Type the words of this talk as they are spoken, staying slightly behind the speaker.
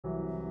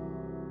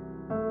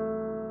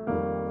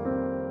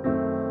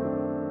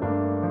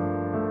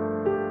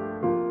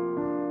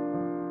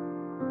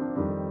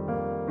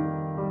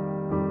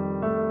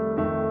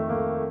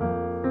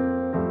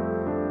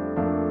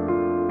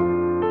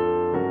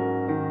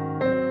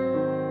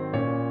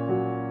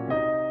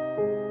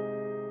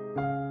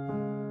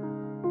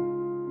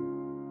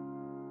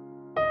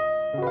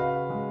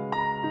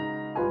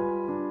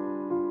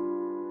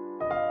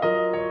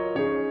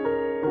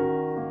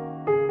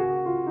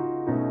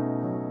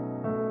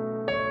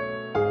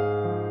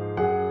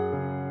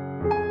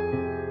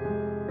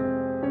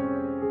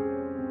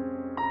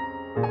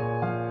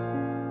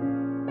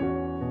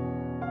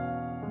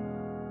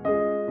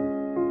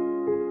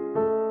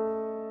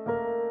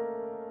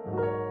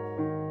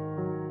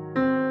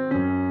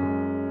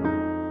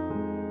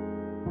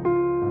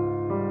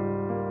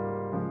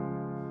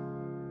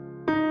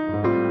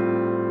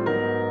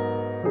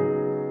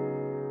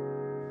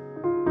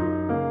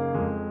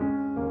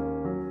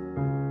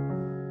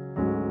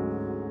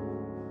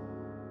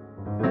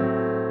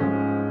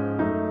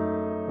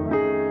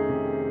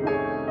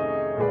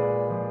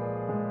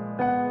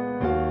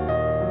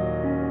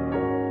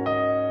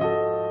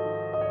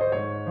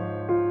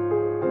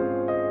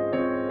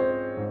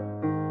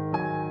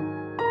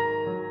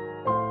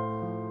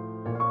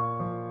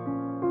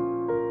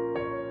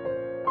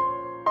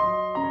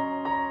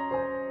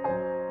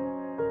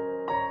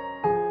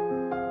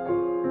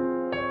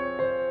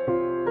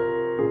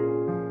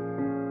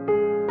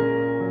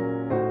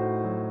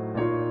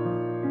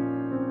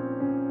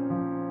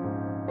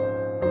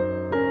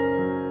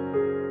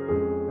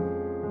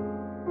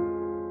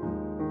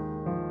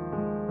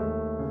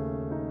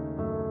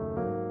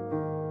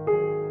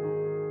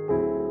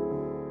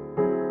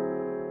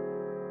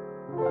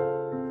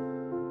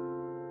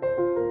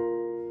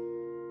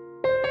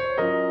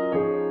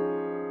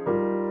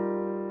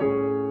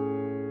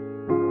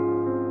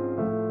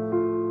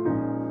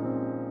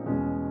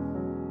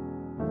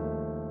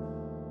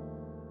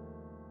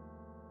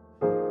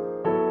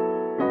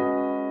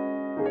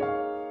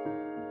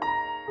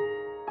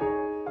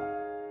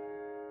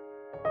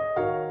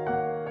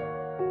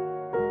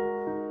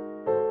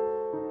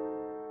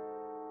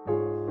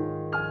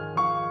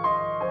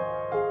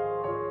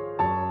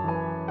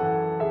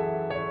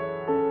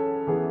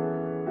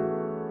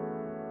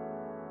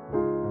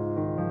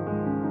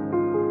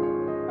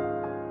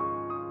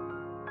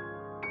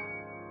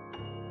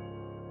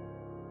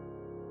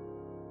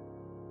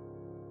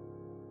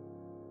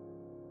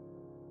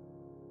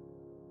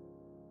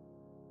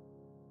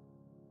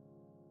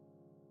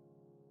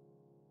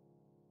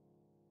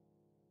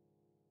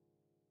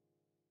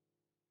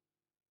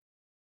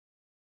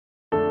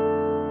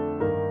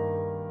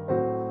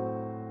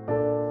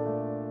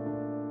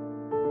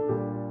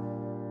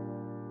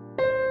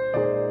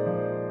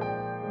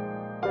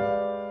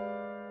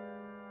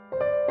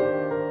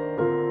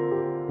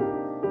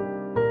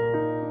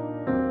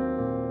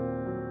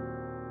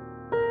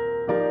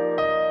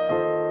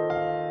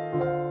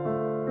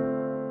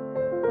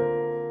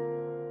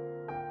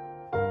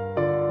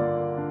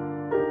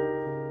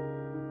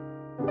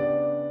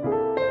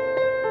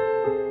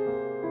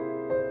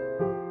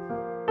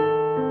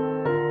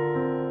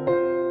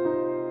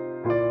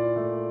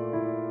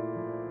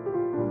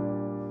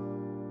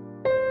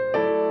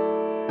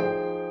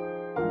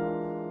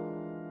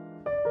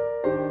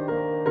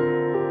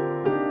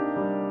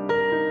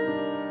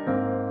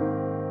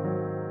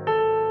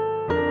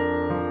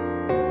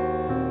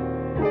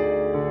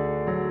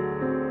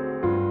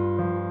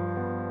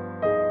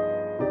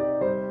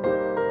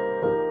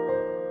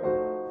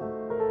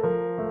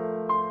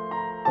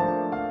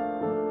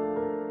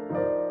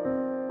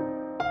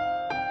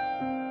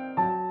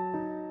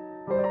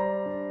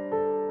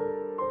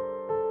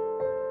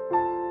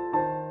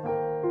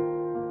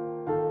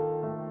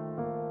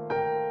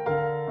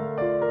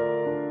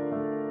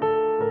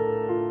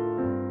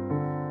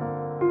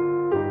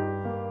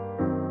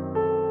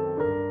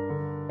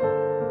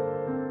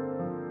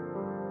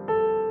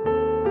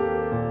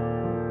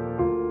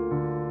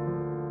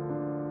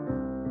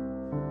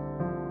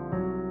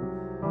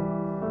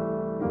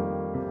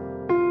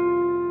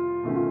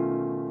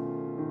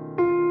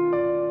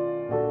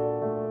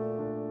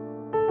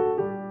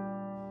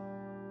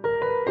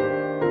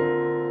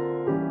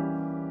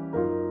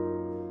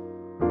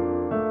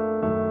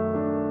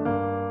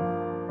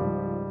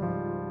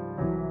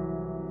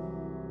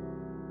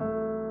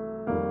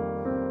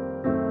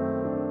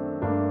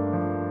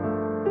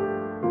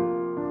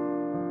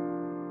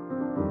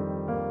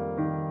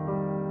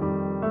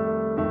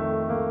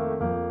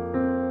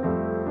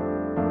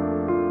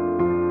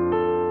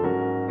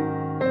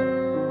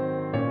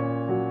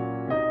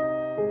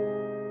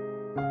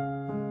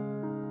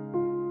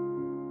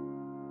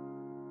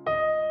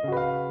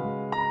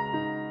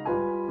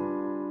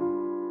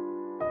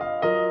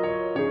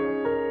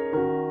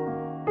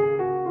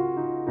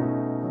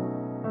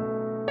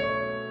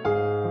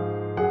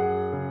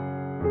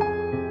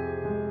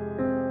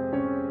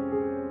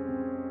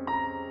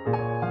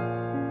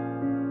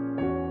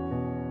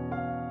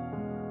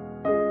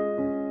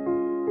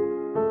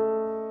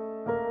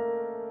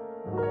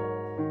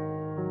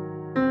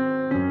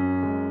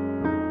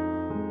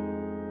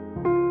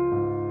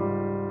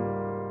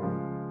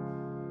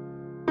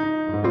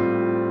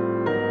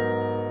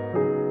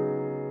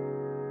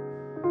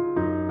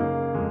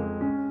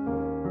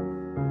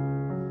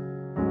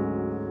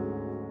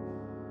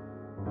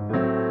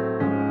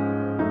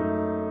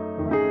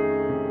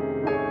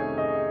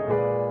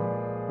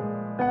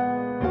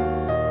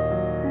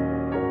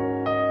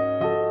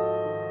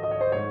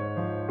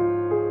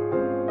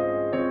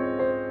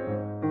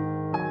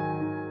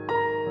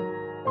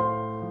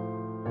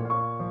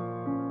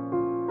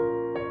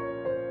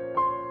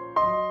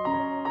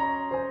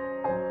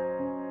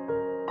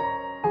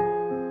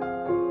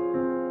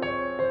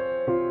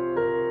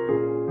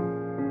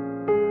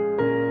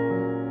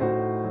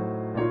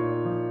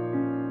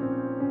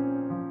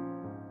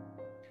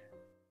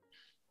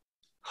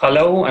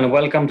Hello and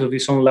welcome to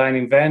this online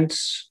event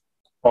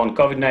on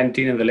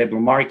COVID-19 and the labour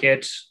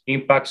market,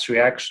 impacts,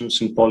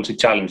 reactions and policy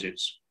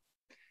challenges.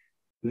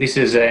 This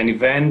is an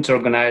event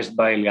organized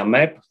by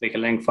ELIAMEP, the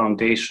Hellenic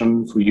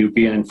Foundation for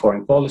European and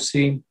Foreign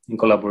Policy, in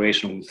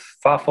collaboration with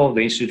Fafo, the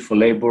Institute for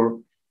Labour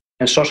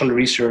and Social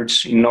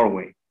Research in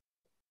Norway.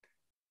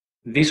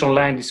 This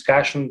online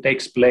discussion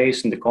takes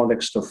place in the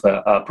context of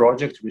a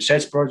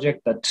research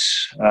project that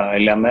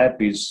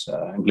ELIAMEP is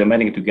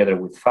implementing together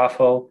with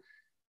Fafo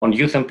on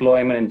youth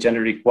employment and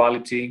gender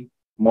equality,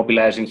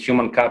 mobilizing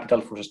human capital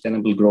for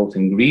sustainable growth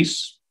in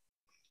Greece.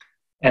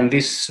 And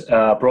this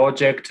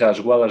project, as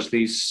well as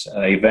this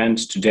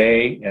event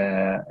today,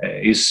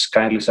 is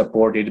kindly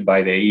supported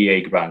by the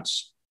EEA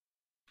grants.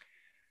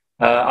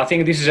 I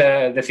think this is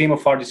the theme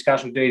of our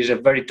discussion today is a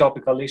very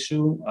topical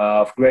issue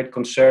of great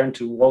concern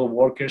to all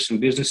workers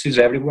and businesses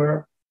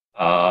everywhere.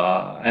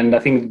 And I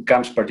think it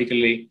becomes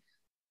particularly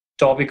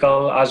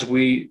topical as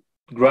we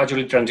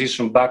gradually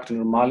transition back to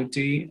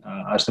normality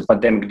as the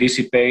pandemic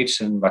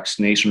dissipates and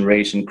vaccination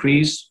rates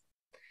increase.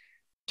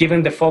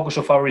 Given the focus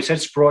of our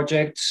research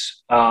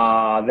projects,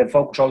 the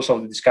focus also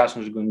of the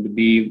discussion is going to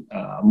be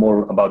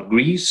more about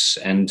Greece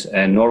and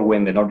Norway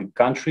and the Nordic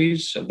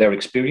countries, their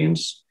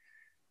experience.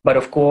 But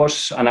of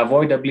course,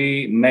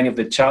 unavoidably, many of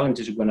the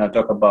challenges we're going to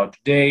talk about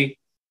today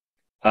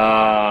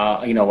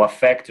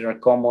affect and are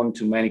common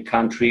to many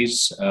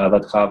countries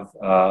that have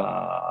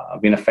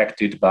been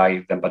affected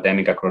by the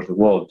pandemic across the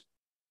world.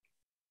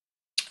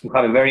 We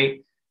have a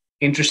very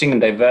interesting and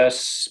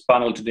diverse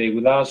panel today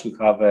with us. We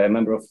have a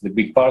member of the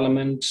Greek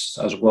Parliament,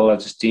 as well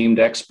as esteemed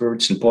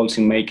experts and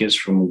policymakers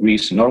from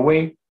Greece and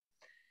Norway.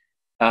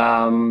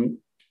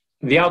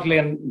 The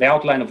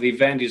outline of the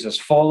event is as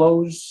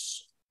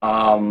follows.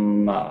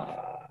 Kristin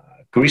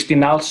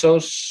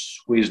Alsos,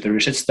 who is the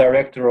research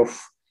director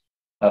of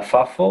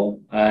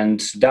Fafo,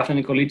 and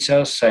Daphne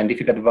Nicolitsas,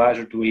 scientific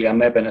advisor to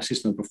ELIAMEP and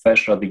assistant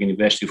professor at the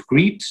University of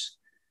Crete,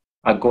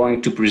 are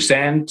going to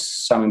present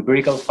some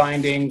empirical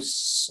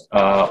findings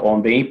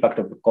on the impact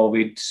of the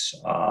COVID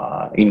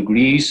in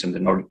Greece and the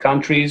Nordic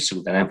countries,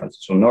 with an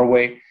emphasis on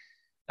Norway,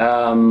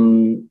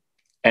 and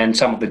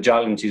some of the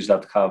challenges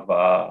that have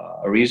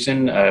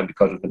arisen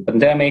because of the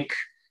pandemic.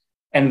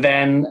 And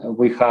then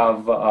we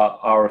have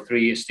our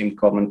three esteemed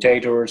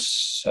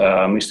commentators,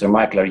 Mr.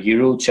 Michael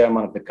Arghyrou,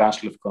 Chairman of the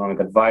Council of Economic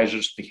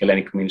Advisors, the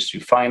Hellenic Ministry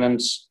of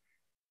Finance,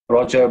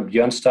 Roger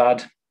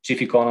Bjørnstad, Chief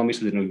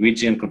Economist of the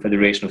Norwegian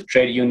Confederation of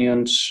Trade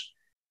Unions,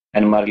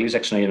 and Mariliza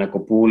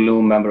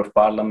Xenogiannakopoulou, Member of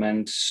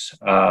Parliament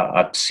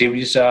at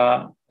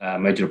SYRIZA, a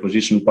major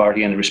opposition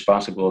party and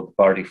responsible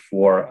party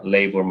for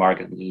labour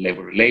market and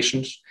labour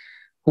relations,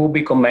 who will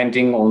be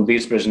commenting on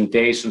these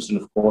presentations and,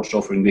 of course,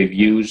 offering their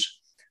views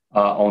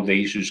on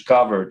the issues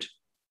covered.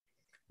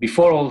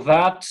 Before all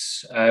that,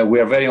 we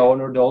are very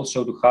honoured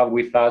also to have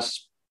with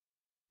us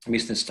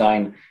Mr.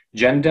 Stein,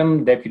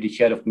 Gjendem, Deputy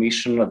Head of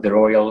Mission at the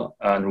Royal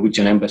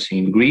Norwegian Embassy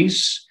in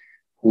Greece,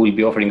 who will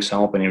be offering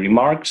some opening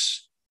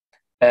remarks.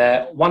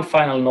 One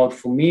final note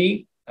for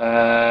me,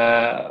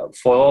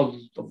 for all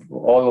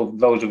of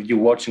those of you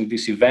watching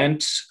this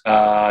event,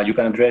 you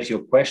can address your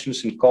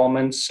questions and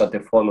comments at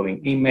the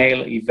following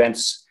email,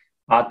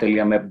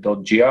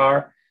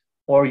 events@eliamep.gr,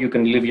 or you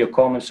can leave your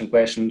comments and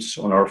questions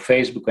on our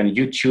Facebook and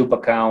YouTube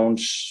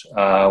accounts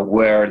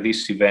where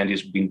this event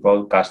is being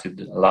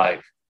broadcasted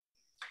live.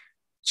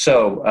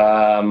 So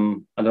I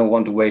don't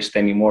want to waste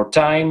any more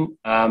time.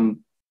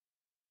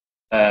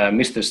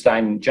 Mr.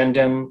 Stein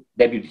Gjendem,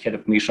 Deputy Head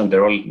of Mission at the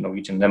Royal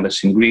Norwegian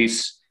Embassy in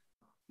Greece,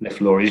 the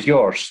floor is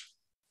yours.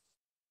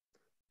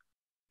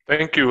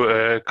 Thank you.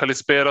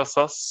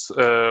 Kalisperasas,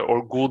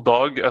 or God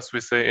dag, as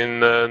we say in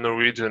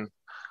Norwegian.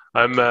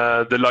 I'm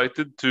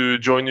delighted to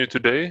join you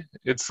today.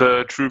 It's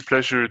a true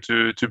pleasure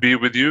to be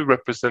with you,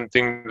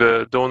 representing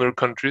the donor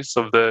countries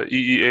of the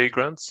EEA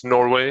grants,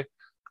 Norway,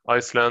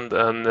 Iceland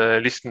and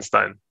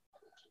Liechtenstein.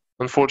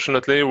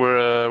 Unfortunately,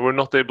 we're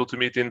not able to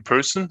meet in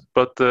person,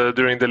 but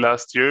during the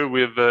last year,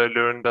 we've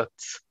learned that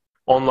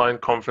online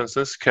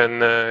conferences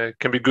can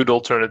be good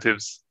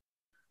alternatives.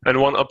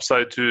 And one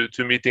upside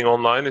to meeting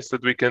online is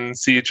that we can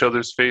see each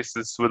other's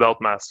faces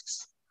without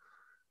masks.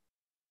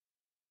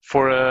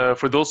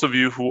 For those of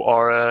you who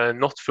are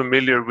not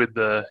familiar with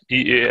the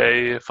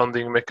EEA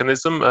funding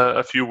mechanism,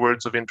 a few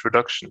words of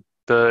introduction.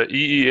 The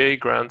EEA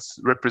grants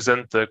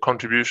represent the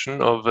contribution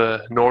of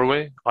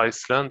Norway,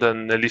 Iceland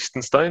and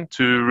Liechtenstein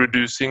to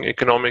reducing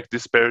economic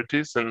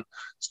disparities and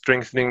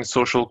strengthening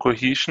social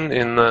cohesion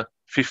in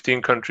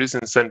 15 countries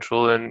in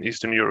Central and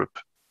Eastern Europe.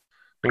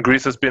 And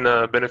Greece has been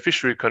a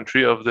beneficiary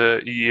country of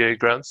the EEA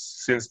grants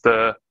since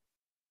the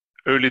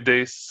early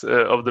days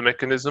of the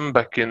mechanism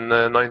back in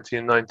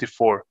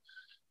 1994,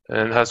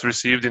 and has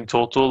received in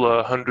total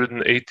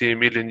 180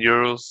 million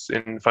euros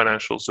in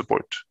financial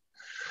support.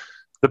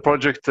 The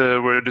project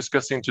we're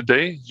discussing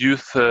today,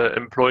 Youth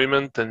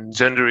Employment and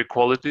Gender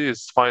Equality,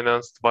 is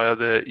financed via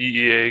the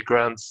EEA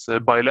Grants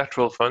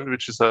Bilateral Fund,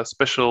 which is a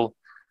special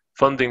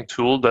funding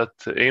tool that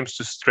aims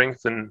to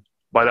strengthen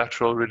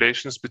bilateral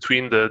relations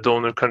between the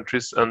donor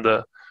countries and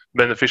the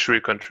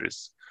beneficiary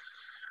countries.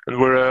 And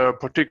we're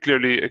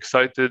particularly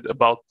excited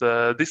about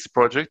this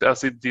project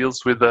as it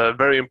deals with a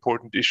very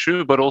important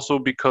issue, but also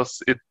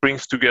because it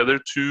brings together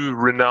two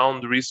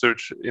renowned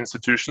research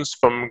institutions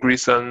from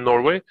Greece and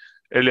Norway,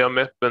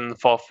 ELIAMEP and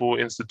Fafo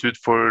Institute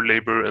for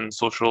Labor and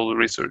Social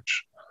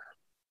Research.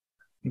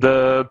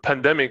 The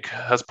pandemic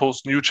has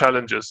posed new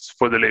challenges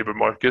for the labor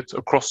market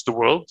across the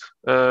world.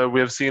 We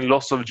have seen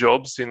loss of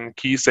jobs in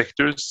key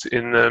sectors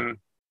in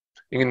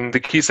the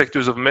key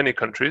sectors of many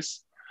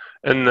countries,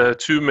 and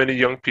too many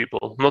young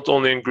people, not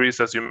only in Greece,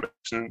 as you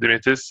mentioned,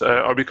 Dimitris,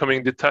 are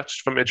becoming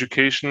detached from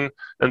education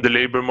and the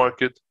labor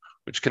market,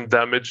 which can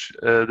damage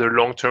their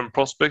long-term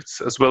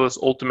prospects, as well as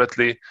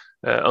ultimately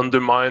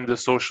undermine the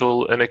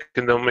social and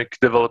economic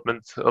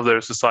development of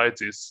their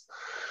societies.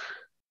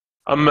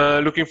 I'm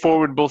looking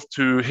forward both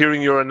to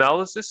hearing your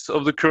analysis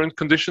of the current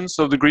conditions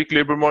of the Greek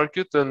labor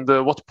market and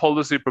what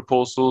policy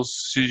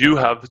proposals you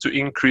have to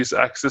increase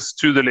access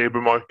to the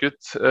labor market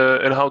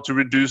and how to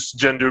reduce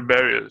gender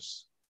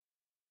barriers.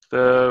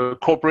 The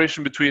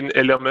cooperation between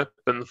ELIAMEP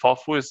and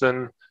Fafo is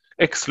an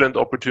excellent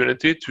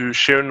opportunity to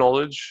share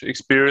knowledge,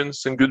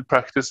 experience, and good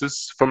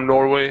practices from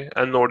Norway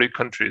and Nordic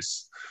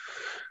countries.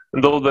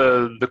 And though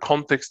the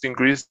context in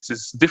Greece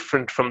is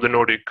different from the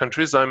Nordic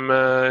countries,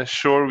 I'm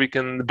sure we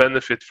can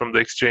benefit from the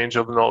exchange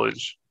of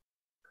knowledge.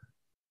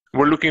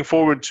 We're looking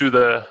forward to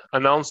the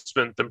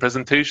announcement and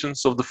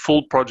presentations of the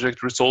full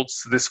project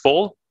results this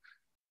fall.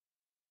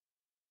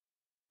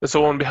 And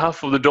so on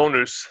behalf of the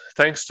donors,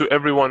 thanks to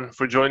everyone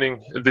for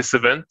joining this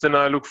event, and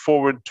I look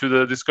forward to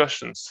the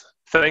discussions.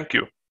 Thank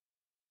you.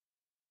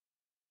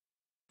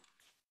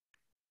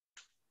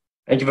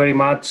 Thank you very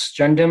much,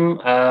 Gjendem.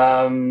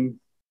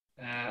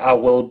 I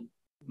will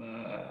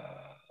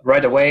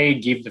right away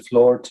give the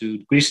floor to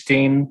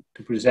Kristin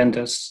to present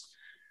us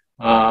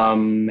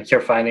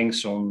her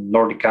findings on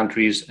Nordic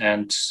countries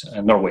and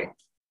Norway.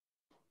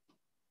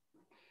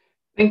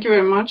 Thank you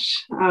very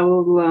much. I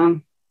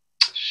will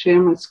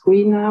share my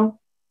screen now.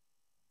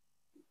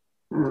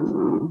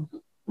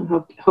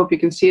 I hope you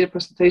can see the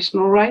presentation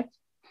all right.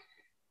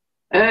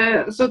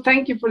 So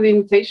thank you for the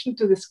invitation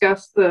to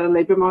discuss the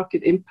labor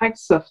market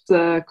impacts of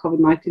the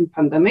COVID-19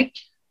 pandemic.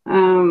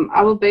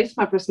 I will base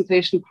my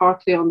presentation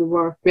partly on the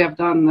work we have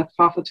done at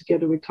Fafo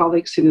together with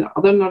colleagues in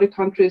other Nordic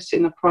countries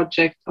in a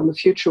project on the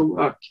future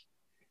work.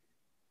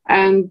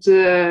 And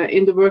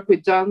in the work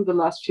we've done the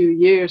last few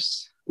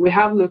years, we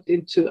have looked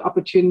into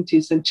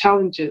opportunities and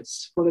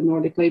challenges for the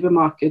Nordic labor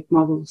market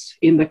models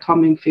in the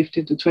coming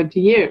 15 to 20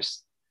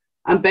 years.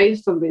 And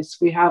based on this,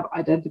 we have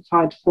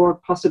identified 4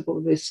 possible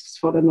risks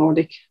for the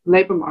Nordic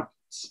labor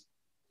markets.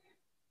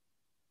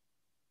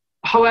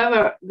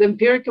 However, the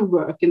empirical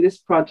work in this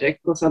project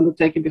was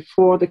undertaken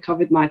before the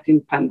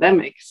COVID-19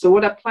 pandemic. So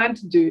what I plan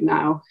to do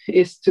now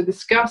is to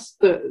discuss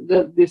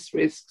these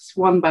risks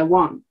one by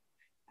one,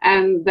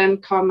 and then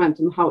comment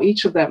on how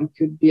each of them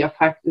could be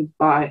affected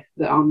by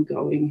the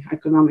ongoing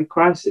economic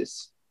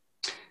crisis.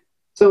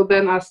 So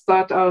then I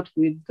start out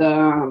with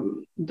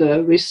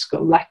the risk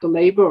of lack of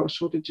labor or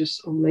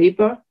shortages of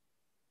labor.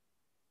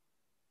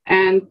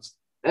 And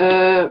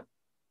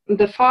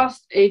the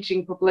fast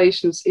aging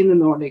populations in the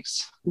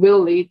Nordics will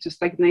lead to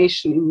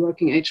stagnation in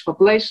working age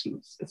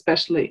populations,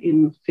 especially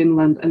in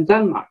Finland and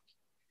Denmark.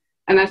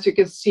 And as you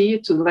can see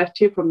to the left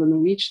here from the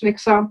Norwegian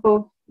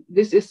example,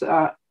 this is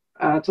a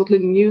totally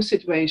new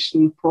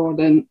situation for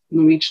the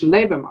Norwegian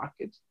labor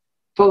market,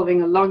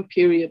 following a long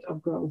period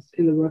of growth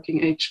in the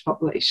working age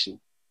population.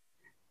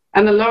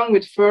 And along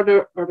with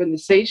further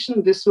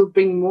urbanization, this will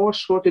bring more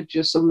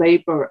shortages of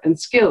labor and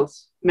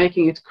skills,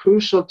 making it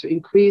crucial to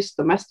increase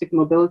domestic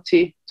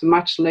mobility to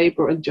match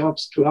labor and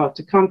jobs throughout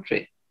the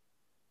country.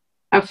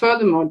 And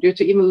furthermore, due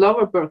to even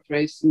lower birth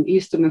rates in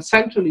Eastern and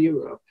Central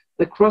Europe,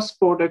 the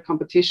cross-border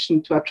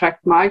competition to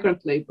attract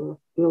migrant labor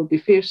will be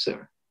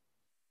fiercer.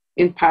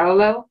 In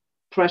parallel,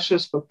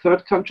 pressures for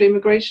third country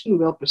immigration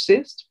will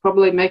persist,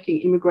 probably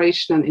making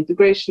immigration and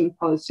integration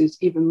policies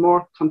even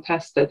more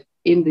contested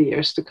in the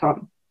years to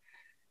come.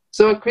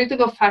 So a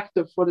critical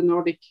factor for the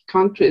Nordic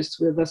countries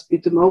will thus be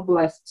to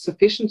mobilize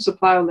sufficient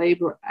supply of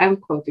labor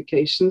and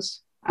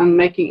qualifications, and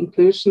making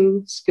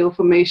inclusion, skill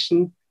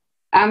formation,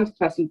 and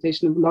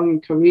facilitation of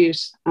belonging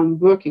careers and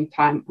working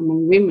time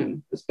among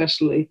women,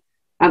 especially,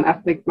 and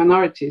ethnic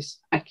minorities,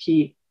 a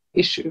key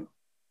issue.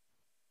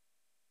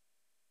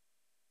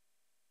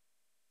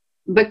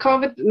 The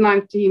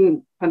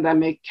COVID-19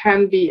 pandemic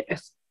can be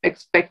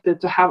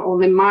expected to have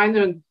only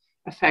minor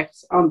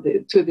effects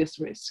to this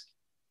risk.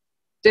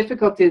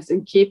 Difficulties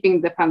in keeping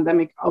the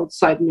pandemic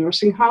outside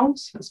nursing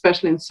homes,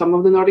 especially in some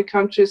of the Nordic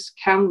countries,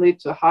 can lead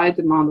to a high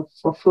demand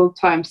for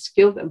full-time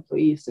skilled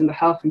employees in the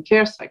health and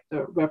care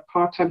sector, where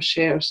part-time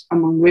shares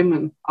among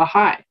women are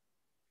high.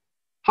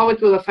 How it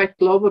will affect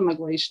global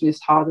migration is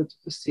harder to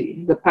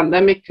foresee. The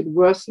pandemic could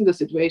worsen the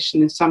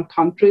situation in some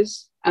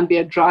countries and be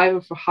a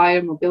driver for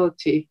higher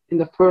mobility in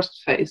the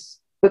first phase,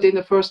 but in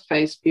the first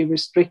phase be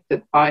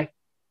restricted by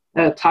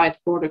tight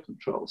border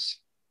controls.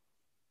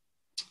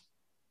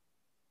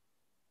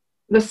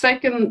 The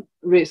second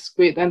risk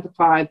we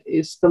identified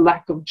is the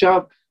lack of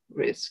job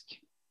risk.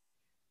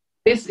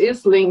 This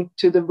is linked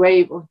to the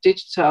wave of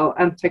digital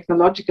and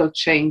technological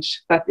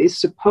change that is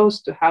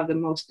supposed to have the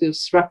most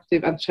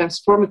disruptive and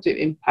transformative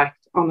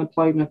impact on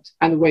employment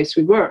and the ways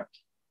we work.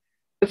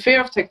 The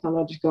fear of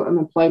technological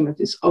unemployment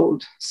is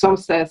old. Some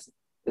says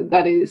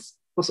that it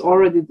was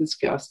already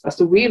discussed as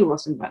the wheel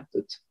was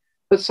invented.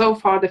 But so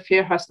far the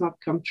fear has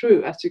not come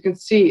true. As you can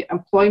see,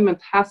 employment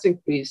has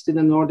increased in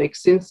the Nordics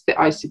since the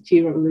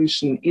ICT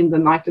revolution in the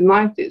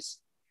 1990s.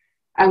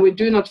 And we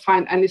do not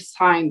find any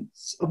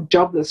signs of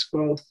jobless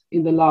growth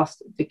in the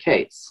last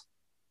decades.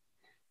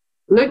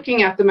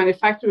 Looking at the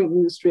manufacturing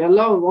industry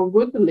alone, one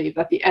would believe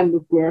that the end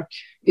of work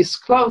is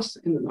close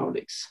in the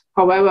Nordics.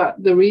 However,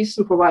 the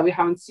reason for why we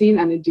haven't seen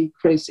any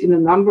decrease in the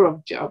number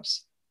of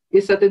jobs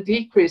is that the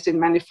decrease in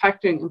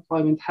manufacturing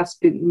employment has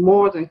been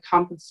more than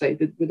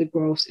compensated with the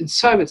growth in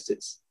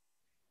services.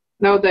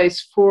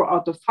 Nowadays, 4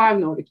 out of 5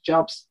 Nordic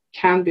jobs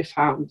can be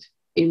found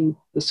in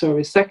the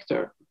service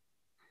sector.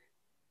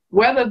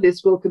 Whether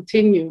this will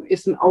continue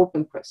is an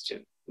open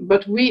question,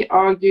 but we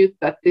argued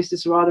that this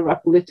is rather a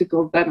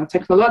political than a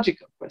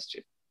technological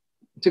question.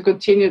 To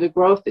continue the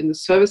growth in the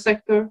service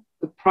sector,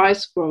 the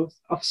price growth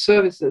of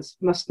services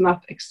must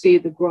not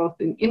exceed the growth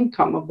in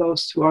income of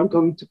those who are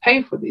going to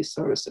pay for these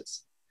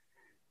services.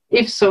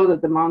 If so, the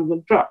demand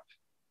will drop.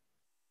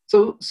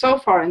 So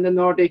far in the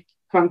Nordic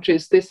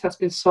countries, this has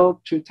been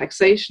solved through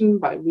taxation,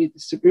 by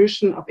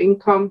redistribution of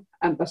income,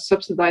 and by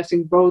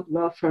subsidizing broad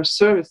welfare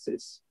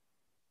services.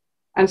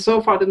 And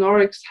so far, the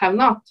Nordics have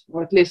not,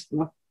 or at least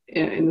not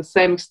in the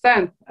same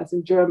extent as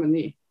in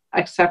Germany,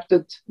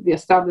 accepted the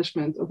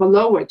establishment of a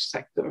low-wage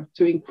sector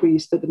to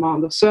increase the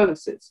demand of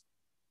services.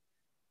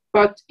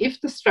 But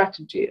if the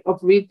strategy of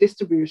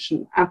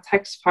redistribution and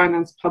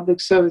tax-financed public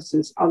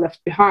services are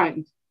left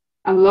behind,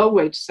 a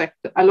low-wage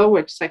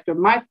sector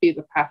might be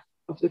the path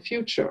of the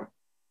future.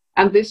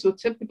 And this will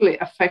typically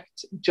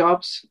affect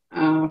jobs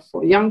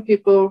for young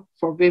people,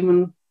 for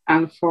women,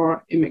 and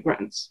for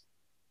immigrants.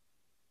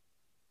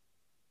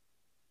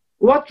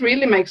 What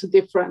really makes a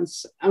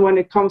difference when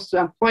it comes to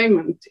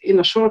employment in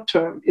the short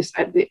term is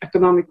the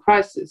economic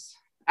crisis,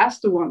 as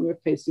the one we're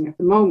facing at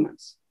the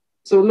moment.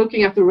 So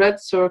looking at the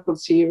red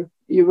circles here,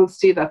 you will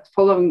see that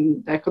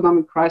following the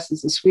economic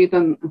crisis in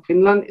Sweden and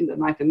Finland in the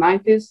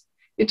 1990s,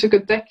 it took a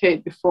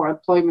decade before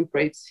employment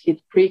rates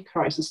hit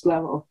pre-crisis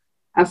level,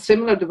 and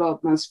similar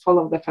developments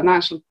followed the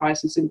financial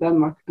crisis in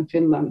Denmark and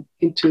Finland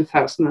in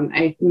 2008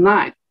 and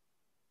 2009.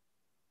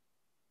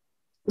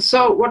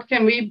 So what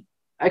can we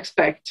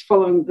expect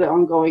following the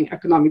ongoing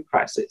economic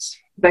crisis?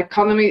 The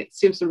economy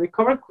seems to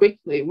recover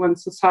quickly when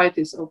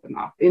societies open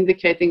up,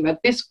 indicating that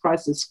this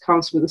crisis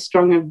comes with a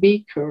stronger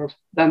V curve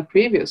than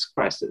previous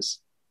crises.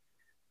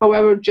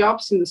 However,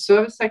 jobs in the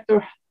service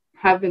sector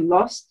have been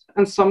lost,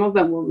 and some of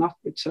them will not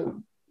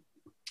return,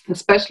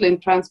 especially in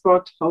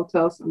transport,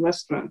 hotels, and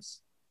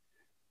restaurants.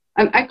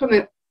 And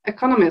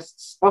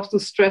economists often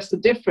stress the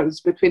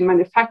difference between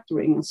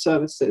manufacturing and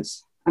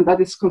services, and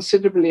that it's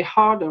considerably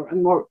harder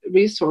and more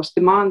resource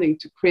demanding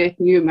to create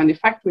new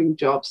manufacturing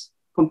jobs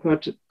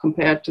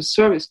compared to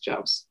service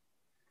jobs.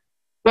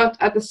 But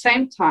at the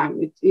same time,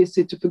 it's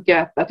easy to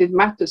forget that it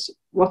matters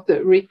what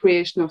the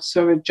recreation of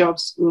service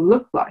jobs will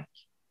look like.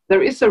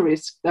 There is a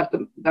risk that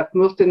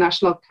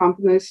multinational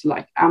companies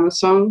like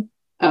Amazon,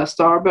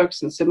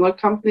 Starbucks, and similar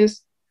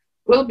companies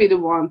will be the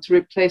one to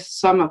replace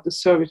some of the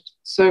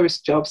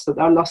service jobs that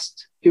are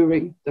lost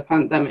during the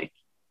pandemic.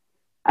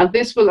 And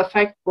this will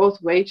affect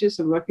both wages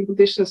and working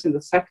conditions in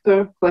the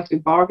sector,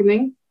 collective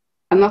bargaining,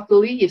 and not the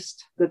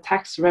least, the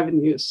tax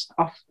revenues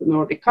of the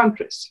Nordic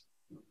countries.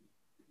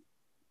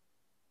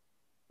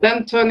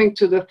 Then turning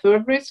to the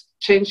third risk,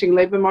 changing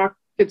labor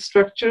market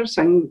structures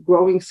and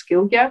growing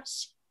skill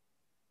gaps.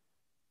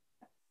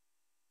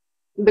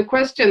 The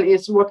question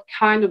is what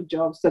kind of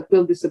jobs that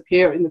will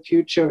disappear in the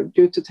future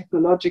due to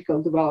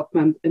technological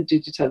development and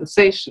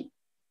digitalization,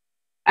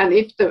 and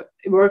if the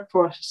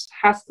workforce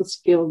has the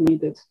skill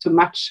needed to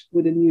match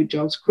with the new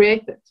jobs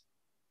created.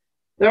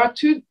 There are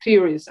 2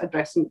 theories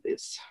addressing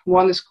this.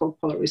 One is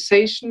called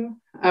polarization,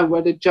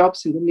 where the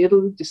jobs in the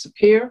middle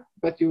disappear,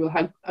 but you will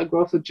have a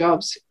growth of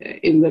jobs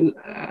in the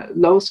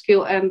low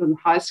skill end and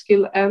high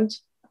skill end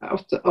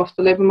of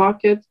the labor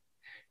market.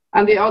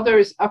 And the other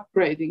is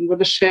upgrading, where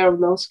the share of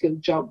low-skilled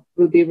jobs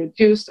will be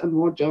reduced and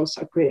more jobs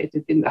are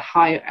created in the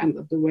higher end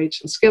of the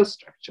wage and skill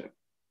structure.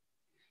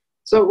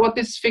 So what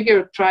this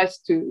figure tries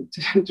to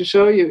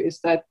show you is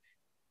that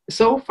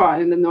so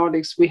far in the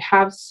Nordics, we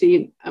have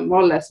seen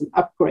more or less an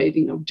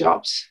upgrading of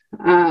jobs.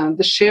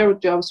 The share of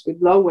jobs with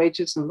low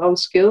wages and low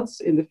skills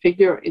in the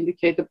figure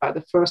indicated by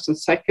the first and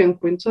second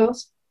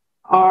quintiles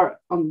are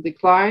on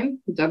decline,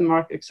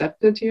 Denmark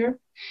accepted here.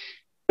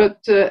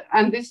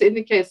 And this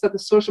indicates that the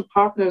social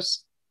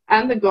partners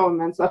and the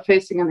governments are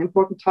facing an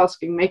important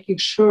task in making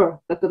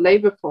sure that the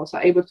labor force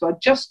are able to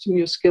adjust to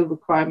new skill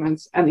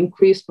requirements and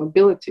increase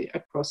mobility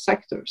across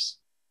sectors.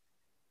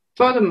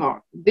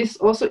 Furthermore, this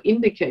also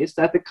indicates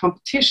that the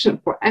competition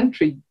for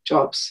entry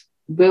jobs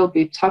will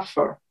be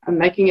tougher and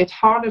making it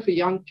harder for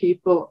young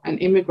people and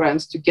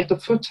immigrants to get a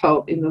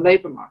foothold in the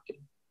labor market.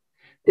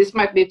 This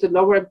might lead to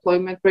lower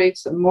employment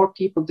rates and more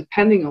people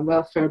depending on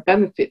welfare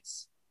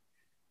benefits.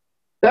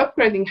 The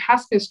upgrading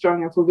has been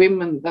stronger for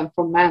women than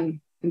for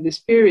men in this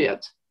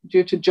period,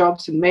 due to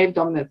jobs in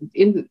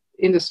male-dominated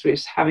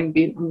industries having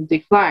been on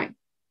decline.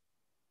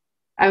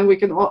 And we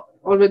can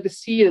already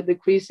see the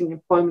decreasing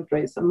employment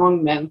rates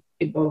among men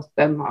in both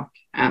Denmark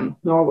and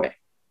Norway.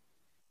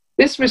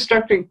 This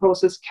restructuring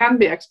process can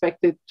be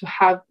expected to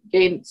have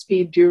gained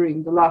speed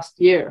during the last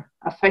year,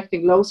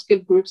 affecting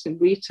low-skilled groups in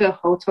retail,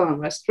 hotel,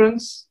 and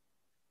restaurants.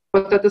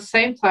 But at the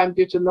same time,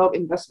 due to low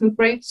investment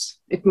rates,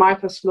 it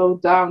might have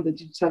slowed down the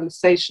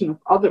digitalization of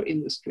other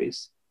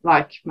industries,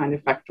 like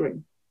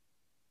manufacturing.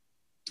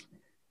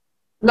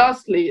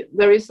 Lastly,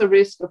 there is a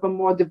risk of a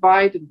more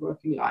divided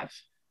working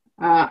life.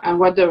 And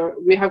whether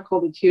we have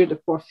called it here the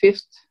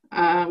 4/5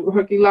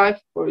 working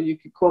life, or you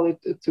could call it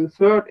a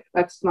 2/3,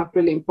 that's not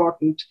really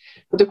important.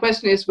 But the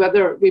question is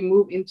whether we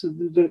move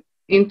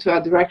into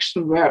a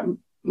direction where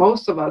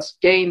most of us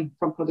gain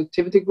from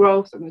productivity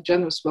growth and a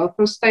generous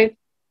welfare state,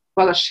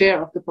 while a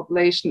share of the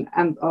population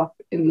end up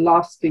in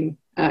lasting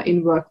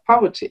in-work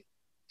poverty.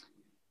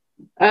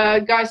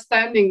 Guy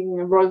Stein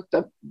wrote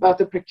about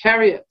the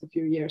precariat a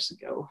few years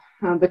ago,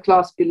 the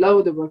class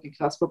below the working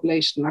class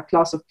population, a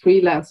class of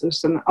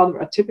freelancers and other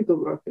atypical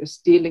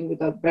workers dealing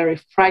with a very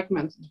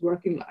fragmented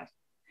working life.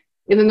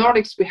 In the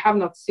Nordics, we have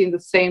not seen the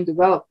same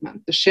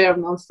development. The share of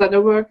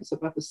non-standard work is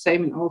about the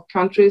same in all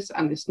countries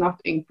and is not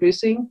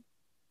increasing.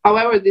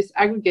 However, these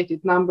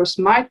aggregated numbers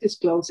might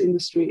disclose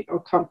industry or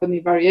company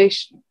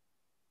variation.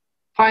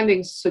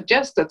 Findings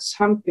suggest that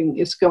something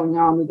is going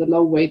on with the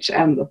low-wage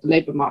end of the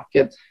labor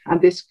market, and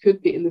this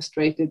could be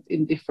illustrated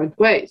in different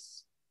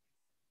ways.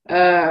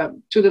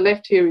 To the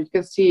left here, you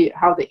can see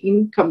how the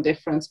income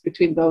difference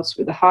between those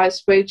with the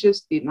highest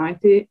wages,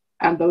 D90,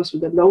 and those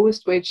with the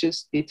lowest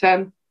wages,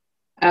 D10,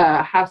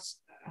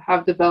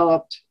 have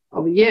developed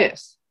over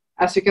years.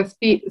 As you can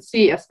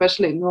see,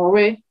 especially in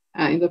Norway,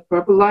 in the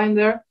purple line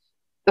there,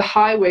 the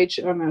high wage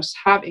earners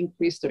have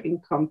increased their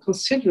income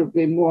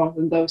considerably more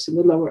than those in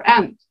the lower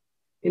end.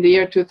 In the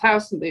year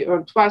 2000, they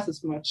earned twice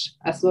as much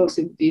as those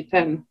in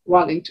D10,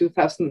 while in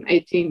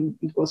 2018,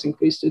 it was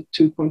increased to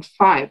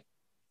 2.5.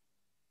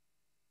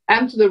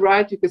 And to the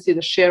right, you can see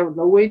the share of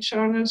low-wage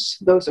earners,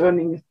 those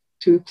earning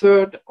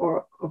 2/3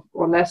 or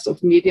less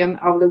of median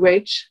hourly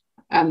wage,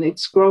 and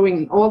it's growing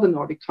in all the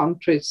Nordic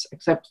countries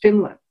except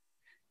Finland.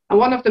 And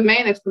one of the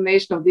main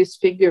explanations of these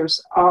figures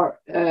are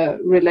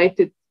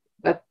related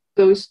that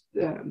those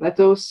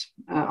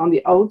on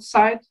the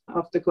outside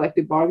of the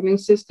collective bargaining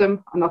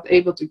system are not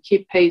able to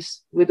keep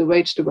pace with the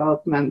wage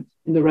development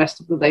in the rest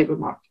of the labor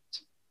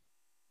market.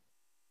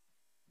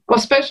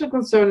 Of special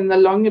concern in the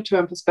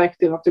longer-term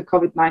perspective of the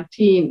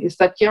COVID-19 is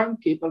that young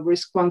people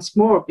risk once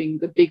more being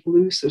the big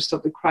losers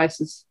of the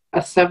crisis,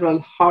 as several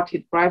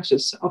hard-hit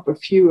branches offer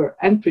fewer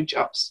entry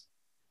jobs.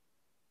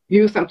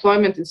 Youth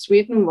employment in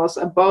Sweden was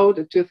above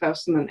the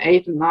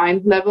 2008 and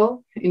 2009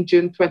 level in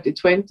June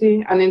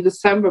 2020, and in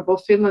December,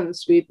 both Finland and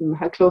Sweden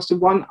had close to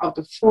 1 out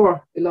of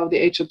 4 below the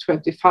age of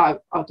 25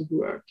 out of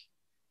work.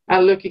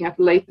 And looking at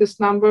the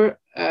latest number,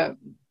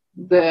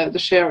 the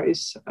share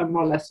is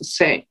more or less the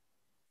same.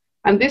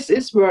 And this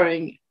is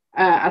worrying,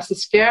 as the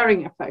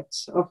scaring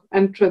effects of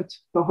entrant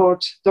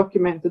cohorts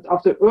documented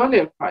after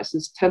earlier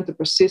crises tend to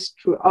persist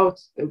throughout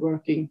the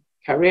working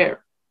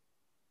career.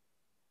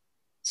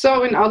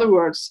 So in other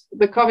words,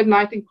 the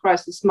COVID-19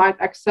 crisis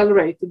might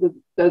accelerate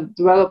the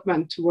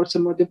development towards a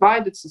more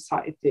divided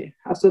society,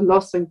 as the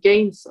loss and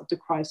gains of the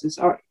crisis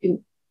are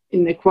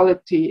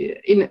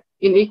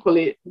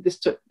unequally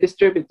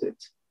distributed.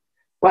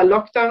 While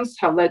lockdowns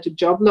have led to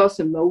job loss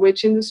in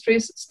low-wage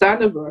industries,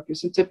 standard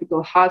workers in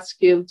typical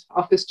high-skilled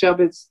office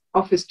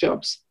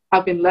jobs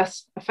have been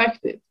less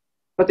affected,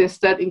 but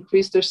instead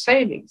increased their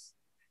savings.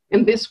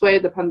 In this way,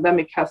 the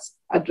pandemic has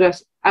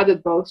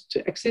added both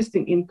to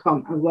existing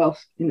income and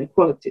wealth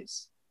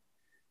inequalities.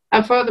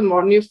 And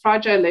furthermore, new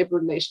fragile labor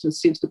relations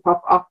seem to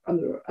pop up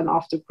under and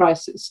after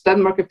crisis.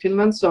 Denmark and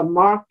Finland saw a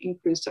marked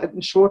increase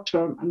in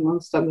short-term and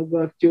non-standard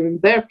work during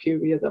their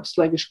period of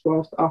sluggish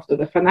growth after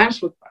the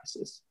financial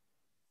crisis.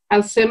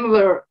 And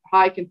similar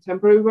hike in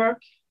temporary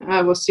work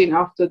was seen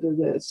after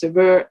the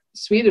severe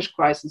Swedish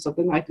crisis of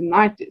the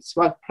 1990s,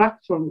 while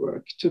platform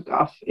work took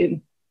off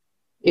in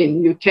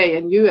UK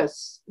and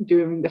US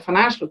during the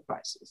financial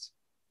crisis.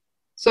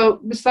 So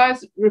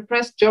besides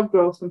repressed job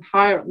growth and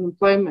higher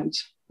unemployment,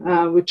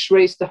 which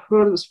raised the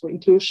hurdles for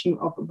inclusion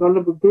of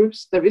vulnerable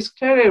groups, there is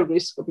clearly a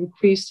risk of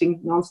increasing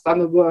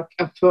non-standard work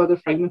and further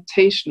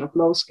fragmentation of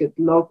low-skilled,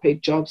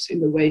 low-paid jobs in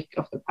the wake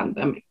of the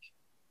pandemic.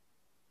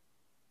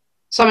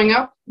 Summing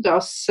up, there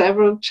are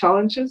several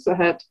challenges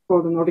ahead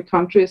for the Nordic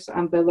countries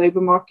and their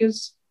labor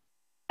markets,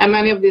 and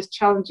many of these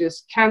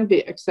challenges can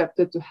be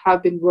accepted to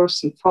have been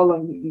worsened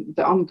following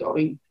the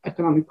ongoing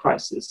economic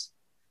crisis.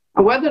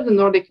 And whether the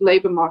Nordic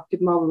labor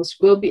market models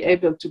will be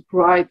able to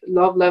provide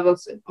low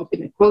levels of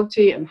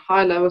inequality and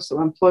high levels of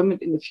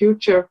employment in the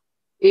future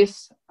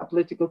is a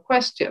political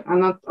question,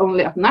 and not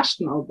only a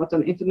national, but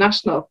an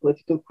international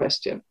political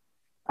question.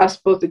 as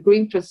both the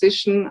green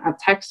transition and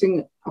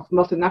taxing of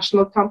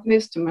multinational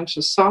companies, to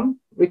mention some,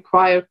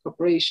 require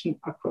cooperation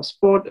across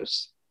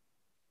borders.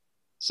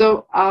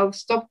 So I'll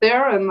stop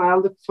there, and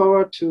I'll look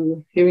forward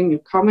to hearing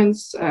your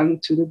comments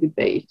and to the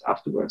debate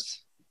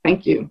afterwards.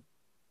 Thank you.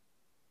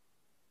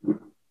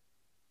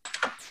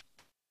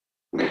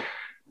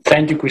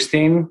 Thank you,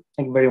 Kristin.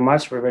 Thank you very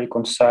much for a very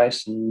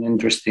concise and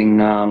interesting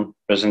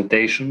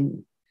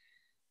presentation,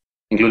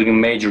 including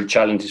major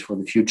challenges for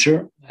the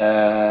future.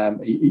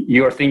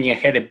 You are thinking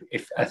ahead,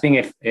 I think,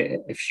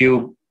 a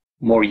few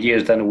more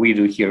years than we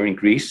do here in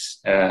Greece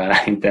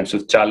in terms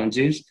of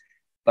challenges,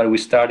 but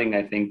we're starting,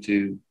 I think,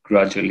 to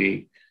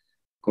gradually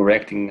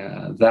correcting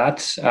that.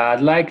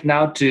 I'd like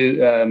now to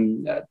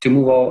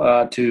move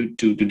on to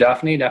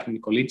Daphne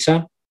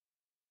Nicolitsas.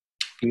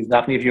 Please,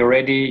 Daphne, if you're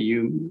ready,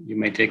 you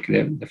may take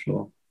the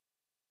floor.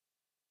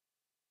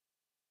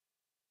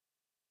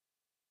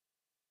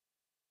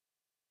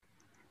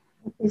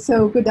 Okay,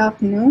 so good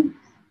afternoon.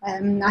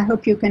 I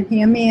hope you can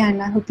hear me,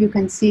 and I hope you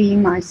can see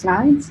my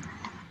slides.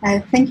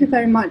 Thank you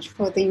very much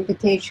for the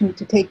invitation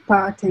to take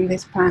part in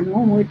this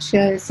panel, which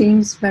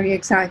seems very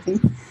exciting,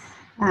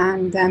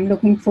 and I'm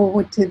looking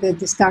forward to the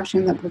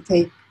discussion that will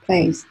take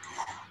place.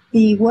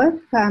 The work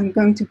I'm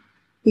going to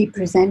be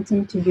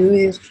presenting to you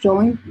is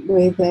joined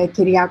with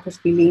Kyriakos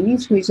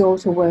Bilinis, who is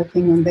also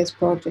working on this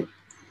project.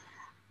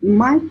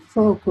 My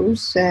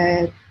focus,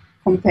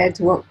 compared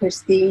to what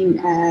Kristin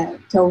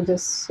told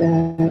us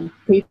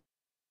previously,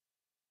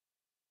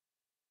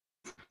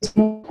 is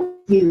more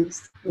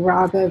youth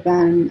rather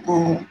than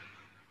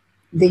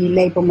the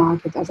labour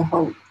market as a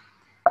whole.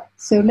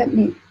 So let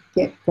me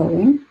get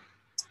going.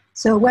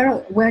 So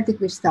where did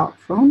we start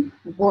from?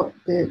 What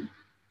did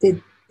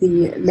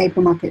the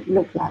labour market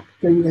look like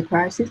during the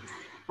crisis?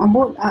 And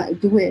what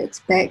do we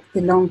expect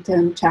the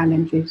long-term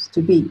challenges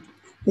to be?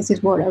 This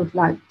is what I would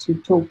like to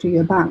talk to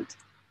you about.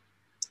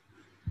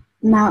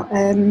 Now,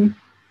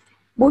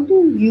 what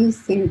do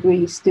youth in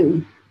Greece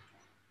do?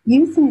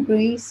 Youth in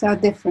Greece are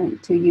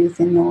different to youth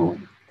in Norway.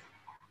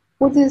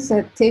 What does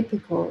a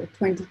typical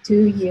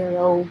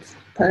 22-year-old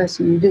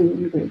person do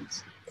in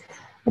Greece?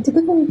 A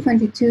typical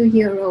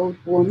 22-year-old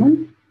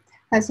woman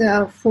has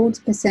a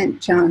 40%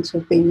 chance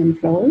of being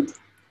employed,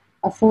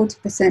 a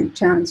 40%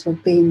 chance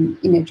of being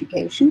in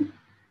education,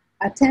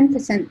 a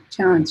 10%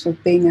 chance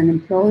of being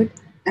unemployed,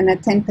 and a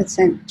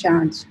 10%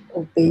 chance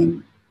of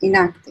being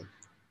inactive.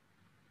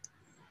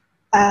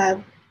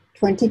 A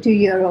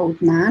 22-year-old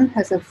man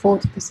has a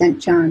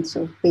 40% chance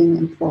of being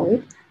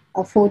employed,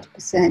 a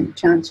 40%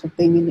 chance of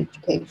being in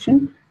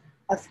education,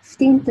 a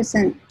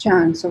 15%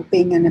 chance of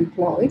being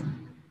unemployed,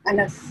 and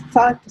a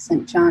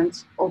 5%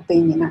 chance of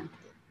being inactive.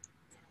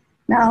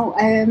 Now,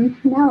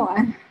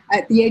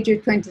 at the age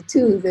of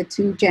 22, the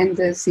two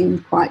genders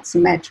seem quite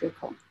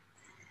symmetrical.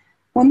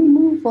 When we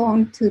move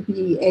on to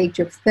the age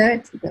of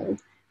 30, though,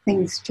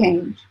 things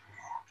change.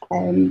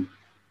 A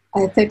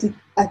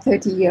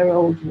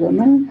 30-year-old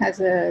woman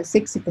has a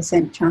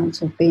 60%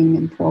 chance of being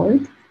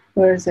employed,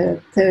 whereas a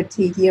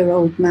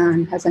 30-year-old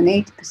man has an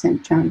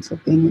 80% chance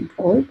of being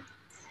employed.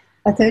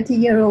 A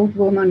 30-year-old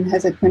woman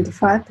has a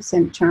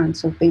 25%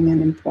 chance of being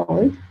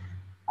unemployed.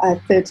 A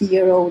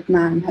 30-year-old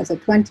man has a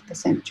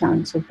 20%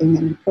 chance of being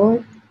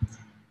unemployed.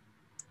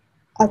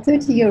 A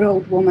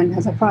 30-year-old woman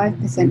has a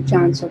 5%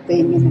 chance of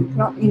being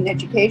in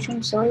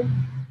education.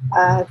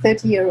 A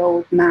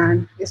 30-year-old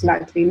man is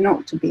likely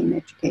not to be in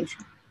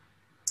education.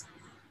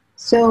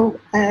 So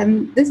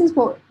this is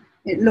what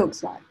it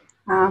looks like.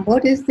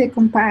 What is the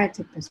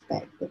comparative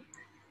perspective?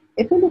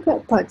 If we look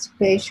at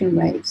participation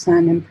rates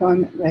and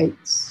employment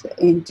rates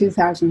in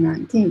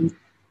 2019,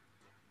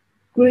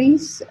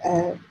 Greece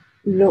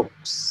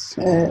looks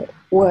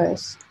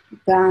worse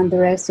than the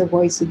rest of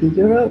OECD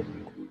Europe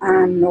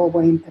and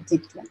Norway in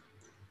particular.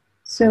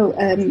 So,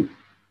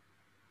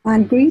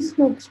 and Greece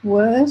looks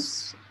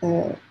worse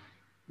the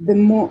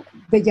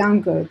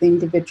younger the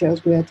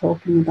individuals we are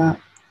talking about.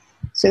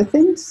 So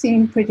things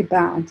seem pretty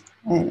bad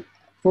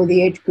for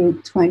the age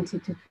group 20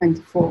 to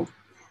 24.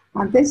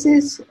 And this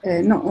is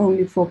not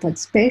only for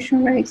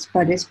participation rates,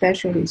 but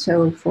especially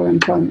so for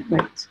employment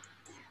rates.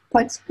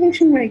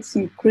 Participation rates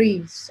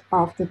increase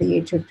after the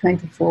age of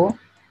 24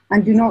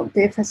 and do not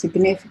differ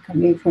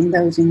significantly from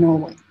those in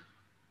Norway.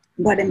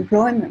 But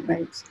employment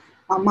rates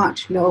are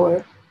much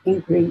lower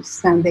in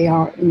Greece than they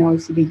are in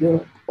OECD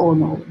Europe or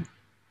Norway.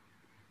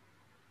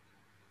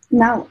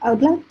 Now, I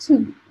would like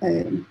to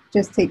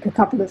just take a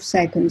couple of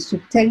seconds to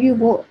tell you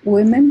what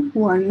women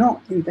who are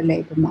not in the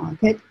labour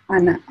market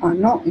and are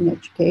not in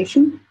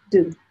education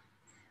do.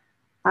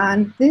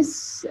 And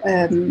this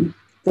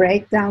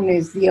breakdown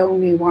is the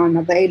only one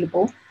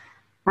available.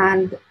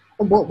 And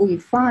what we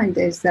find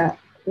is that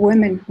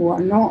women who are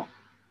not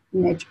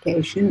in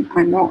education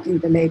and not in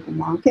the labour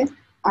market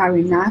are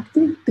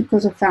inactive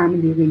because of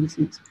family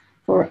reasons.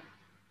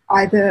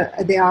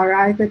 They are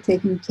either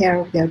taking care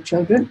of their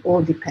children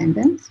or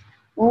dependents,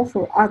 or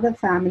for other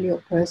family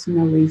or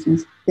personal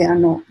reasons, they are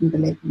not in the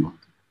labour market.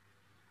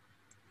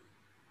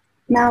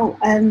 Now,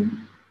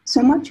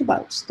 so much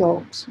about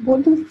stocks.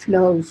 What do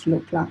flows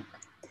look like?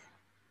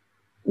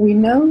 We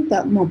know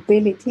that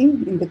mobility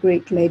in the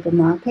Greek labour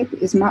market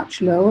is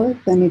much lower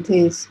than it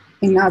is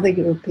in other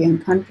European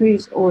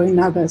countries or in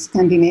other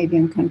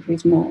Scandinavian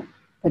countries more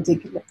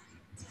particularly.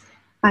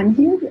 And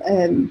here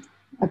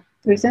I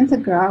present a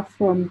graph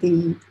from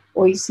the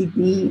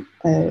OECD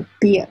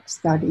PIAC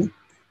study,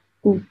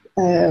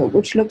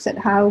 which looks at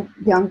how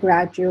young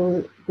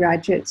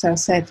graduates are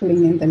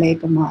settling in the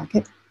labour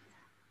market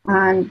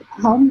and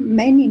how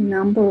many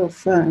number of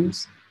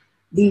firms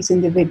these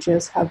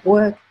individuals have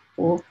worked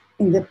for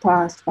in the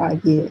past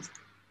 5 years.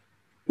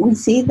 We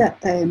see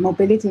that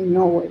mobility in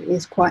Norway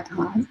is quite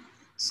high.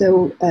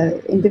 So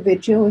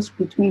individuals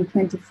between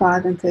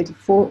 25 and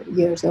 34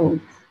 years old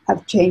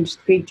have changed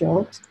 3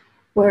 jobs,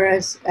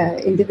 whereas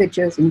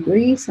individuals in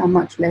Greece are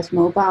much less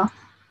mobile.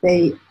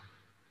 They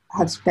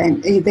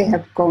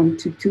have gone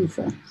to 2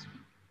 firms.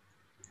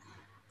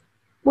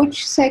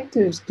 Which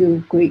sectors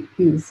do Greek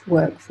youth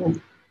work for?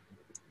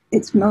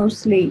 It's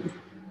mostly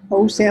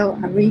wholesale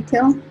and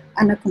retail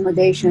and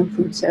accommodation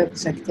food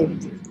service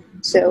activity.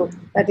 So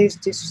that is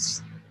to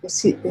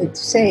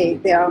say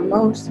they are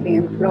mostly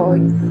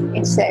employed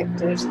in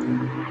sectors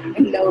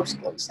in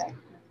low-skilled sectors.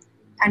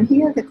 And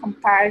here the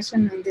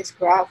comparison on this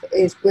graph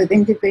is with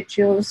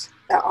individuals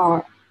that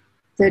are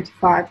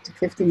 35 to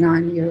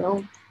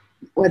 59-year-old,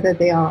 whether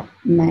they are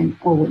men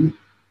or women.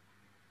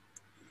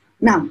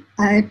 Now,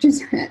 I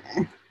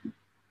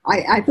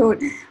thought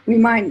we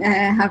might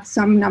have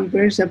some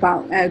numbers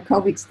about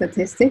COVID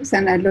statistics,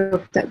 and I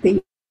looked at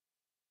the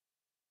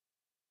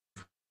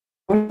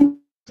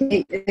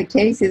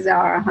cases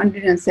are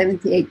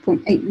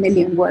 178.8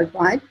 million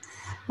worldwide.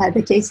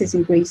 The cases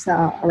in Greece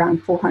are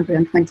around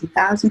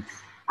 420,000,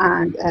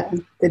 and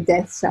the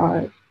deaths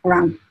are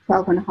around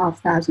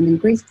 12,500 in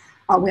Greece.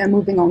 We are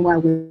moving on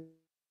while we.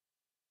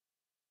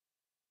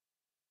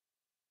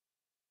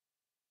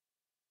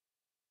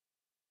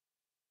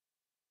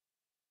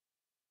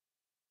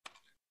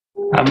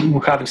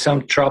 We're having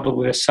some trouble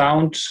with the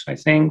sound, I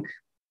think.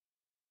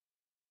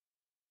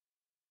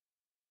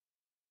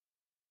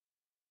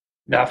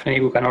 Daphne,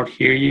 we cannot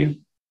hear you.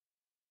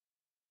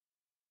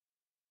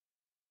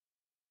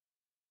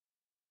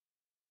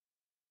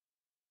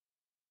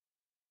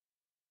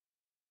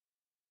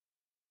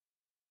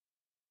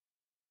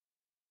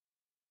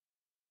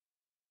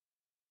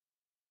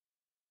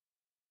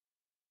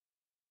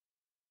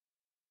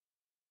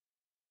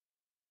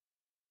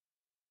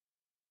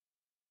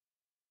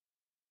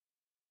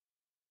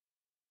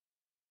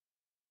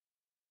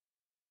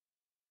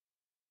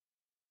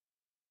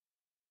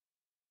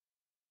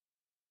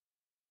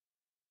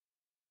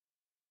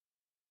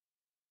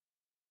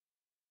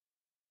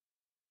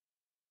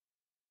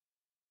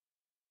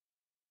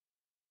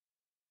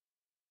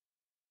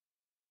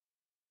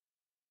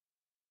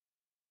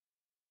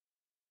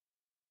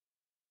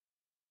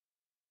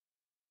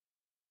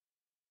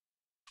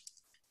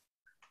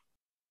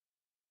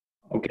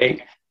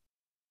 Okay.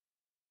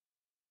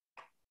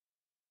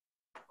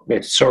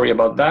 Okay, sorry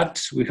about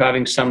that. We're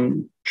having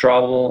some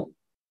trouble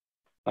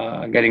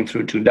getting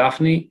through to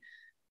Daphne.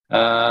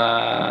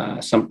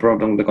 Some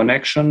problem with the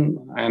connection.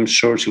 I'm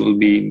sure she will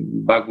be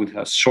back with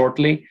us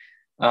shortly.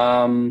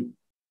 But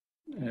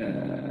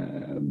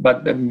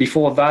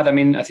before that, I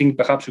mean, I think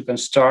perhaps we can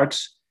start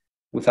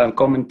with our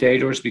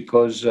commentators,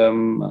 because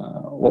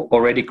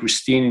already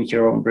Kristin in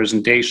her own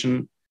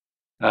presentation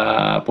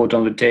put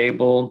on the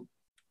table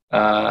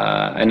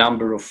a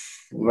number of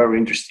very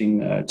interesting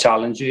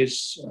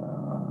challenges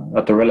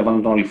that are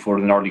relevant not only for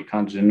the Nordic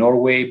countries in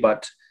Norway,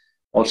 but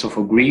also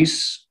for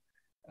Greece.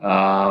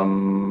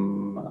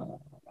 And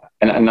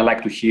I'd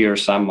like to hear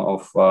some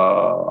of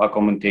our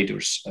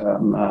commentators'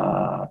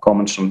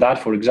 comments on that.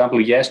 For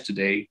example,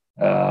 yesterday,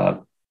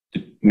 to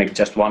make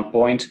just one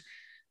point,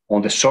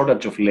 on the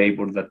shortage of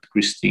labor that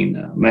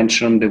Kristin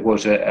mentioned, there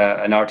was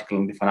an article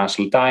in the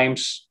Financial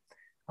Times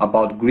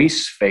about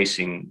Greece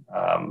facing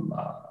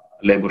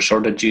labor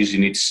shortages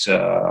in its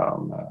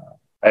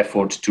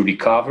efforts to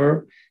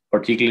recover,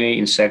 particularly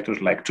in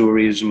sectors like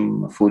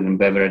tourism, food and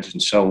beverage,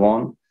 and so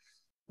on.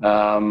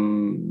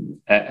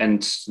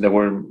 And there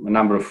were a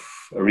number of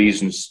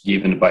reasons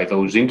given by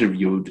those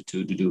interviewed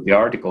to do the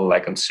article,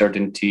 like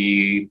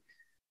uncertainty,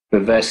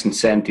 perverse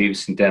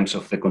incentives in terms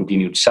of the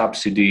continued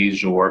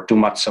subsidies, or too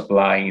much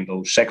supply in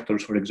those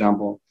sectors, for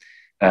example.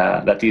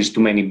 That is, too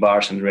many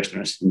bars and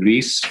restaurants in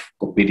Greece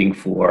competing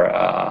for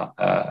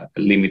a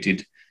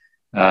limited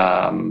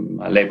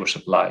labor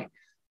supply.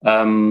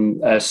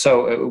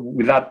 So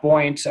with that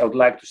point, I would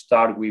like to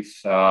start with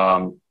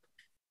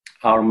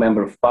our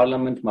Member of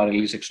Parliament,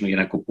 Mariliza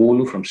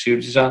Xenogiannakopoulou from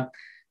SYRIZA.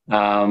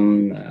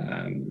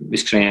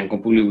 Ms.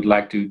 Xenogiannakopoulou, would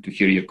like to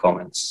hear your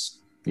comments.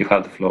 You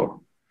have the floor.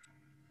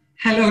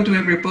 Hello to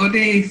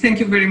everybody. Thank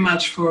you very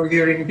much for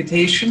your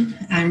invitation.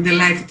 I'm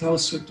delighted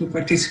also to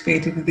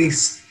participate in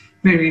this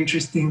very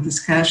interesting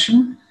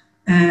discussion.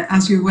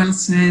 As you well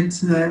said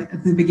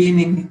at the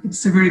beginning,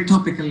 it's a very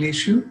topical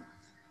issue.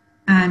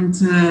 And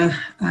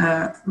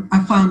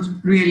I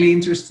found really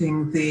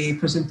interesting the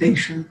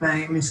presentation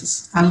by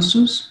Mrs.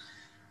 Alsos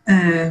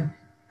and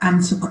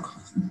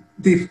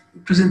the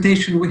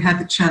presentation we had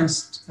the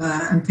chance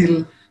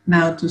until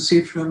now to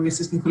see from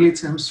Mrs.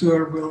 Nicolitsas. I'm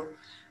sure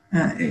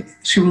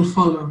she will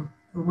follow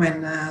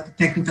when the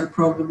technical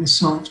problem is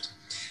solved.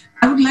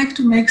 I would like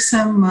to make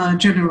some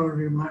general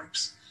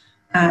remarks.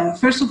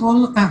 First of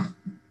all,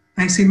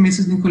 I see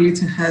Mrs.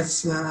 Nicolitsas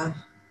has...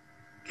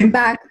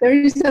 back. There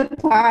is a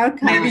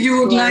park. Maybe you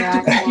would like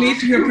to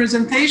complete your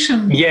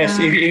presentation? Yes,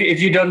 if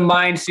you don't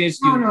mind, since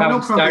you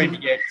haven't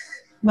started yet.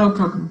 No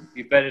problem.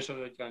 Be better so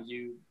that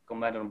you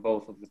comment on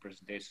both of the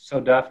presentations. So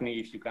Daphne,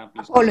 if you can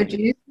please.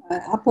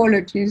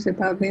 Apologies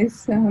about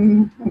this.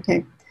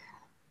 Okay.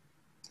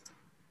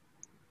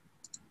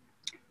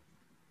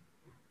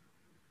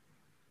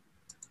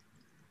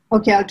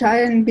 Okay, I'll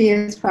try and be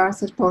as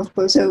fast as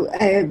possible. So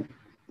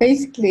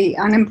basically, the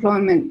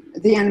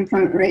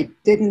unemployment rate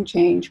didn't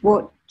change.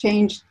 What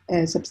changed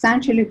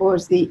substantially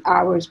was the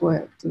hours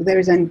worked. There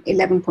is an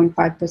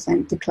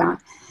 11.5% decline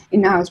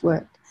in hours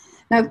worked.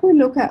 Now, if we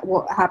look at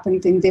what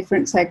happened in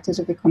different sectors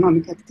of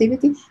economic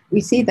activity,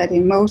 we see that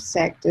in most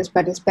sectors,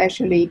 but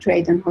especially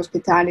trade and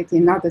hospitality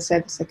and other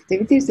service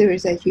activities, there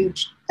is a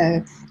huge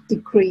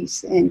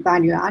decrease in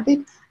value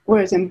added,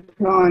 whereas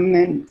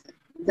employment,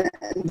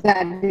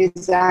 that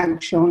is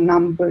actual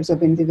numbers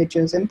of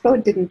individuals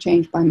employed, didn't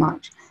change by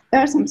much.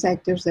 There are some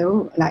sectors,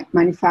 though, like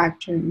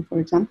manufacturing,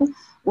 for example,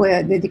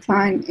 where the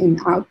decline in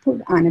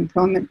output and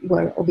employment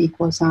were of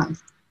equal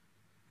size.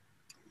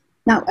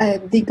 Now,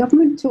 the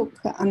government took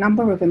a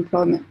number of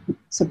employment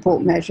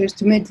support measures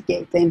to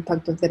mitigate the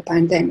impact of the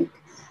pandemic,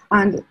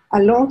 and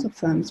a lot of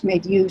firms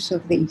made use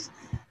of these.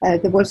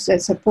 There was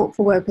support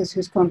for workers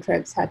whose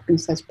contracts had been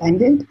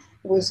suspended,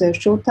 there was a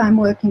short-time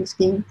working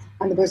scheme,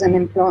 and there was an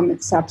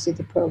employment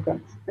subsidy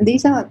program. And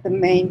these are the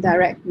main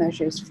direct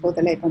measures for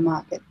the labour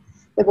market.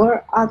 There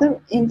were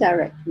other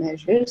indirect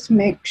measures to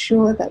make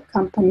sure that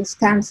companies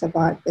can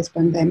survive this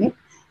pandemic,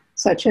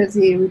 such as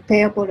the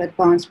repayable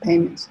advance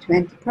payments to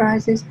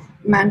enterprises,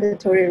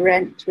 mandatory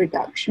rent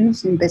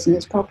reductions in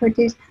business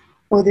properties,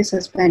 or the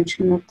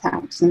suspension of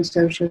tax and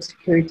social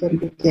security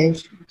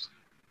obligations.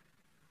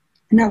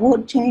 Now,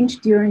 what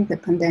changed during the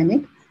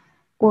pandemic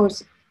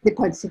was the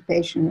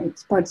participation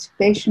rates.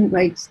 Participation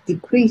rates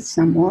decreased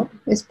somewhat,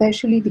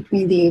 especially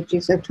between the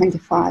ages of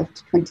 25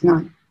 to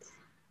 29.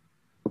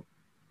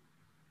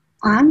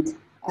 And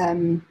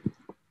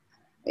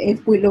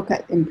if we look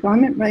at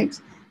employment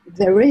rates,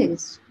 there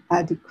is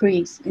a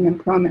decrease in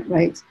employment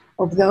rates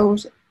of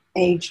those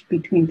aged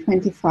between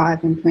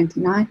 25 and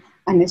 29,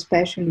 and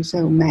especially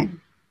so men.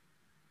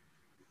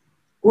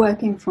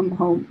 Working from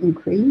home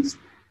increased,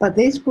 but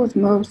this was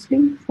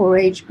mostly for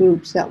age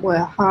groups that were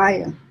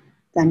higher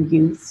than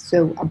youth,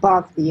 so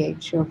above the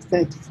age of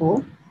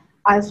 34,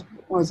 as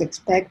was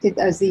expected,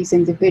 as these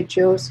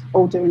individuals,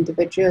 older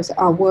individuals,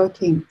 are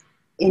working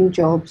in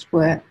jobs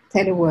where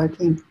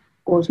teleworking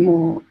was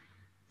more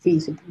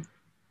feasible.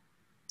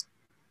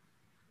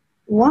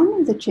 One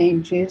of the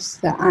changes,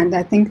 and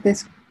I think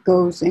this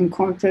goes in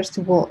contrast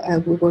to what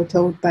we were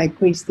told by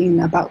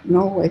Kristin about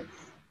Norway,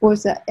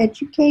 was that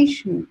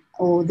education,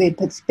 or the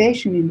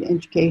participation in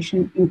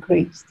education,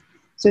 increased.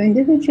 So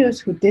individuals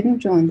who didn't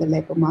join the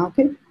labour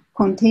market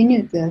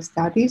continued their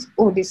studies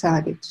or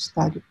decided to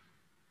study.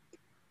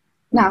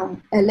 Now,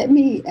 let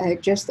me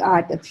just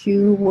add a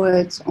few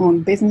words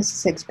on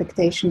businesses'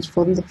 expectations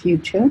for the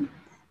future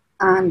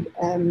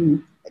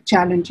and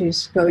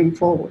challenges going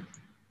forward.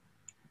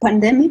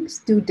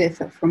 Pandemics do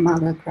differ from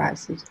other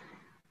crises,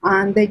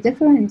 and they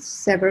differ in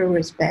several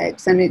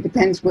respects, and it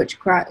depends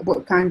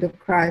what kind of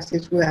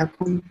crisis we are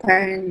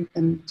comparing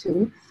them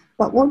to.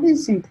 But what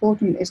is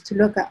important is to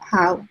look at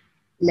how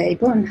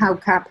labour and how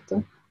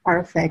capital are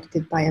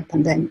affected by a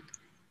pandemic.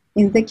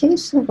 In the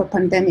case of a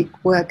pandemic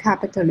where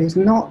capital is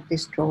not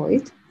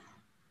destroyed,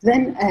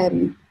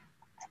 then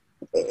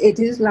it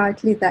is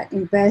likely that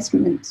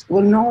investments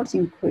will not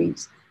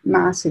increase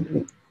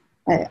massively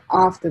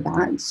after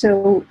that.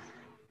 So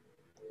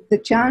the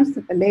chance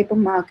that the labour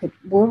market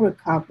will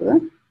recover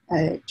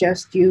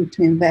just due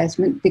to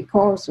investment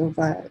because of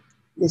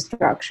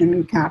destruction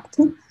in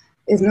capital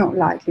is not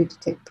likely to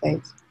take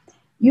place.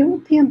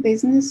 European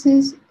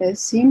businesses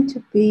seem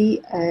to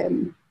be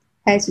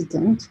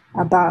hesitant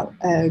about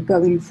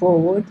going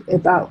forward,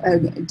 about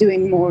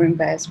doing more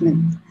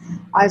investment,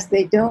 as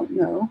they don't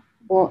know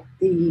what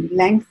the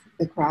length of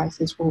the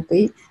crisis will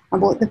be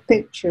and what the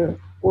picture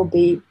will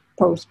be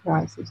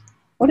post-crisis.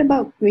 What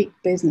about Greek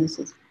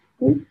businesses?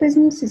 Greek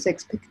businesses'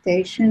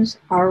 expectations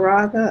are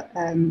rather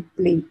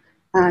bleak,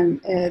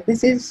 and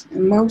this is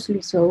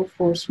mostly so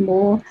for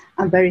small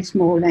and very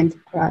small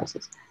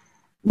enterprises.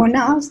 When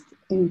asked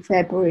in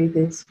February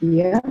this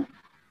year,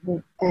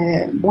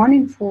 1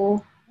 in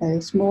 4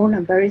 small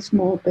and very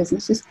small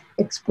businesses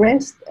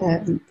expressed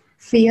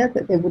fear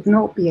that they would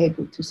not be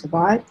able to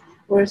survive,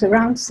 whereas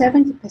around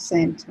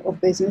 70% of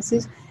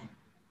businesses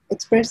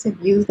expressed the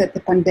view that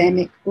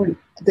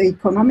the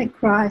economic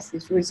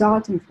crisis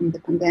resulting from the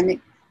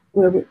pandemic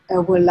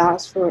will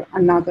last for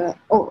another,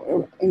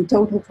 or in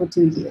total for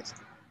 2 years.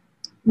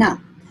 Now,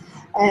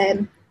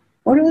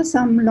 what are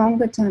some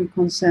longer-term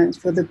concerns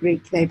for the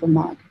Greek labour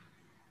market?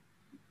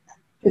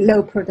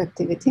 low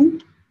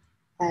productivity,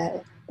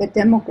 the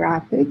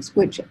demographics,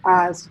 which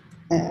as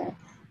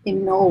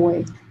in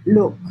Norway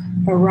look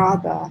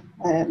rather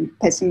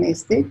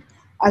pessimistic.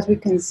 As we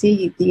can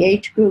see, the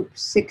age group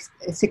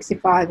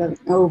 65 and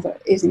over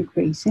is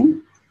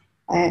increasing.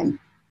 And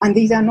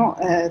these are not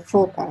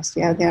forecasts,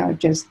 they are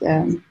just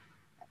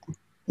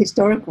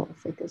historical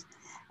figures.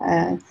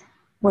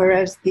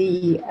 Whereas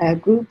the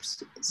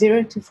groups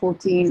 0 to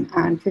 14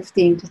 and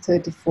 15 to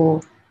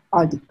 34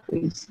 are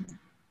decreasing.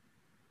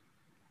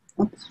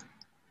 Oops.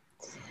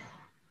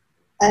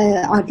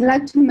 I'd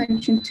like to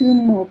mention two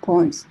more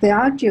points. There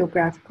are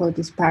geographical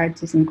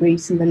disparities in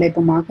Greece in the labour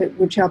market,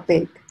 which are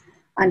big.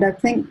 And I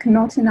think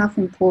not enough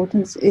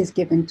importance is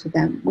given to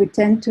them. We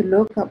tend to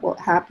look at what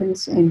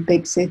happens in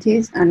big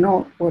cities and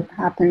not what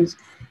happens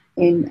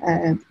in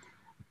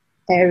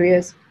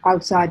areas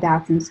outside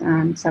Athens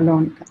and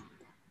Salonika.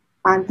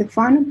 And the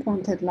final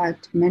point I'd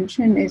like to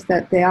mention is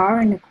that there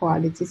are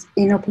inequalities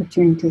in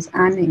opportunities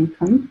and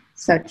income,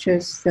 such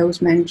as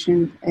those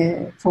mentioned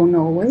for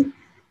Norway,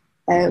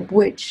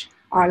 which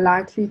are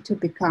likely to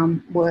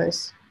become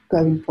worse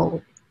going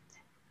forward.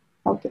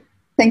 Okay,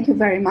 thank you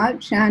very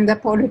much, and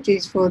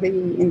apologies for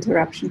the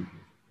interruption.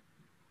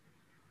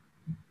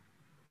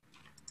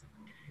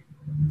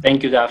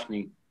 Thank you,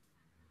 Daphne.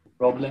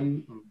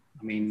 Problem.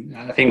 I mean,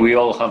 I think we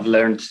all have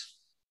learned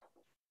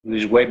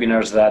these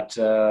webinars that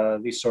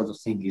this sort of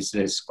thing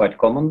is quite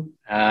common.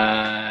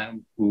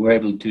 We were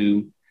able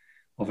to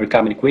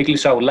overcome it quickly.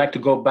 So I would like to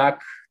go back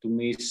to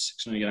Ms.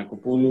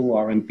 Xenogiannakopoulou,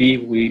 our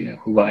MP,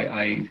 who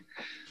I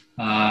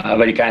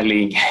very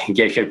kindly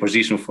gave her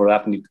position for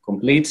Daphne to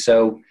complete.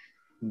 So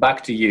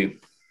back to you.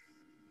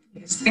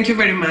 Yes, thank you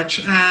very much.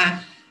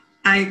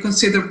 I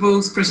consider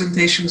both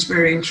presentations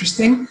very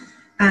interesting.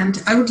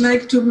 And I would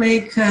like to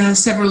make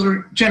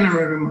several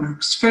general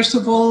remarks. First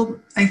of all,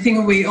 I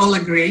think we all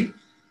agree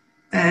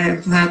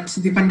that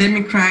the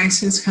pandemic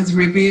crisis has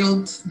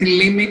revealed the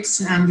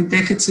limits and the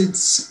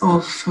deficits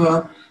of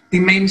the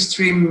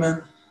mainstream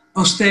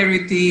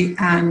austerity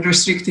and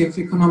restrictive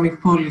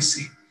economic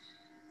policy.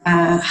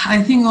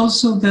 I think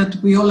also that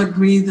we all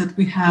agree that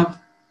we have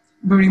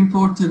very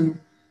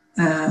important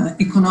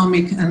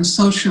economic and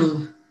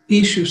social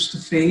issues to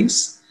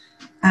face.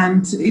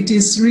 And it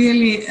is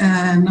really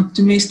an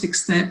optimistic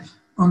step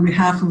on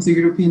behalf of the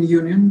European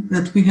Union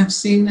that we have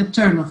seen a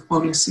turn of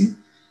policy.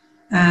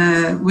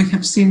 We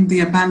have seen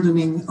the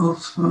abandoning of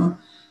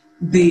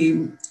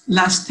the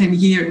last 10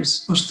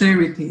 years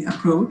austerity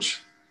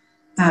approach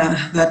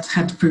that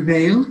had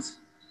prevailed.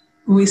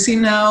 We see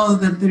now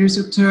that there is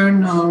a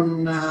turn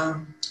on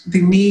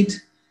the need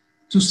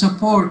to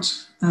support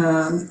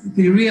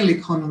the real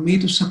economy,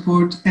 to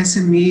support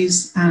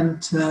SMEs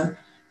and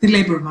the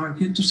labour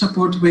market, to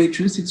support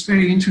wages. It's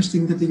very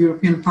interesting that the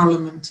European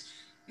Parliament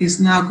is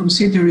now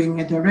considering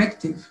a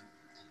directive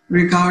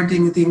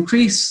regarding the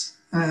increase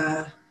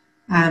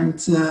and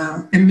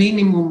a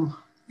minimum,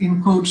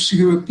 in quotes,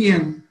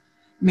 European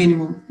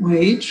minimum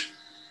wage.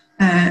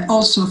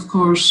 Also, of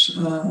course,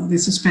 the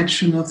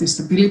suspension of the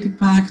Stability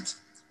Pact,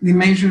 the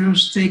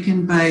measures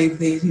taken by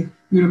the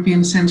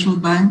European Central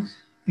Bank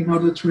in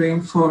order to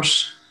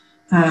reinforce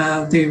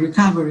the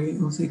recovery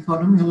of the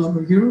economy all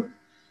over Europe.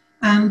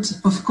 And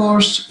of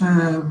course,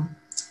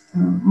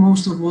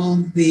 most of all,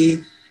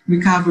 the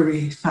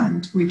recovery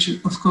fund, which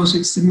of course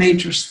is a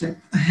major step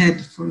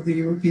ahead for the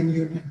European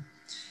Union.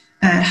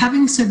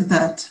 Having said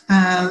that,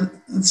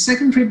 the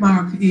second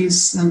remark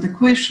is, and the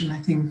question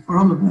I think for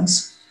all of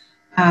us,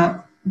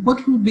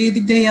 what will be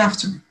the day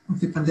after of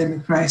the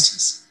pandemic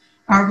crisis?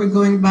 Are we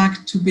going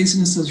back to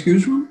business as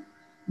usual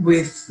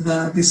with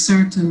the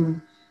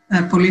certain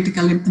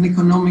political and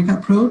economic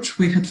approach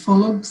we had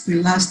followed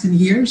the last 10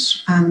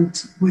 years,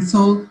 and with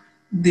all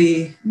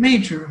the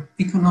major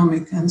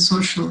economic and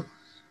social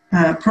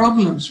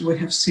problems we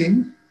have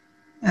seen?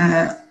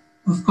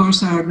 Of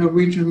course, our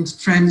Norwegian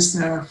friends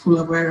are fully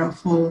aware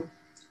of all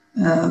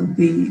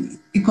the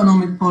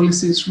economic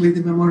policies with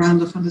the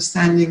memorandum of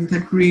understanding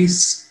that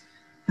Greece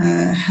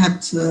had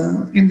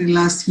in the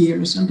last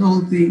years, and all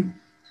the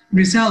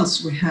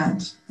results we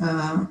had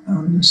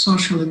on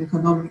social and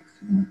economic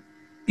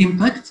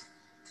impact.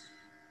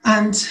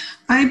 And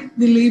I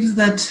believe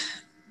that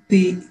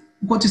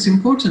what is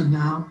important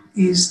now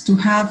is to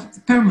have a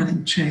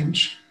permanent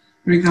change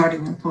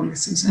regarding our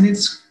policies. And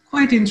it's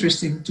quite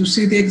interesting to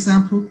see the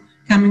example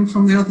coming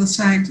from the other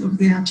side of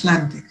the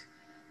Atlantic,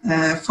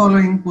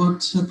 following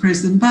what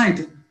President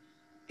Biden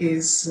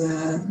is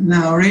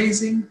now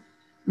raising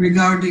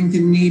regarding the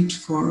need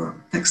for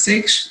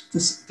taxation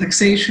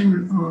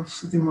of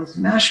the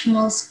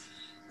multinationals,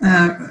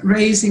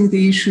 raising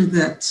the issue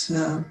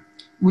that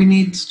we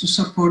need to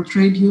support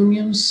trade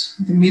unions,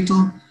 the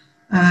middle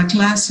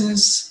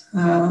classes,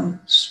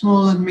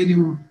 small and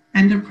medium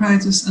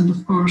enterprises, and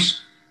of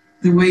course,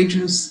 the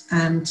wages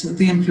and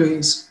the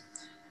employees.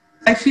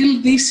 I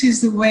feel this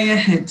is the way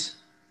ahead.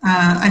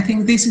 I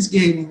think this is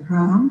gaining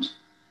ground.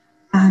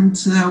 And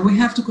we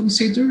have to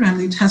consider,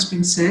 and it has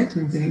been said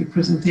in the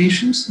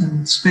presentations,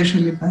 and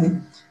especially by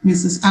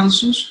Mrs.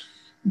 Alsos,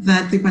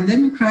 that the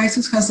pandemic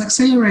crisis has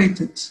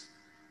accelerated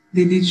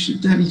the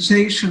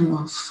digitalization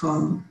of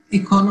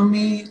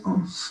economy,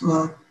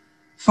 of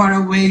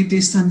faraway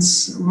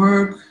distance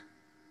work,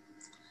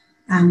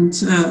 and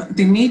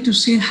the need to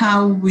see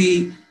how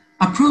we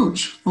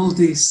approach all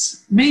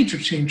these major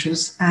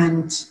changes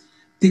and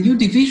the new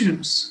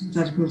divisions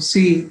that we'll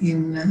see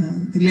in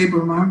the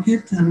labor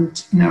market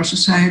and in our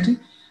society,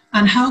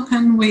 and how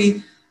can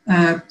we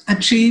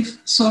achieve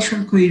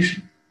social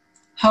cohesion?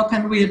 How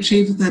can we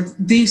achieve that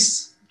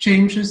these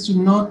changes do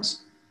not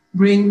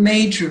bring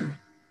major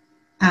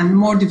and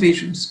more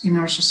divisions in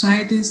our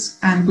societies,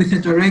 and with a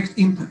direct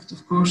impact,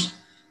 of course,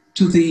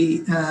 to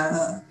the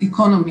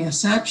economy as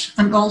such,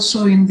 and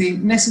also in the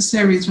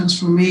necessary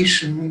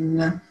transformation,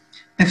 in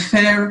a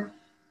fair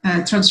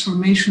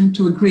transformation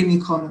to a green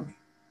economy.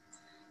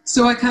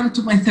 So I come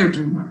to my third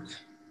remark.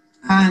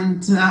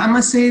 And I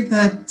must say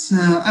that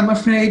I'm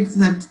afraid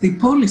that the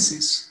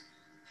policies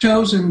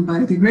chosen by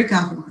the Greek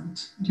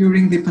government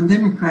during the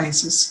pandemic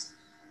crisis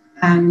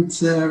and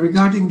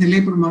regarding the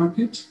labor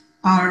market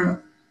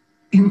are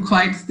in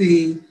quite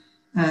the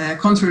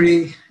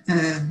contrary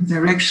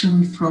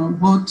direction from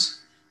what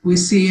we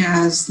see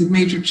as the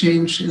major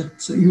change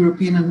at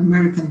European and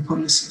American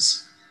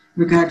policies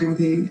regarding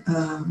the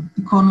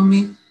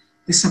economy,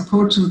 the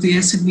support to the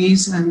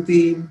SMEs and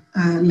the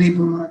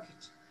labor market.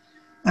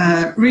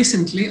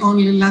 Recently,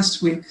 only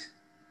last week,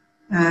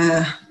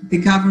 the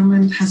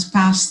government has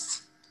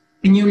passed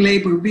a new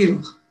labor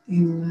bill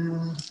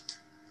in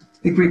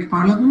the Greek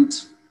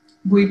parliament,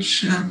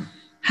 which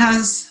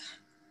has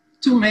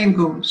two main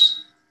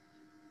goals: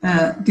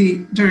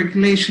 the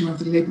deregulation of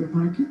the labor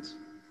market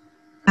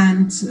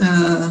and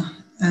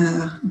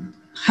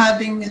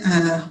having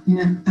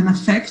an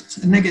effect,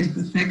 a negative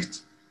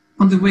effect,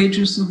 on the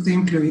wages of the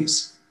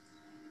employees.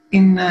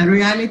 In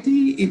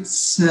reality,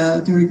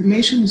 the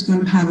regulation is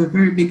going to have a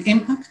very big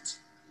impact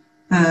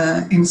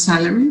in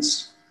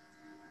salaries.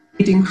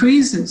 It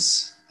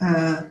increases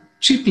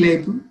cheap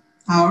labor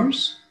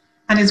hours,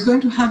 and it's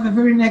going to have a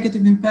very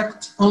negative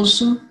impact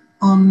also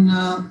on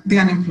the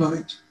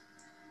unemployed.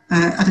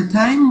 At a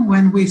time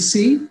when we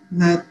see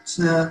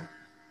that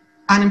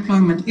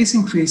unemployment is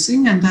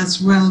increasing, and as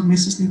well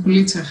Mrs.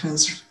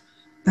 Nicolitsas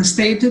has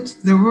stated,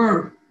 there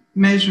were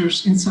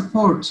measures in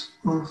support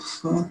of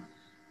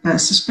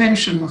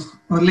suspension of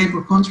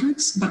labor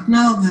contracts, but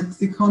now that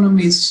the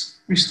economy is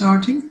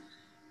restarting,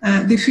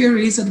 the fear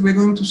is that we're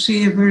going to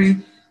see a very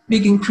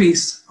big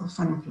increase of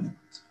unemployment.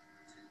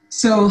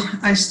 So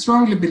I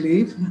strongly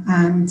believe,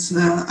 and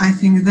I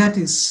think that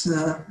is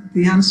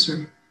the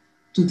answer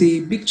to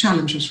the big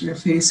challenges we are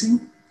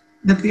facing,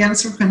 that the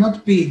answer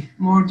cannot be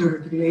more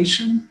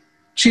deregulation,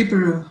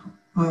 cheaper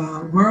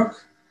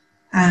work,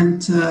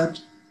 and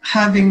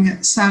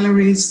having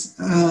salaries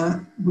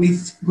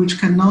which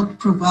cannot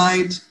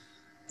provide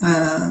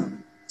a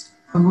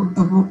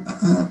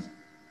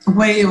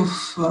way of,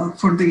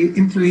 for the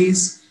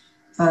employees,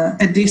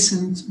 a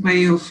decent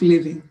way of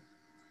living.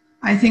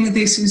 I think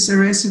this is a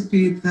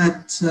recipe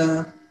that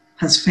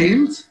has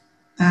failed.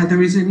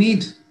 There is a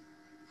need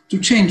to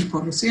change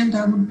policy, and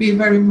I would be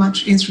very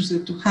much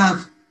interested to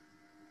have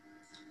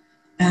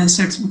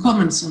certain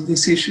comments on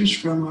these issues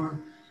from our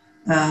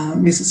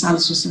Mrs.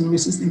 Alsos and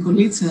Mrs.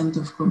 Nicolitsas, and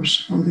of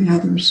course all the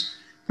other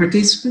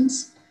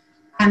participants.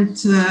 And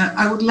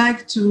I would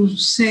like to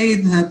say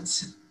that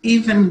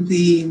even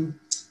the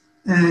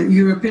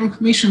European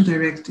Commission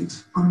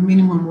directive on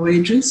minimum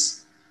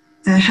wages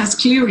has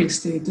clearly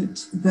stated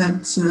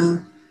that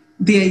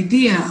the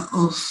idea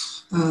of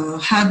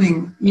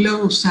having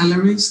low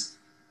salaries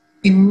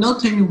in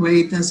not any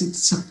way does it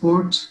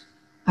support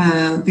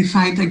the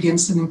fight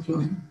against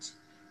unemployment.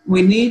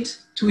 We need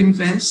to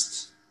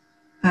invest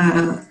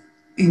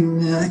in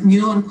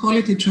new and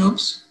quality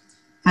jobs,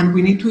 and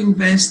we need to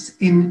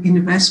invest in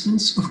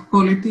investments of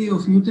quality,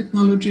 of new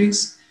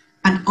technologies,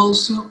 and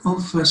also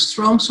of a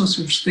strong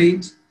social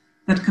state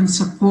that can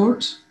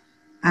support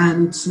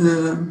and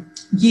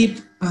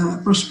give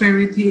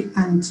prosperity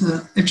and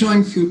a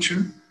joint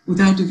future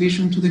without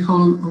division to the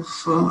whole of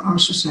our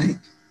society.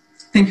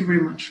 Thank you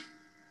very much.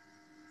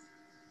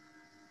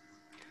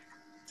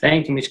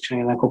 Thank you, Ms.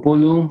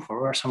 Xenogiannakopoulou,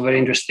 for some very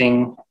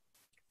interesting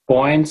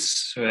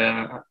points.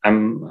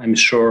 I'm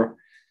sure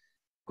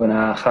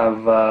gonna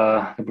have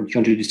the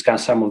opportunity to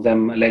discuss some of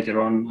them later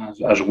on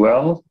as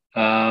well.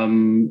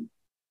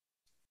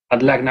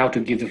 I'd like now to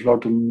give the floor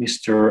to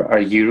Mr.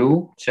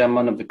 Arghyrou,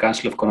 Chairman of the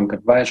Council of Economic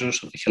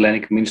Advisors of the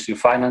Hellenic Ministry of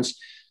Finance,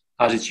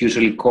 as it's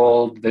usually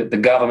called, the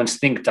government's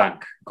think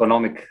tank,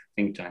 economic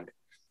think tank.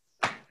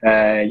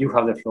 You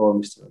have the floor,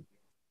 Mr.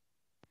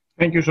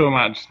 Thank you so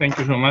much. Thank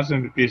you so much.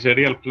 And it is a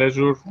real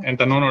pleasure and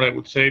an honor, I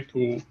would say,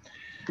 to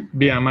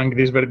be among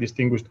this very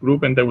distinguished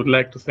group. And I would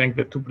like to thank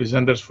the two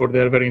presenters for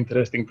their very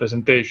interesting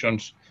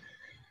presentations.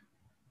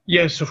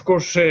 Yes, of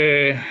course,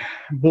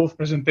 both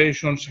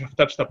presentations have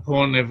touched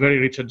upon a very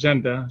rich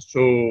agenda,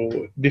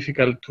 so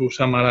difficult to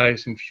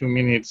summarize in a few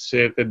minutes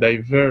the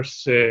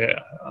diverse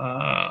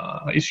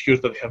issues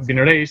that have been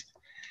raised.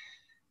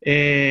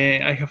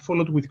 I have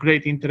followed with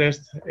great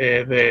interest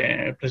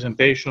the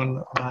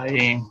presentation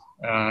by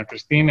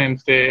Kristin,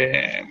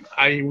 and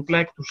I would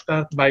like to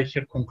start by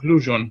her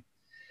conclusion.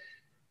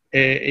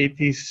 It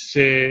is,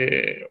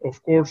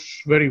 of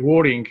course, very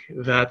worrying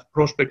that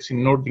prospects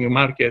in Nordic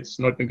markets,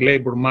 Nordic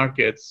labor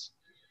markets,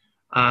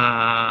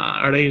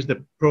 raise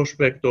the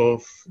prospect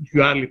of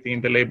duality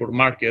in the labor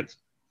market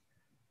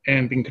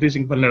and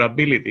increasing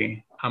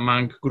vulnerability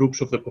among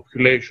groups of the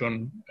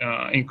population,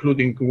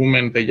 including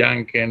women, the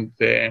young, and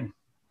the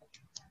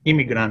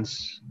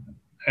immigrants.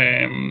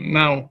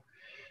 Now,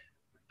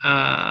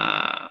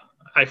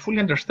 I fully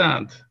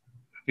understand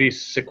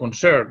this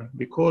concern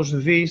because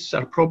these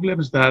are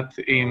problems that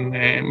in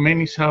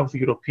many South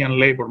European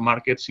labor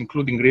markets,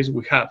 including Greece,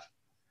 we have.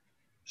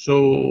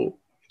 So,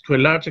 to a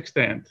large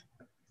extent,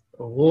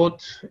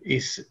 what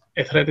is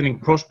a threatening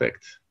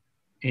prospect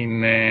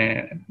in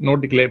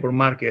Nordic labor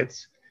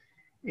markets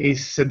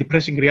is a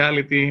depressing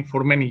reality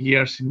for many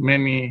years in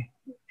many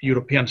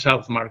European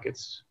South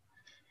markets.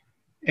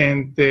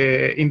 And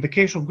in the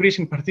case of Greece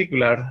in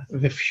particular,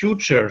 the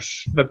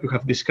futures that you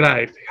have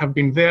described have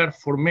been there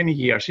for many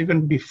years,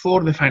 even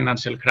before the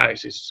financial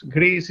crisis.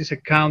 Greece is a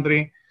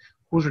country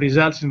whose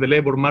results in the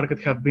labor market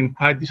have been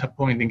quite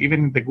disappointing,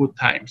 even in the good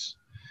times.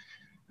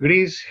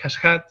 Greece has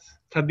had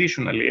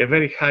traditionally a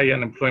very high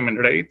unemployment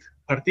rate,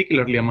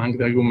 particularly among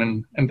the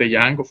women and the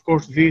young. Of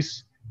course,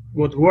 this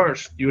got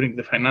worse during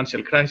the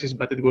financial crisis,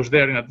 but it was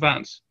there in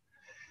advance.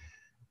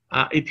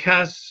 It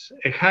has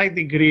a high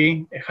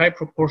degree, a high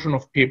proportion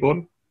of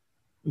people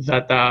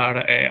that are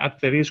at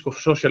the risk of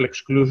social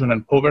exclusion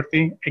and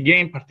poverty,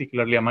 again,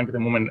 particularly among the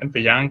women and the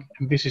young.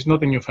 And this is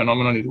not a new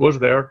phenomenon, it was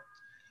there.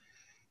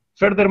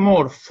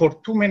 Furthermore,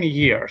 for too many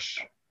years,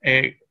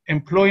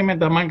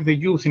 employment among the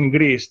youth in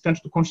Greece tends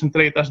to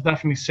concentrate, as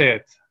Daphne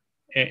said,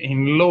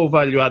 in low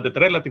value added,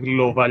 relatively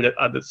low value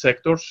added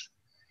sectors,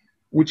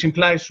 which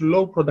implies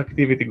low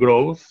productivity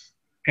growth.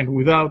 And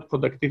without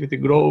productivity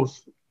growth,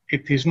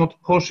 it is not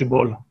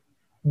possible,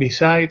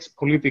 besides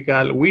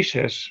political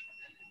wishes,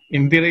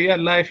 in the real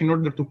life, in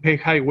order to pay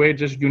high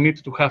wages, you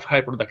need to have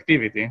high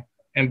productivity.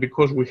 And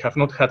because we have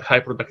not had high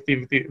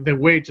productivity, the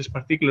wages,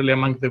 particularly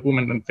among the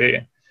women and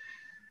the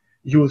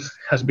youth,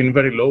 has been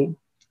very low.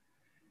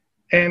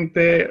 And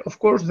of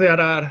course, there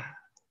are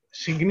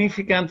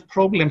significant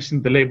problems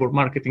in the labor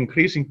market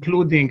increase,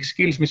 including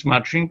skills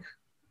mismatching.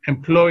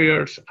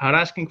 Employers are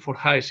asking for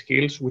high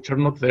skills, which are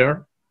not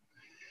there.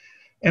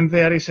 And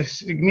there is a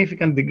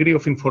significant degree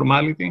of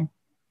informality,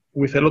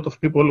 with a lot of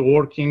people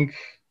working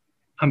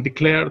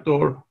undeclared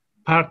or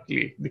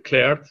partly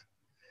declared,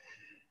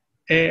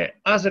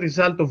 as a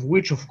result of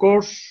which, of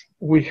course,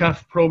 we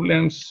have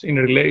problems in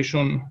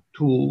relation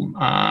to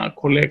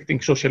collecting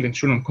social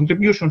insurance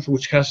contributions,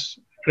 which has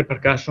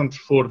repercussions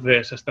for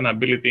the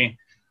sustainability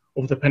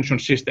of the pension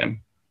system.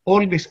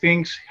 All these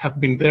things have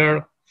been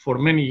there for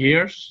many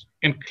years,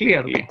 and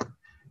clearly,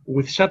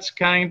 with such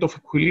kind of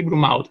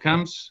equilibrium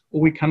outcomes,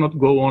 we cannot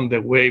go on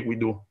the way we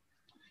do.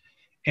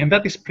 And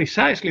that is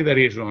precisely the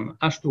reason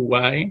as to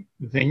why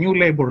the new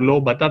labor law,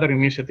 but other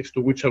initiatives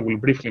to which I will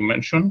briefly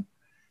mention,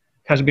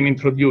 has been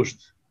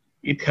introduced.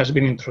 It has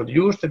been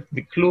introduced, it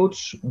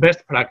includes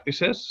best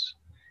practices,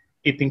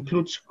 it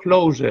includes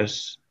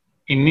clauses,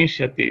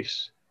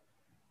 initiatives,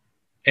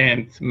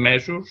 and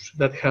measures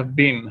that have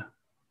been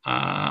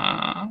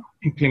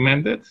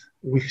implemented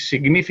with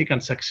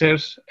significant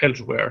success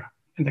elsewhere.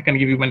 And I can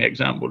give you many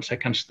examples. I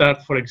can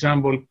start, for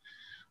example,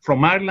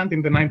 from Ireland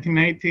in the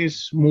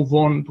 1980s, move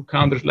on to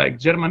countries like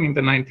Germany in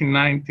the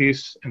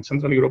 1990s, and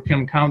Central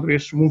European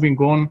countries, moving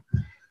on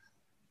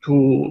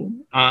to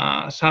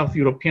South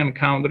European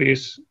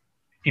countries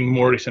in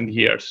more recent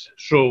years.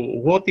 So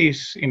what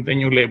is in the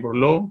new labor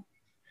law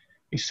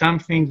is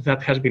something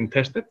that has been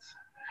tested,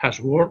 has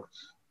worked,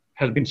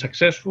 has been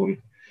successful.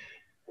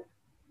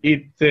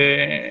 It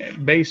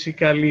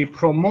basically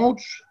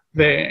promotes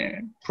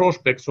the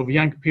prospects of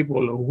young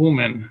people,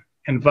 women,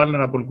 and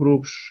vulnerable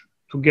groups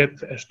to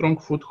get a strong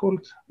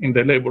foothold in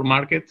the labor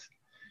market.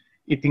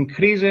 It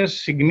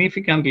increases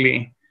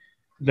significantly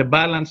the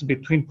balance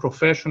between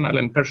professional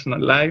and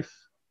personal life.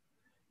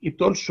 It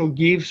also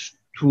gives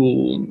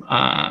to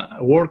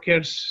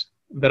workers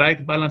the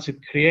right balance.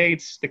 It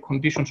creates the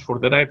conditions for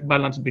the right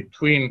balance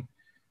between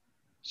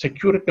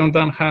security on the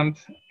one hand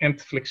and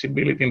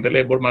flexibility in the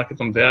labor market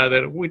on the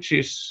other, which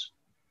is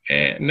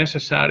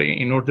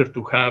necessary in order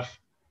to have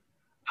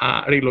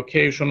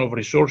relocation of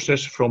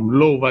resources from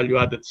low value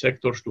added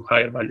sectors to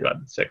higher value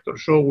added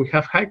sectors. So we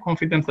have high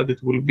confidence that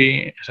it will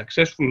be a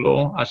successful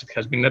law as it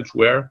has been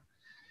elsewhere.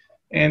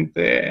 And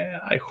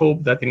I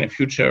hope that in a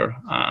future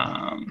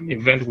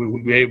event, we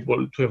will be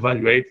able to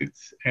evaluate it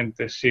and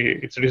see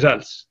its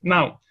results.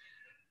 Now,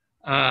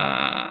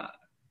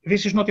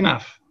 this is not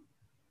enough.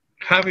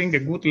 Having a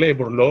good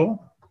labor law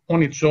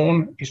on its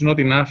own is not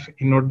enough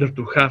in order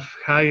to have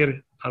higher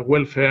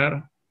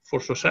welfare for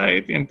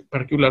society, and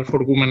particularly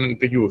for women and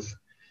the youth.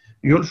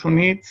 You also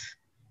need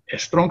a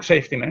strong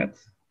safety net,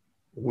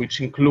 which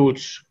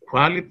includes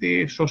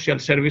quality social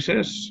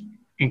services,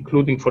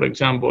 including, for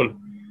example,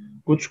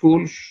 good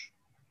schools,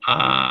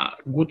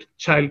 good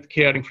child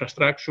care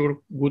infrastructure,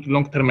 good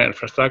long-term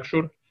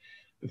infrastructure,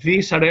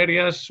 these are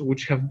areas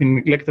which have been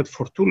neglected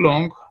for too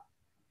long,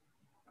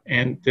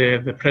 and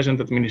the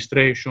present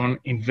administration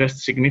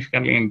invests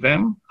significantly in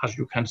them, as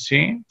you can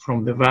see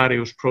from the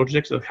various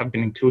projects that have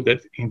been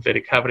included in the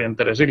Recovery and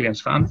the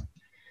Resilience Fund.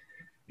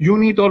 You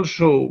need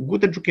also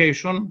good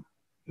education.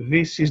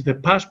 This is the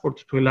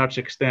passport to a large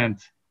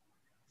extent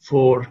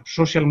for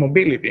social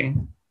mobility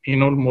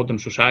in all modern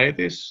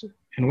societies.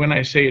 And when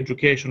I say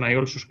education, I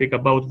also speak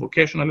about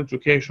vocational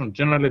education,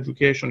 general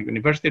education,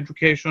 university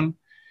education.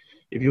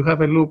 If you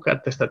have a look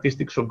at the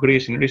statistics of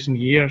Greece in recent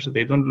years,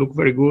 they don't look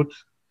very good.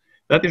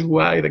 That is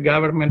why the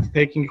government,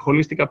 taking a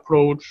holistic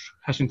approach,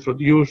 has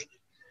introduced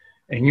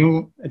a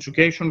new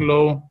education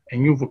law, a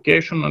new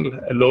vocational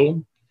law,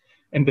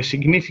 and a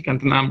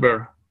significant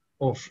number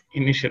of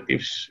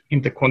initiatives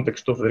in the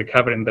context of the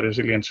Recovery and the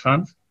Resilience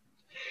Fund.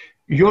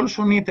 You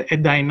also need a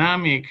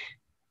dynamic,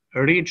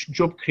 rich,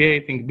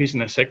 job-creating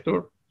business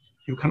sector.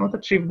 You cannot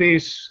achieve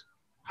this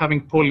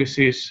having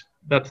policies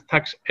that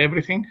tax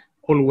everything,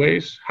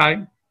 always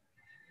high.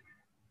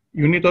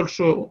 You need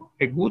also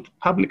a good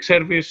public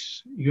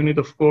service. You need,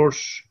 of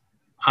course,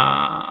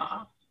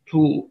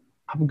 to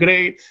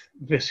upgrade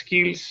the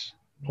skills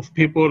of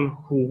people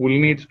who will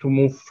need to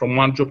move from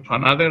one job to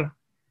another.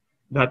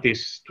 That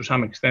is, to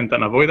some extent,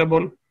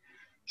 unavoidable.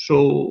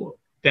 So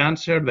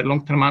the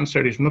long-term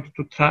answer is not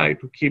to try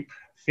to keep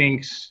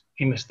things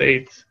in a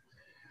state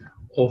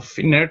of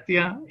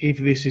inertia if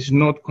this is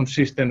not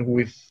consistent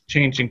with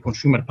changing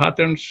consumer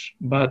patterns,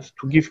 but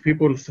to give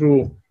people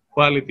through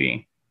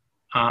quality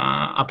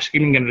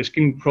upskilling and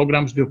reskilling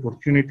programs the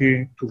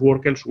opportunity to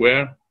work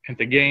elsewhere. And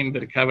again, the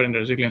Recovery and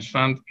Resilience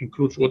Fund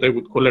includes what I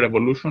would call a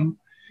revolution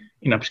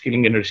in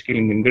upskilling and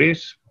reskilling in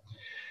Greece.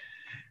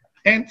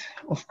 And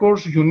of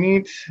course, you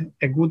need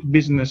a good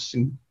business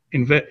and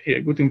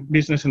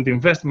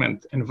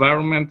investment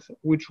environment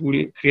which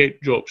will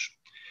create jobs.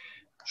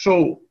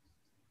 So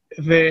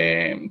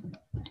the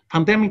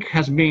pandemic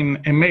has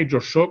been a major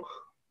shock.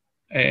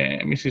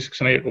 Mrs.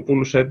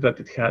 Xenogiannakopoulou said that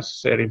it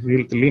has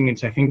revealed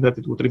limits. I think that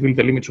it would reveal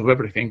the limits of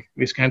everything.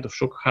 This kind of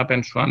shock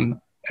happens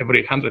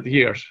every 100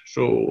 years.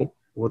 So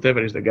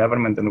whatever is the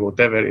government and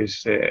whatever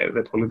is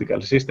the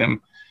political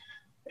system,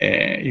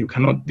 you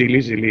cannot deal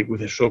easily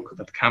with a shock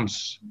that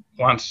comes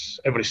once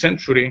every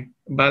century.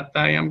 But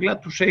I am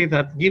glad to say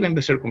that given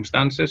the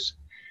circumstances,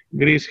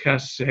 Greece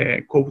has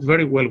coped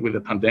very well with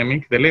the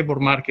pandemic. The labor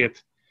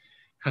market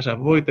has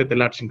avoided a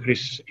large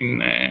increase in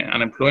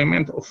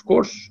unemployment. Of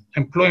course,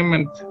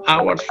 employment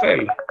hours fell.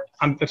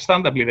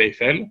 Understandably, they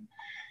fell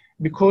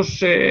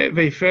because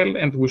they fell,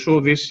 and we saw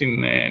this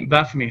in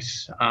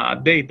Daphne's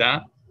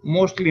data,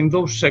 mostly in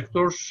those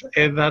sectors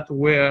that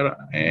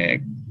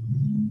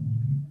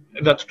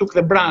took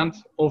the brunt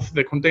of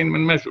the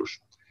containment measures.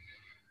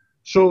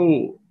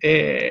 So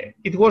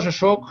it was a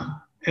shock.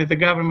 The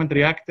government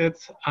reacted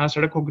as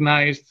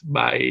recognized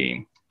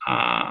by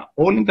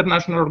all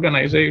international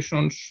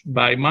organizations,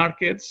 by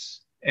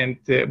markets, and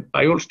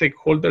by all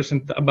stakeholders,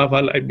 and above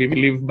all, I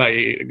believe, by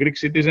Greek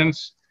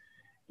citizens,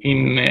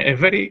 in a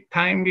very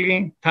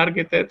timely,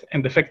 targeted,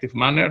 and effective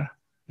manner.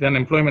 The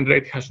unemployment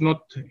rate has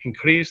not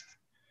increased.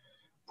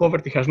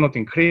 Poverty has not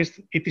increased.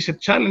 It is a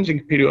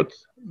challenging period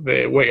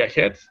the way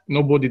ahead.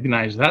 Nobody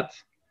denies that.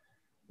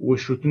 We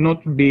should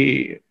not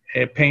be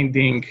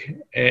painting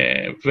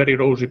a very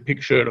rosy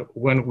picture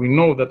when we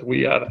know that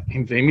we are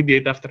in the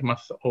immediate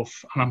aftermath of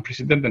an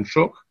unprecedented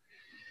shock.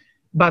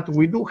 But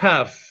we do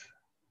have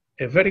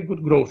a very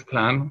good growth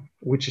plan,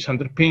 which is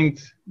underpinned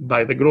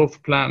by the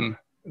growth plan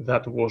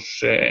that was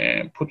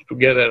put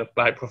together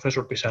by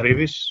Professor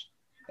Pisaridis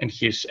and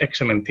his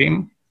excellent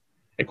team,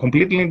 a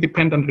completely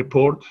independent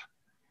report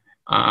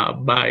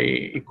by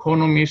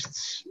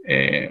economists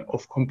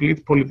of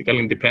complete political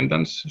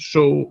independence.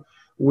 So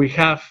we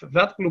have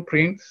that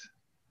blueprint,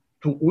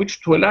 to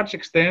which to a large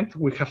extent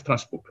we have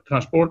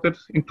transported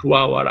into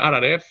our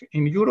RRF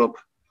in Europe.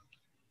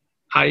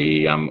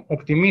 I am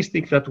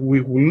optimistic that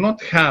we will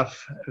not have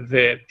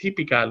the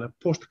typical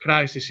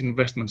post-crisis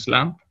investment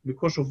slump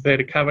because of the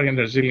Recovery and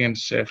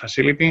Resilience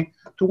Facility,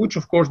 to which,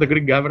 of course, the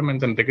Greek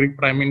government and the Greek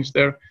Prime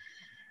Minister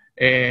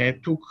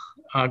took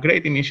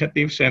great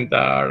initiatives and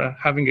are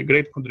having a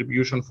great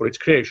contribution for its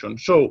creation.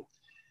 So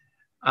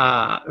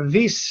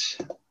this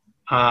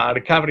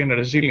Recovery and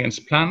Resilience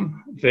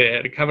Plan, the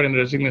Recovery and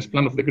Resilience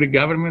Plan of the Greek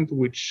government,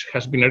 which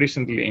has been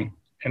recently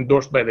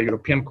endorsed by the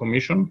European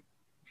Commission,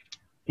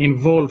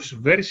 involves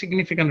very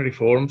significant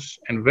reforms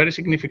and very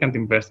significant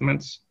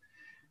investments.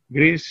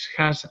 Greece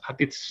has at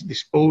its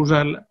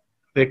disposal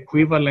the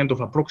equivalent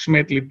of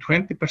approximately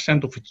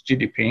 20% of its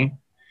GDP,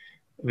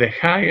 the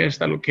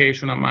highest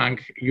allocation among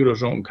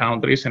Eurozone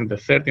countries and the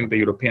third in the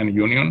European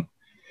Union,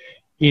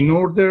 in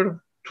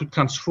order to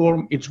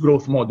transform its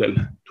growth model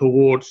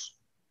towards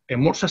a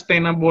more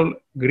sustainable,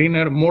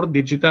 greener, more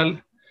digital,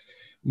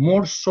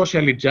 more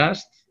socially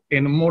just,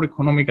 and more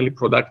economically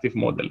productive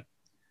model.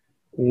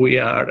 We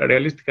are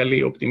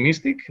realistically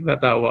optimistic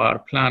that our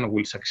plan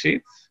will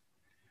succeed,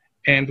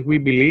 and we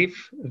believe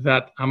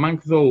that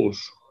among those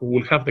who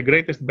will have the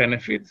greatest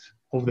benefit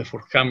of the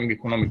forthcoming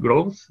economic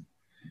growth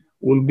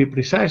will be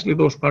precisely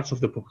those parts of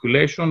the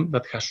population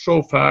that has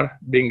so far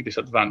been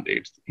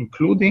disadvantaged,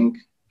 including,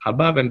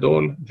 above and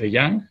all, the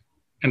young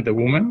and the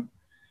women,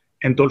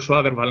 and also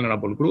other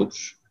vulnerable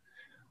groups,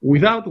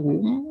 without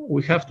whom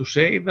we have to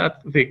say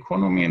that the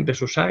economy and the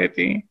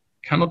society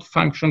cannot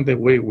function the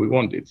way we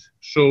want it.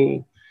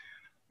 So,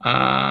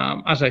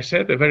 as I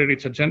said, a very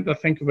rich agenda.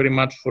 Thank you very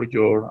much for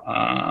your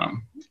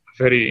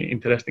very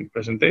interesting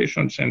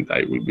presentations, and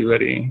I will be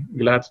very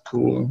glad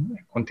to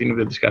continue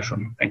the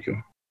discussion. Thank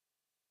you.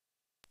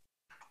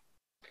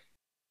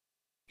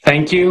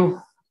 Thank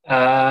you.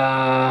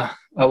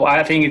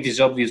 I think it is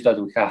obvious that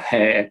we have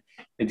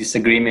a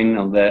disagreement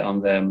on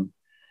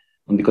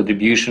the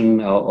contribution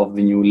of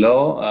the new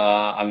law.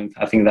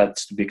 I think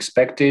that's to be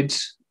expected.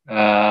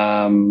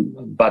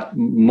 But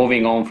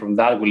moving on from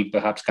that, we'll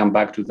perhaps come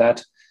back to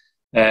that.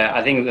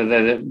 I think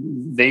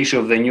the issue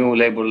of the new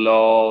labor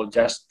law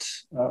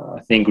just,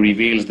 I think,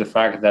 reveals the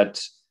fact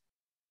that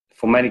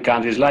for many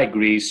countries like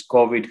Greece,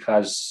 COVID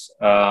has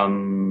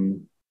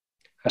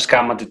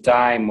come at a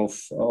time of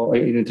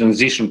in a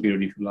transition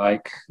period, if you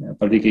like,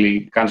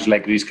 particularly countries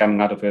like Greece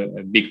coming out of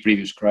a big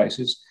previous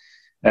crisis.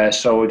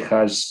 So it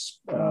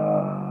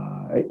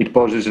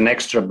poses an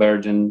extra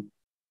burden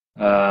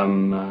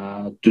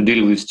to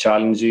deal with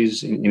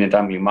challenges in a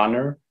timely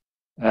manner.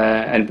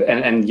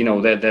 And you know,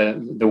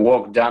 the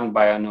work done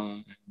by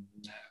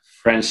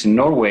friends in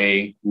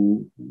Norway,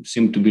 who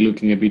seem to be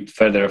looking a bit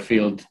further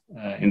afield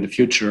in the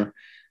future,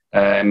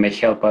 may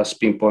help us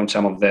pinpoint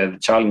some of the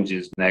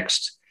challenges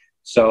next.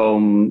 So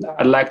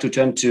I'd like to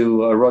turn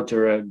to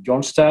Roger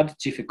Bjørnstad,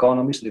 Chief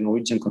Economist of the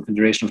Norwegian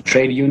Confederation of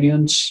Trade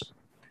Unions,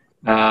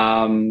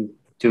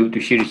 to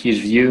hear his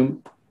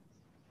view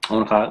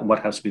on what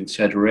has been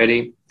said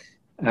already.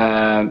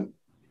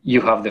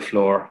 You have the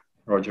floor,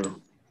 Roger.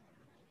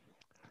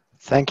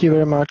 Thank you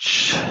very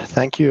much.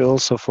 Thank you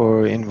also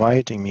for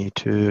inviting me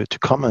to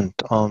comment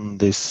on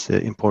this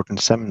important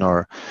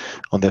seminar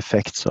on the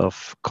effects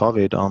of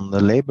COVID on the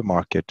labor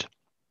market.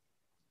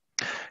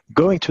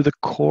 Going to the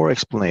core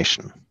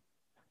explanation,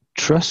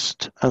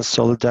 trust and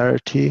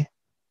solidarity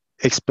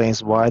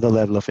explains why the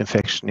level of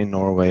infection in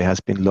Norway has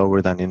been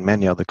lower than in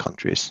many other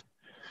countries.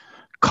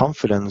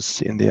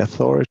 Confidence in the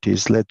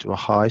authorities led to a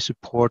high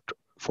support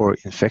for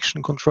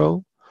infection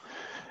control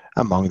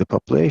among the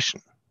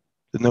population.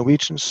 The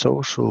Norwegian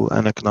social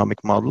and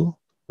economic model,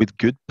 with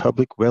good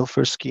public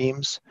welfare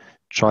schemes,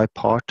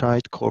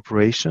 tripartite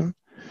cooperation,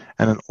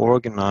 and an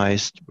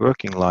organized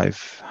working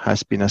life,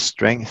 has been a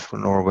strength for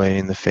Norway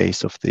in the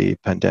face of the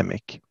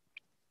pandemic.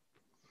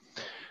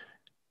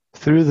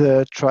 Through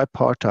the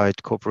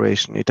tripartite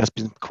cooperation, it has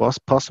been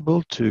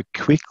possible to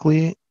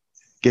quickly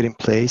get in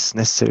place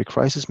necessary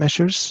crisis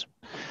measures,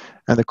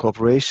 and the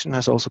cooperation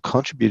has also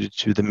contributed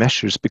to the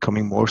measures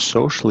becoming more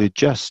socially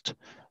just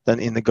than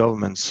in the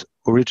government's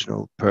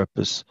original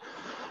purpose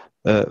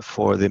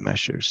for the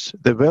measures.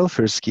 The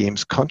welfare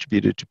schemes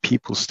contributed to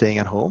people staying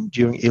at home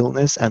during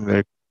illness and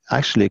were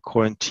actually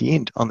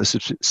quarantined on the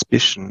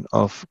suspicion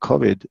of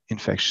COVID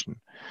infection.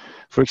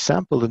 For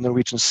example, the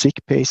Norwegian sick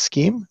pay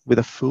scheme, with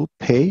a full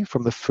pay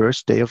from the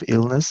first day of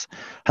illness,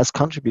 has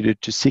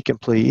contributed to sick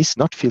employees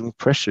not feeling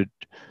pressured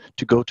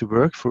to go to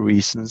work for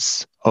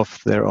reasons of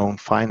their own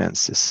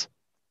finances.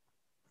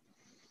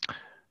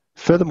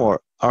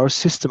 Furthermore, our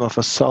system of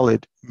a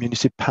solid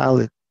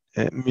municipal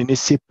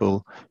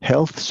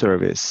health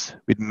service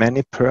with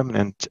many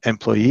permanent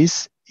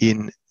employees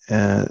in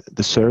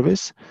the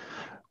service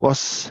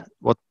was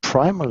what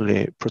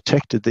primarily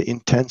protected the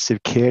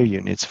intensive care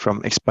units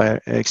from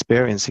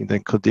experiencing the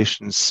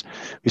conditions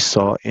we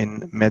saw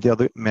in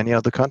many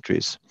other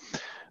countries.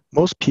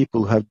 Most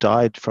people who have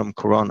died from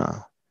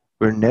corona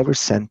were never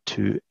sent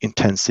to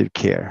intensive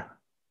care.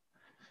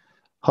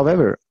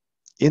 However,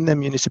 in the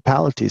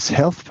municipalities,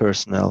 health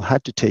personnel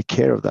had to take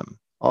care of them,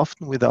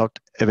 often without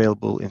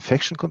available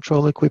infection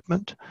control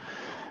equipment.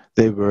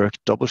 They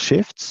worked double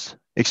shifts,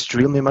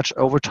 extremely much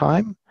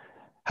overtime,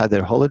 had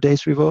their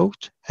holidays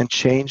revoked, and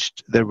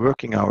changed their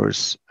working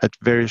hours at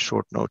very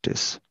short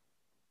notice.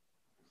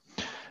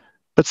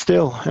 But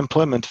still,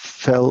 employment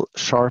fell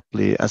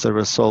sharply as a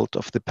result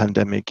of the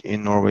pandemic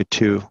in Norway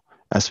too,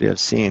 as we have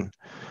seen.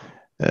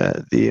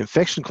 The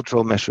infection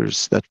control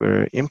measures that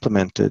were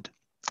implemented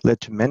led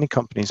to many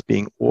companies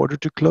being ordered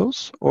to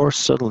close or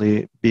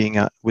suddenly being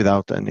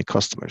without any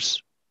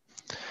customers.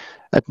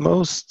 At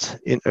most,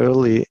 in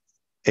early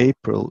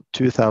April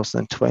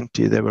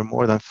 2020, there were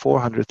more than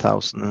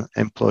 400,000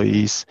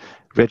 employees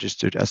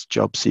registered as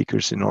job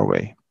seekers in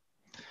Norway,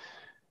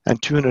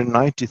 and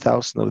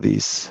 290,000 of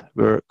these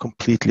were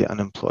completely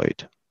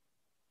unemployed.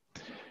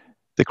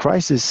 The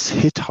crisis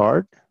hit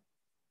hard,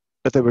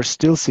 but there were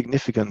still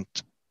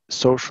significant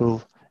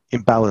social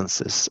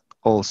imbalances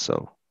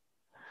also.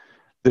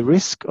 The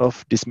risk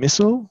of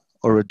dismissal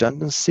or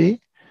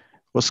redundancy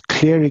was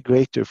clearly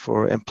greater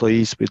for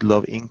employees with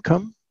low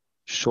income,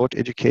 short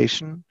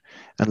education,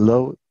 and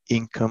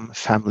low-income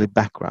family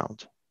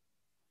background.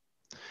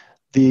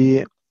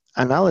 The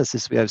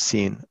analysis we have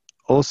seen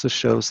also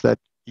shows that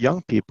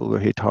young people were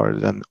hit harder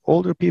than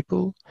older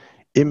people,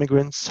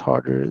 immigrants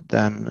harder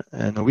than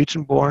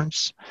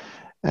Norwegian-borns,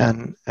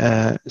 and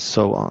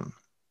so on.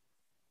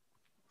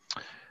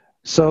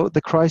 So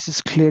the crisis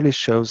clearly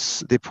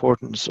shows the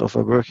importance of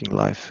a working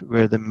life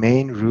where the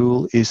main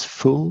rule is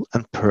full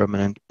and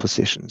permanent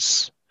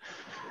positions.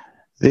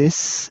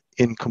 This,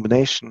 in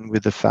combination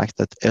with the fact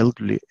that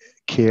elderly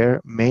care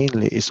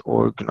mainly is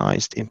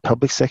organized in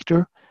public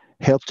sector,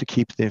 help to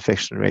keep the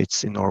infection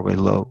rates in Norway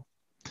low.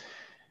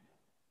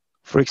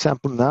 For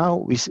example,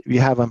 now we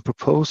have a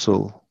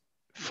proposal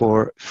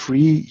for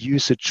free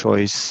user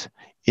choice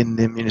in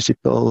the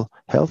municipal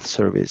health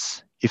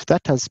service. If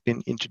that has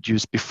been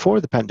introduced before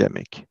the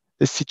pandemic,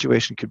 the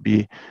situation could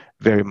be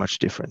very much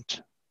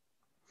different.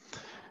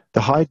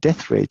 The high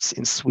death rates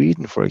in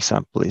Sweden, for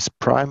example, is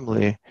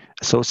primarily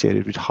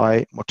associated with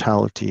high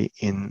mortality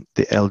in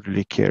the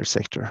elderly care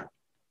sector.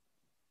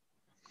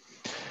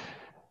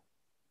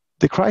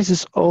 The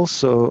crisis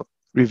also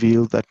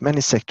revealed that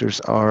many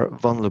sectors are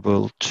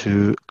vulnerable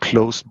to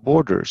closed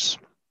borders.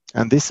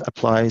 And this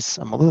applies,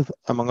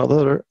 among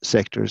other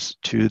sectors,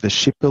 to the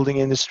shipbuilding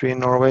industry in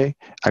Norway,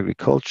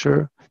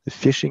 agriculture, the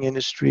fishing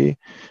industry,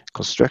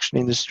 construction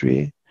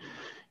industry.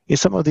 In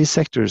some of these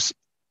sectors,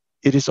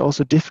 it is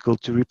also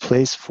difficult to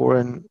replace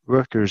foreign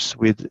workers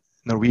with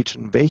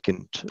Norwegian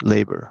vacant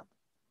labor.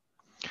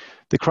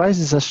 The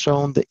crisis has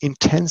shown the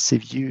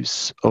intensive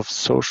use of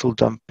social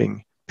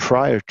dumping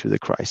prior to the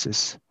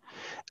crisis,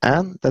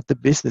 and that the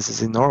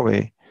businesses in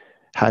Norway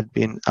had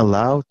been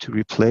allowed to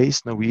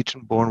replace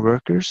Norwegian-born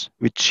workers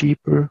with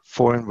cheaper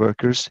foreign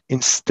workers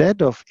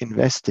instead of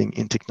investing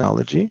in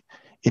technology,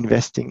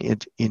 investing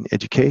in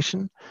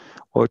education,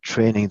 or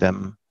training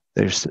them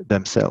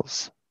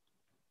themselves.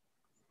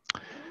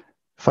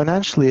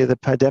 Financially, the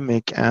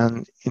pandemic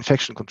and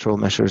infection control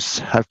measures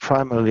have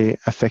primarily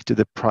affected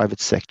the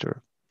private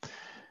sector.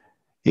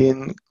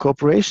 In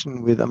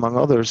cooperation with, among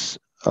others,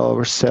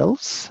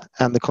 ourselves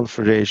and the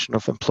Confederation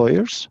of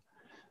Employers,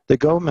 the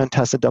government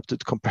has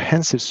adopted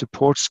comprehensive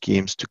support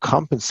schemes to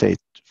compensate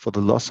for the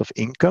loss of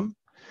income,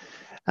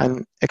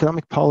 and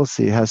economic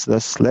policy has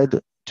thus led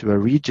to a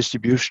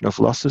redistribution of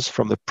losses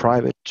from the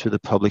private to the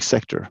public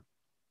sector.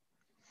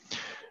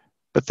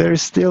 But there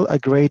is still a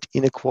great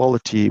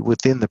inequality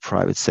within the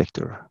private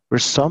sector, where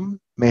some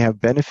may have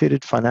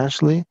benefited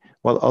financially,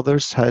 while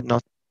others have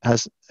not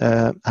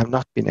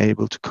been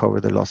able to cover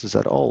their losses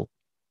at all.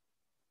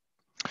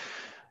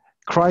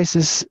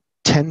 Crises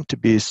tend to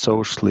be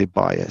socially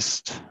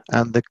biased,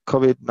 and the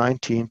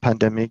COVID-19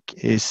 pandemic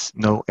is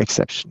no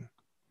exception.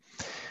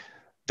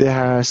 There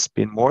has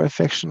been more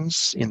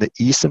infections in the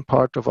eastern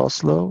part of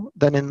Oslo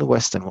than in the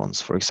western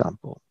ones, for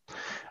example.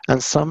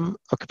 And some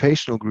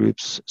occupational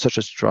groups, such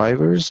as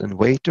drivers and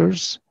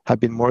waiters, have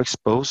been more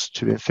exposed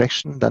to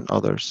infection than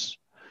others.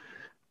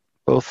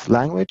 Both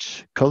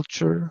language,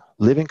 culture,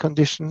 living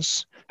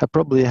conditions have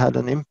probably had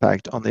an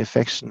impact on the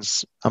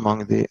infections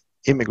among the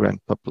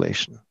immigrant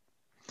population.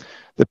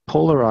 The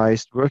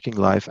polarized working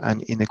life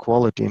and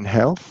inequality in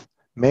health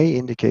may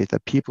indicate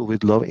that people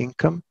with low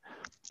income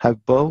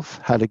have both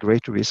had a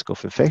greater risk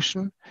of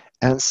infection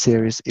and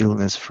serious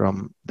illness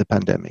from the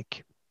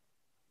pandemic.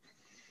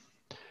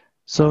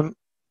 So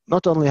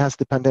not only has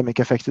the pandemic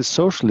affected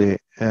socially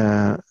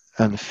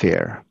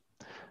unfair,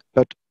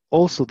 but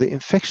also the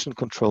infection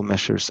control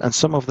measures and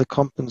some of the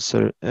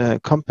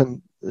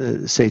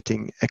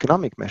compensating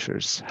economic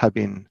measures have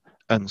been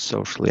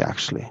unsocially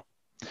actually.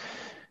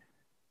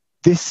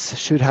 This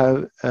should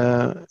have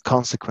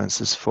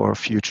consequences for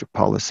future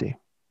policy.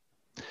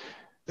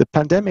 The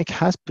pandemic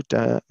has put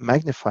a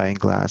magnifying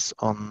glass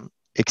on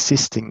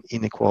existing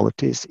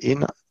inequalities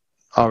in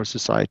our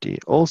society,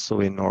 also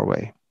in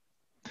Norway.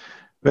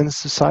 When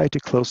society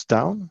closed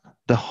down,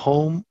 the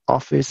home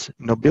office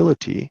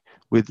nobility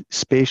with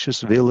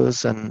spacious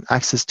villas and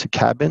access to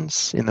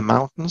cabins in the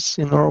mountains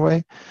in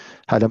Norway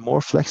had a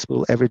more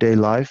flexible everyday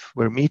life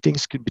where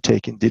meetings could be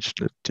taken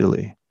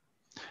digitally.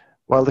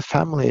 While the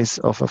families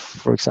of,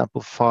 for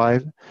example,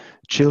 5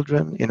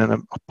 children in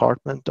an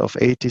apartment of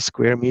 80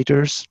 square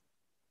meters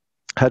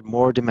had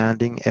more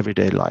demanding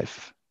everyday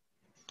life.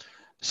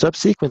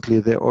 Subsequently,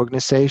 the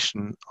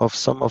organization of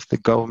some of the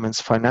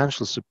government's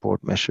financial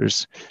support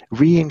measures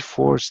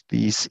reinforced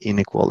these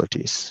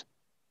inequalities.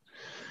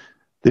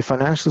 The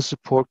financial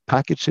support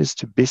packages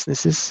to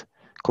businesses,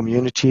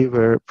 community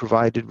were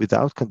provided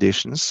without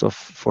conditions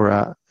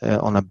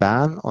on a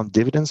ban on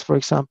dividends, for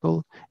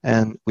example,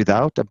 and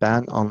without a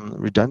ban on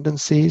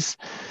redundancies,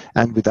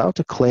 and without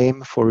a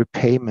claim for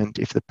repayment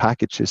if the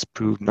packages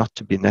proved not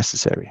to be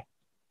necessary.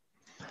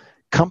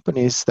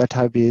 Companies that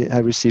have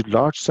received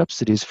large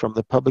subsidies from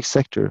the public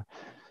sector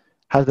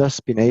have thus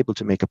been able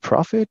to make a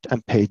profit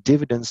and pay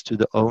dividends to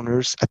the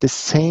owners at the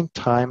same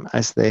time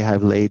as they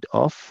have laid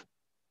off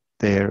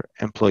their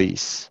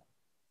employees.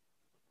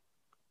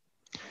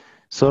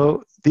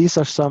 So these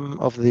are some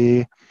of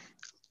the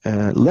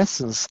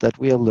lessons that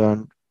we have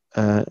learned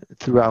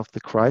throughout the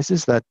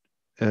crisis, that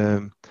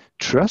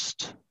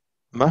trust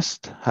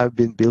must have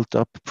been built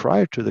up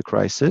prior to the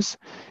crisis.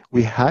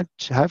 We have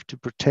to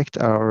protect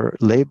our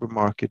labor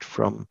market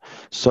from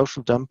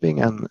social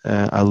dumping and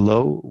a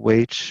low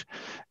wage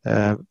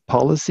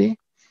policy.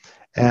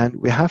 And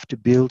we have to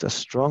build a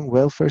strong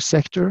welfare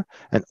sector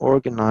and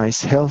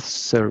organize health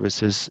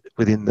services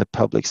within the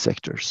public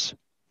sectors.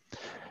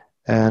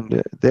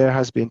 And there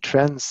has been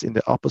trends in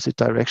the opposite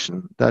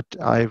direction that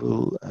I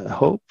will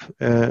hope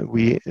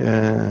we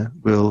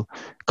will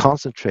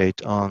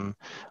concentrate on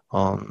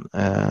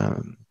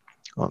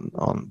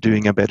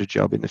doing a better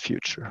job in the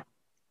future.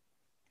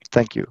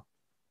 Thank you.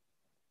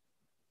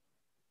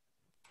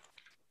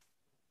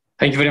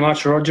 Thank you very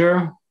much,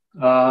 Roger.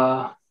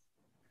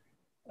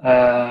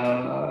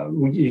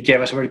 You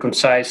gave us a very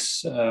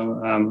concise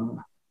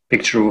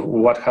picture of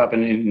what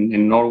happened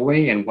in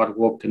Norway and what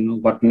worked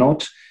and what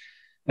not.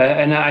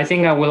 And I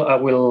think I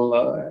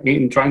will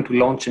in trying to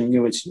launch a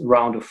new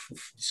round of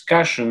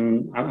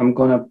discussion, I'm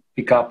going to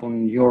pick up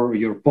on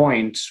your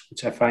points,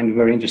 which I find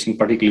very interesting,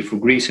 particularly for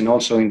Greece, and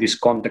also in this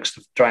context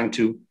of trying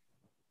to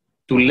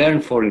learn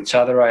for each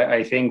other.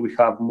 I think we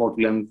have more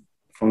to learn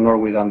from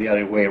Norway than the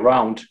other way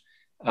around.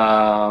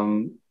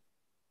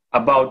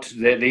 About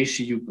the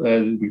issue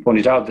you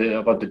pointed out,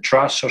 about the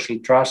trust, social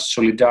trust,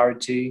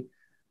 solidarity,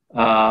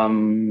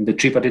 the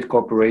tripartite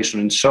cooperation,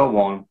 and so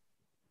on.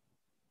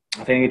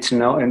 I think it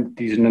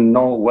is a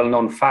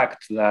well-known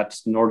fact that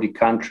Nordic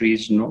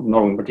countries,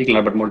 Norway in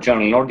particular, but more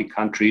generally Nordic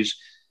countries,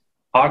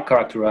 are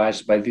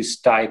characterized by this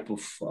type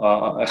of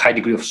a high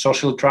degree of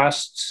social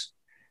trust,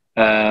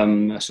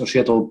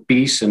 societal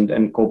peace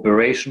and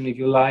cooperation, if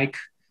you like,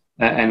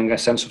 and a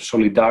sense of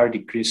solidarity,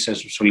 increased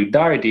sense of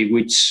solidarity,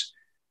 which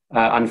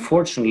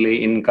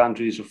unfortunately in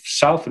countries of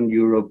Southern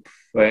Europe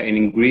and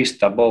in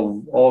Greece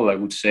above all, I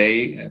would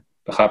say,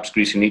 perhaps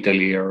Greece and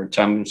Italy are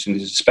champions in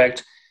this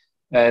respect,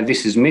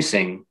 this is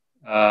missing.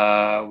 We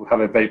have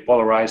a very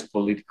polarized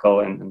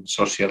political and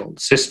social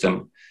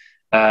system,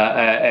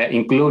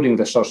 including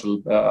the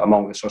social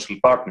among the social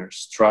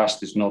partners.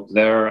 Trust is not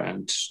there,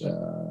 and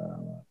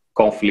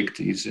conflict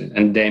is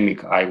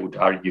endemic, I would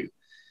argue.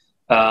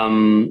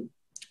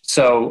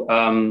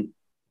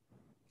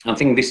 I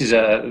think this is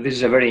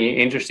a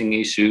very interesting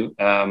issue,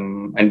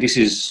 and this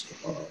is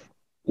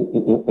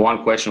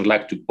one question I'd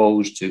like to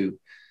pose to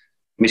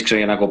Ms.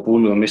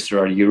 Xenogiannakopoulou and Mr.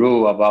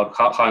 Arghyrou about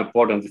how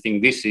important I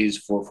think this is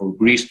for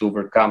Greece to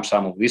overcome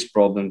some of these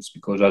problems,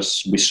 because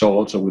as we saw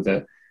also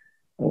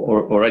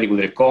already with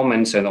the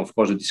comments and of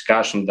course the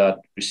discussion that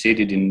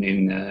preceded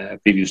in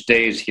previous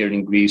days here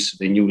in Greece,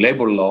 the new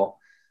labor law,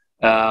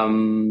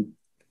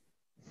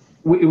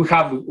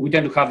 we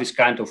tend to have this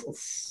kind of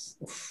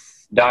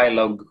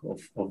dialogue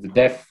of the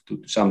deaf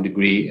to some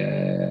degree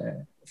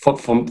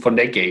for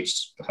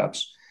decades,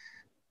 perhaps.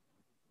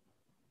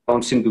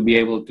 Don't seem to be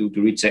able to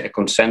reach a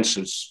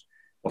consensus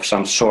of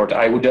some sort.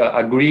 I would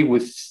agree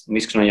with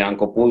Ms.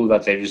 Xenogiannakopoulou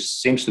that there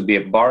seems to be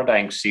a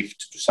paradigm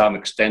shift to some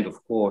extent,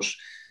 of course,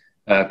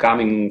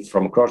 coming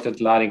from across the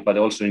Atlantic, but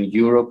also in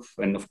Europe.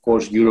 And of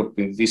course, Europe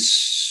in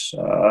this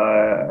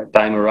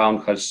time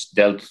around has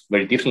dealt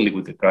very differently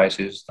with the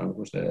crisis than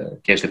was the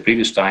case the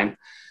previous time.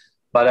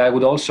 But I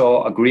would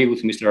also agree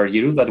with Mr.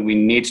 Arghyrou that we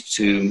need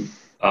to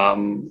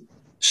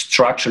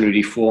structurally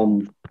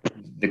reform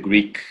the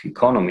Greek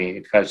economy.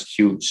 It has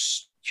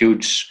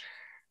huge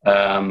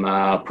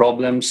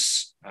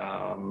problems.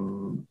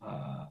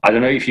 I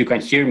don't know if you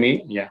can hear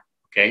me. Yeah,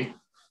 okay.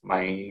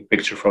 My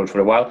picture froze for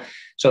a while.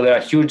 So there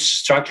are huge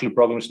structural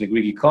problems in the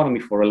Greek economy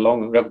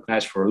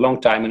recognized for a long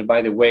time. And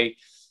by the way,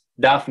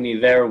 Daphne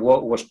there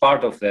was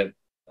part of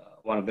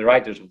one of the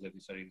writers of the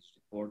SYRIZA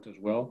report as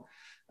well.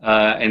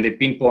 And they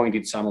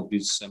pinpointed some of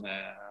these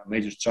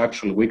major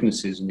structural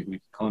weaknesses in the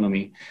Greek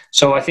economy.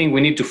 So I think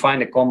we need to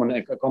find a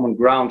common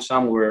ground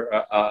somewhere,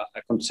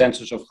 a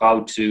consensus of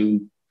how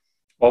to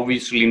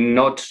obviously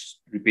not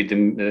repeat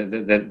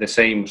the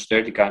same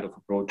austerity kind of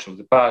approach of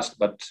the past,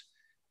 but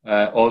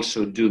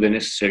also do the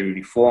necessary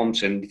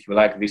reforms. And if you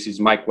like, this is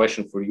my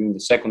question for you in the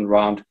second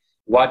round.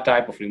 What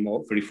type of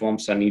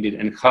reforms are needed,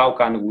 and how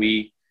can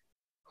we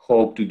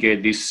hope to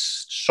get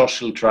this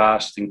social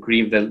trust,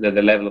 increase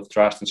the level of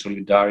trust and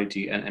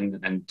solidarity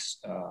and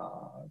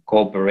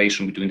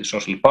cooperation between the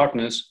social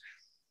partners?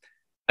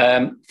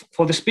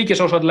 For the speakers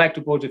also, I'd like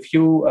to pose a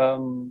few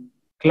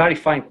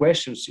clarifying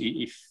questions,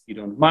 if you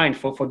don't mind.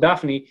 For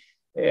Daphne,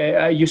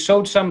 you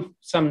showed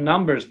some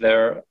numbers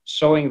there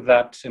showing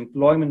that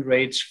employment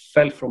rates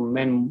fell from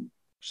men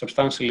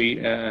substantially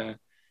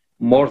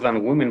more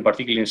than women,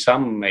 particularly in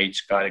some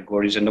age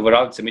categories, and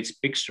overall it's a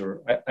mixed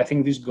picture. I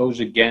think this goes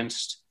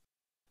against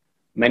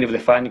many of the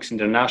findings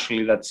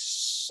internationally that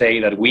say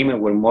that women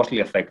were mostly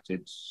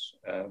affected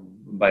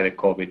by the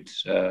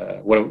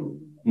COVID, were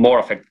more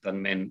affected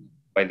than men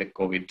by the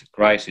COVID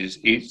crisis.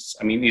 Is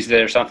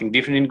there something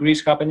different in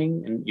Greece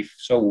happening? And if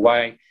so,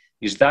 why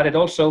is that? And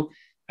also,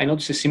 I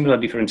noticed a similar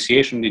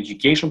differentiation in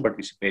education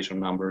participation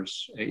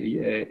numbers.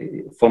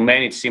 For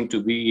men, it seemed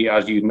to be,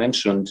 as you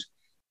mentioned,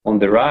 on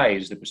the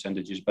rise, the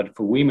percentages, but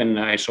for women,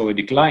 I saw a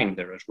decline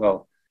there as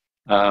well.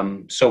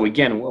 So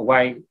again,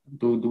 why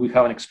do we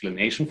have an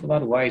explanation for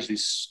that? Why is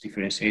this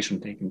differentiation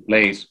taking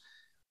place?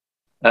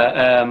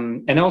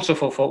 And also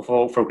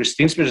for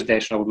Kristin's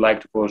presentation, I would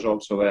like to pose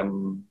also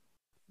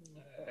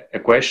a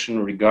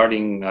question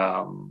regarding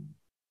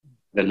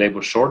the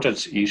labor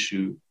shortage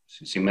issue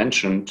she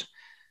mentioned,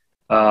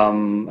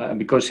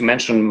 because she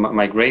mentioned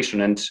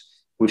migration, and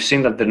we've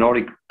seen that the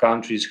Nordic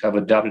countries have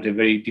adopted a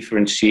very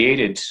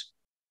differentiated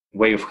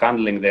way of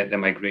handling the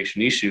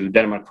migration issue.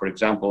 Denmark, for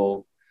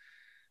example,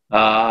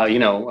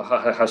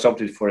 has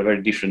opted for a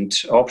very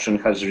different option,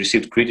 has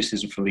received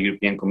criticism from the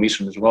European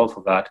Commission as well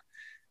for that.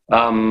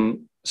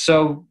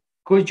 So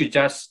could you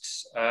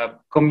just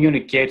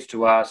communicate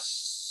to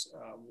us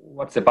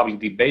what's the public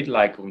debate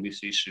like on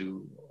this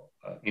issue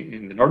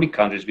in the Nordic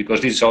countries?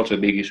 Because this is also a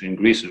big issue in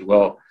Greece as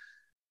well,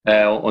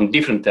 on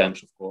different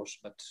terms, of course,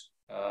 but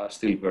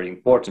still very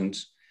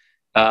important.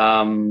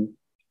 And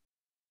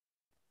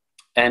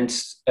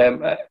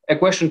a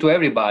question to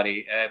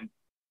everybody.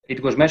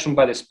 It was mentioned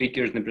by the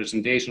speakers in the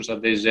presentations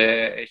that there's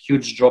a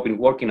huge drop in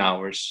working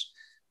hours,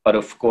 but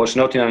of course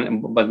not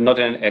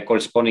a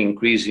corresponding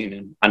increase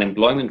in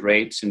unemployment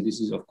rates. And this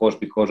is, of course,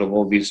 because of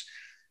all these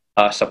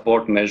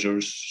support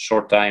measures,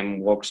 short-time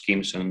work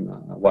schemes and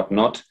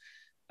whatnot.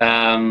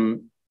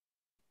 On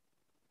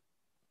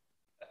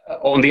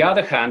the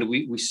other hand,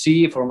 we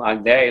see from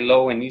the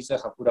ILO and ESA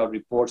have put out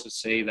reports that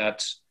say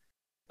that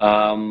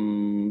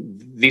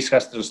this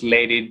has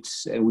translated,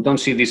 we don't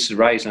see this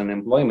rise in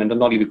unemployment,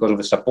 not only because of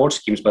the support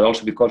schemes, but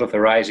also because of the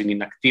rise in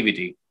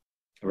inactivity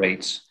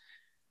rates.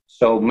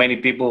 So many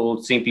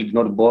people simply do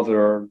not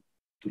bother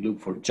to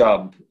look for a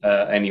job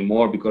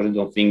anymore because they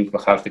don't think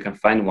perhaps they can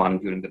find one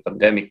during the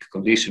pandemic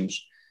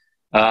conditions.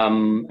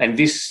 And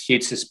this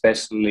hits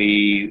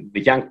especially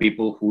the young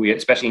people,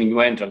 especially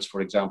new entrants,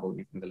 for example,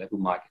 in the labor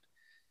market.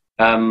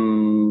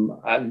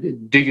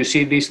 Do you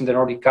see this in the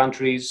Nordic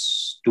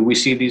countries? Do we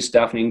see this,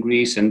 Daphne, in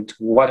Greece? And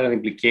what are the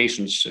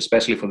implications,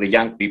 especially for the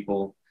young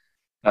people,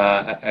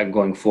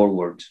 going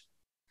forward?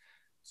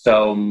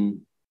 So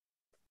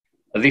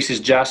this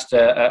is just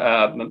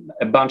a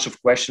bunch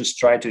of questions.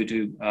 Try to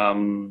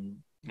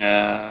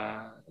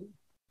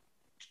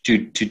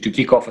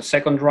kick off a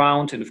second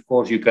round, and of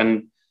course you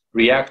can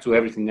react to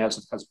everything else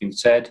that has been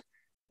said.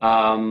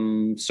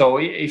 So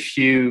if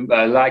you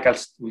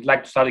we'd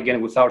like to start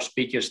again with our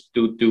speakers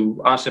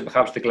to answer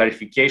perhaps the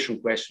clarification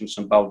questions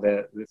about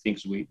the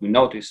things we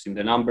noticed in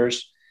the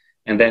numbers,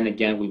 and then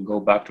again we'll go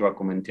back to our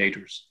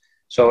commentators.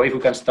 So if we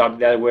can start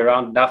the other way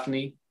around,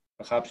 Daphne,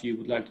 perhaps you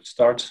would like to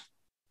start.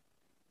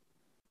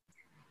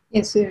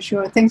 Yes,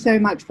 sure. Thanks very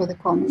much for the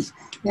comments.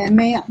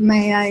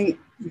 May I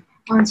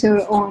answer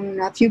on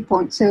a few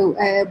points? So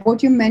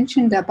what you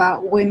mentioned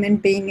about women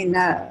being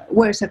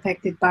worse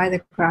affected by the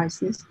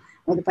crisis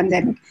or the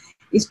pandemic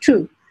is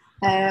true.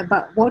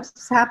 But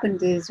what's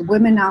happened is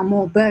women are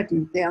more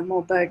burdened. They are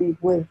more burdened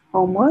with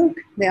homework,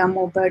 they are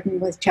more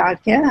burdened with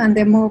childcare, and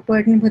they're more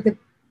burdened with the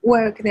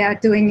work they are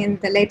doing in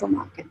the labor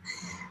market.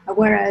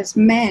 Whereas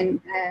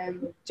men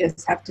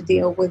just have to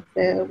deal with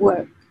the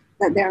work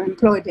that they're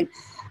employed in.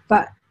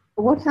 But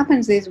what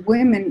happens is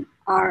women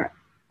are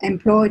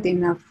employed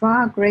in a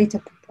far greater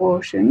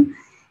proportion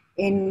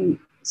in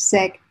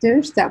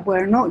sectors that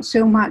were not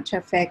so much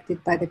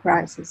affected by the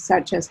crisis,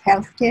 such as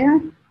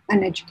healthcare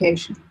and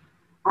education.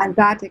 And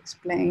that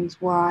explains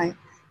why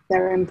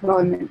their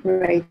employment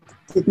rate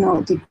did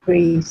not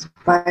decrease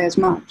by as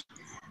much.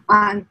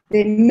 And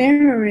the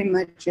mirror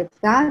image of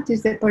that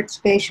is the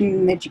participation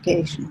in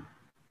education.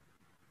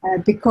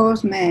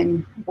 Because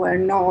men were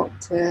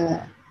not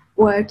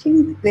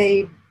working,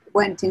 they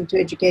went into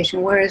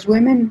education, whereas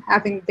women,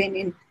 having been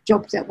in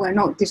jobs that were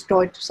not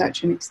destroyed to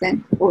such an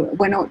extent, or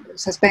were not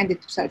suspended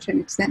to such an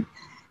extent,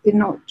 did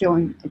not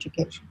join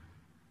education.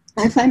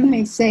 If I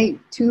may say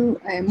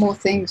two more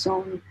things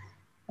on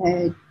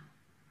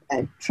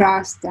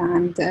trust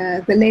and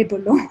the labour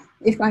law,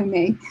 if I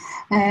may.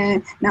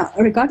 Now,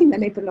 regarding the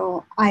labour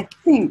law, I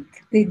think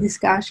the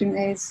discussion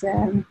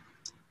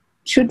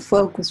should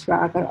focus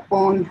rather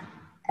on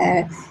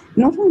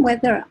not on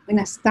whether in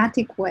a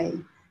static way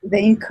the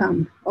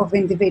income of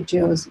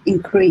individuals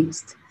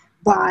increased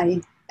by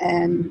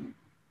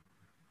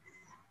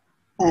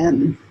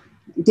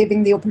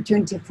giving the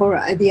opportunity for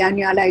the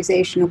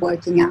annualization of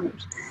working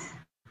hours.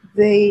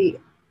 The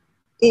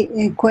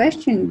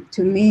question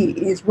to me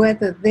is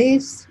whether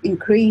this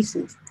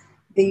increases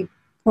the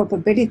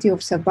probability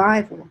of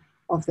survival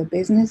of the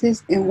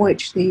businesses in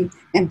which the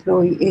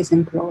employee is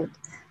employed.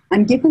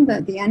 And given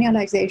that the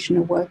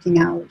annualization of working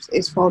hours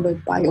is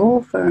followed by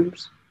all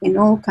firms in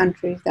all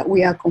countries that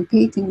we are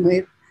competing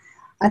with,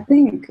 I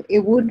think it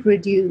would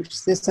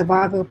reduce the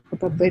survival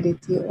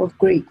probability of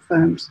Greek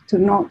firms to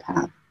not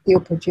have the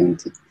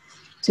opportunity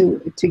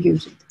to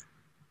use it.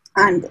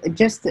 And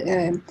just,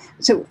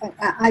 so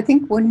I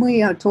think when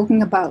we are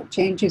talking about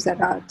changes that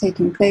are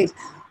taking place,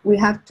 we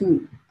have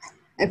to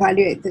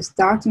evaluate the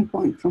starting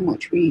point from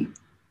which we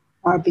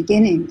are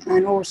beginning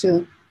and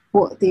also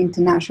what the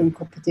international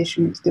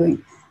competition is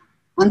doing.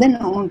 And then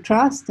on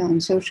trust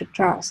and social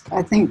trust,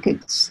 I think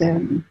it's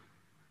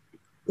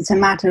It's a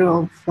matter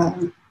of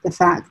the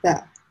fact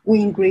that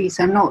we in Greece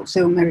are not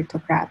so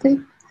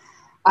meritocratic.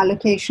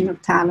 Allocation of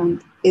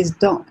talent is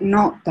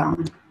not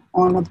done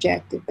on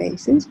objective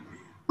basis.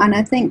 And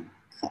I think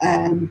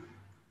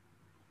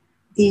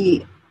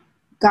the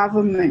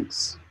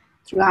government's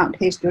throughout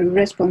history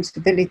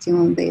responsibility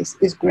on this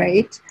is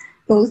great,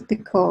 both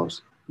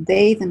because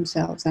they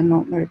themselves are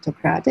not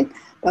meritocratic,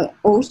 but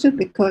also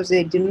because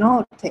they do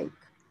not take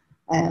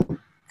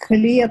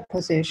clear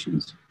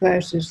positions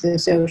versus the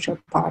social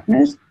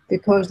partners,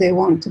 because they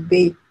want to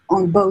be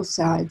on both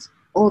sides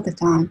all the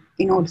time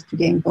in order to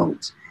gain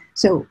votes.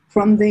 So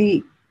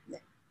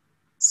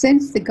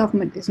since the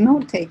government is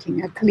not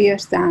taking a clear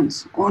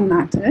stance on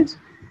matters,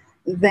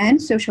 then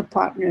social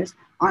partners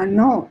are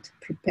not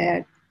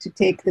prepared to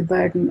take the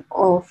burden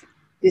of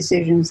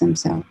decisions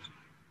themselves.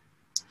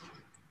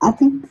 I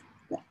think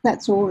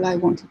that's all I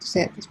wanted to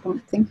say at this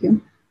point. Thank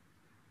you.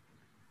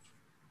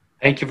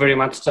 Thank you very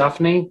much,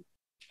 Daphne.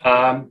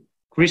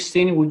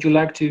 Kristin, would you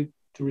like to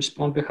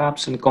respond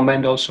perhaps and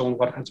comment also on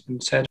what has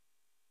been said?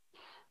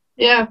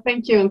 Yeah,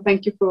 thank you, and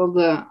thank you for all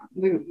the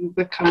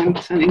kind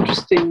and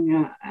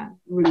interesting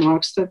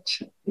remarks that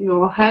you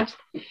all had.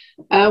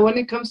 When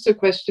it comes to the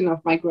question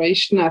of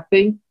migration, I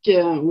think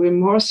we're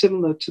more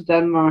similar to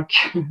Denmark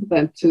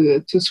than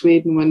to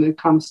Sweden when it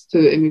comes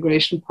to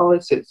immigration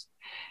policies.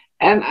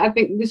 And I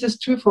think this is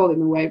twofold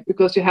in a way,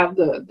 because you have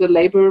the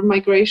labor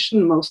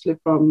migration, mostly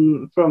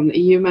from the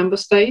EU member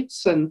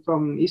states and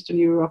from Eastern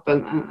Europe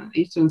and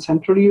Eastern and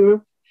Central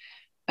Europe,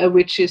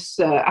 which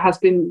has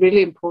been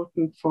really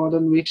important for the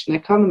Norwegian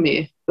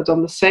economy. But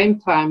on the same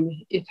time,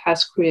 it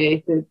has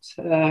created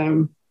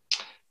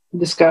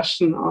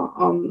discussion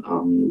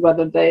on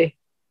whether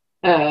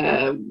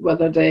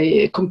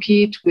they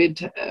compete with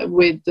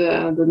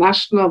the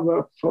national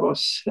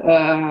workforce.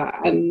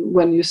 And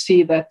when you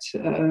see that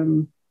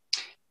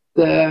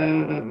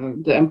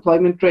the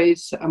employment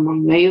rates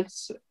among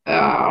males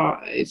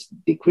is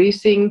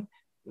decreasing,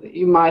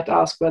 you might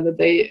ask whether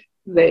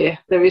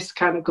there is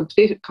kind of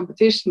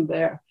competition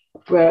there,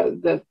 where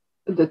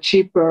the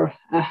cheaper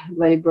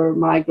labor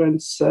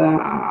migrants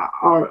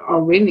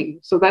are winning.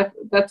 So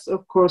that's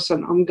of course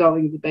an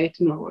ongoing debate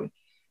in Norway.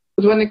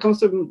 But when it comes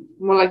to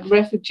more like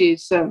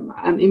refugees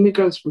and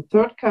immigrants from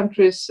third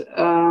countries,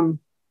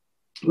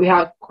 we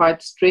have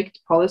quite strict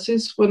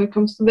policies when it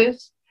comes to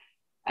this.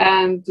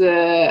 And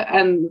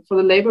for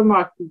the labor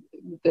market,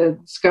 the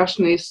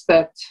discussion is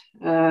that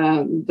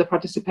the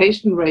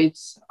participation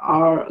rates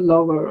are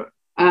lower.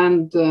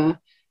 And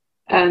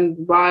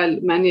while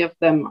many of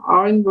them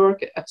are in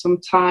work at some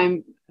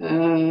time,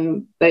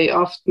 they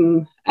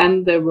often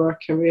end their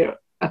work career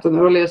at an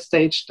earlier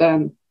stage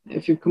than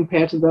if you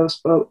compare to those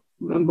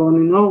born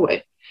in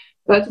Norway.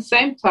 But at the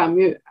same time,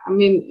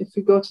 if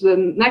you go to the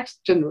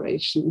next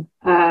generation,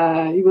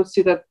 you will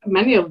see that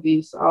many of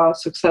these are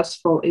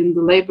successful in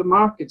the labor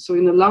market. So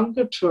in the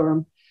longer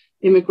term,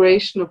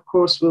 immigration, of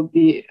course, will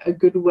be a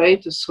good way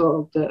to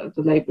solve the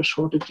labor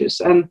shortages.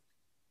 And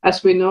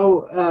as we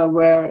know,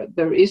 where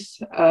there is,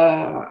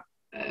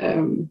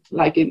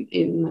 like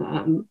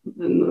in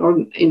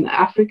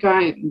Africa,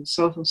 in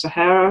south of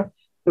Sahara,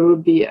 there will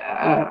be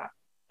a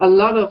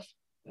lot of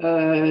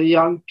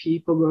young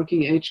people,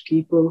 working age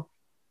people,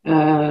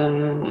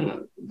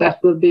 that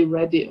will be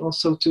ready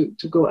also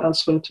to go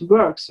elsewhere to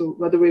work. So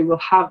whether we will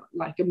have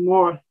like a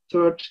more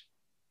third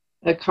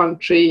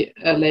country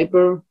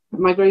labor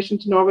migration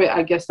to Norway,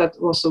 I guess that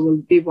also will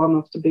be one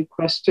of the big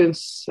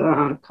questions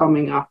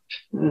coming up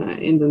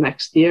in the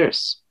next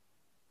years.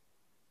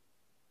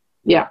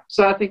 Yeah,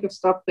 so I think I'll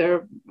stop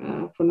there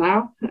for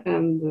now.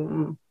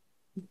 And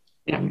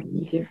yeah,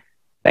 thank you.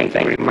 Thank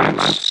you very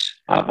much.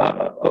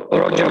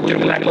 Roger, would you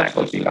like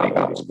to speak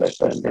about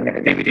the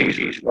activities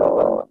as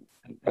well?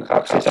 And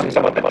perhaps say something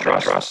about the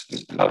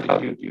trust. How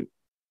did you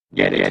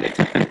get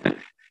it?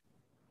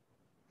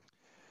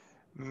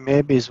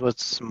 Maybe it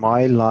was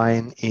my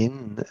line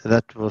in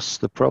that was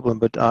the problem,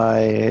 but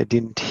I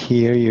didn't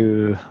hear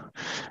you.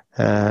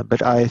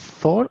 But I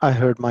thought I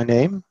heard my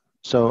name,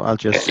 so I'll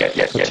just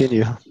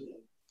continue.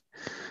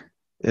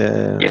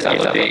 Yes,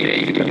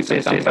 if you can say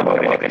something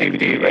about the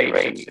activity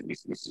rates.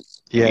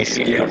 Yes,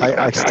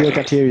 I still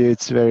can't hear you.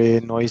 It's very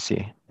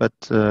noisy, but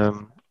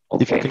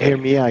if you can hear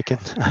me, I can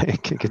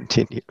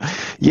continue.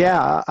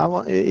 Yeah, I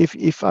want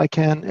if I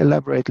can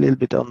elaborate a little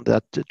bit on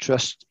that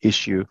trust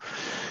issue.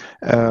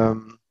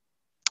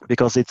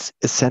 Because it's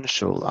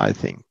essential, I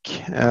think.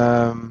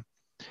 And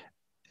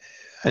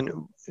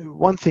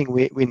one thing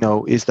we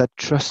know is that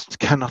trust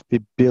cannot be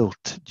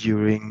built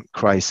during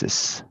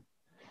crisis.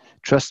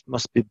 Trust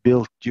must be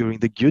built during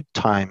the good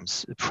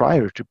times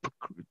prior to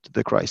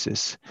the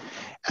crisis.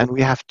 And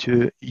we have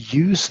to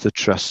use the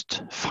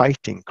trust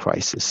fighting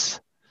crisis.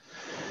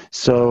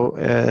 So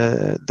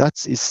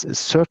that is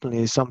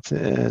certainly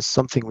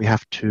something we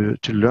have to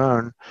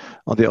learn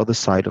on the other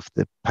side of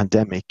the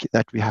pandemic,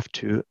 that we have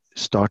to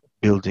start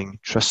building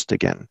trust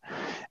again.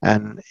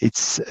 And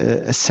it's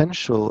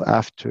essential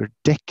after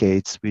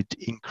decades with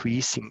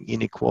increasing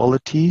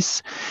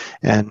inequalities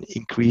and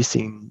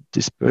increasing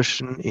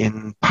dispersion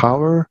in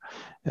power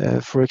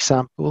for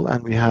example,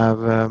 and we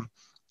have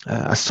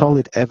a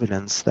solid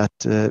evidence that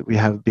we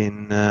have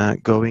been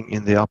going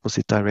in the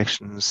opposite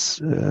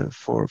directions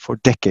for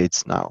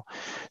decades now.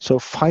 So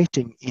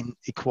fighting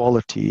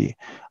inequality,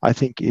 I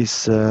think,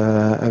 is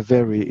a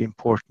very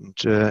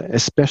important,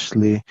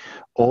 especially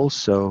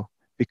also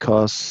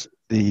because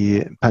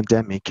the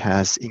pandemic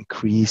has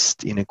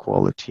increased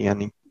inequality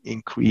and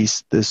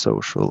increased the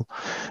social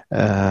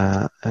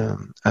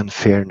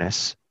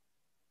unfairness.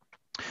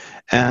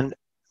 And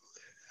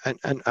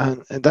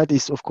that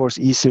is, of course,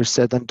 easier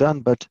said than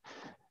done, but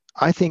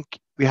I think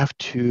we have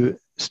to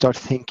start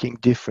thinking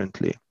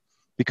differently,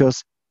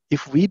 because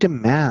if we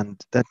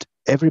demand that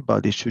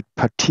everybody should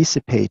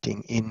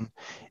participating in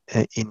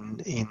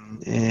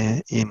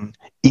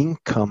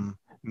income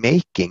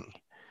making,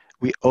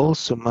 we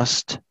also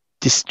must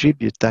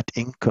distribute that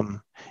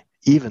income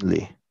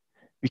evenly.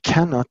 We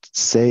cannot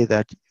say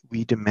that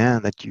we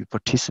demand that you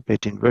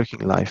participate in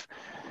working life,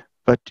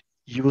 but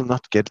you will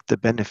not get the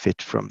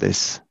benefit from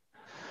this.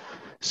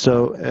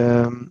 So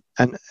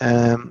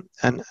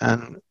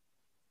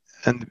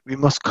and we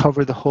must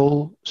cover the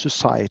whole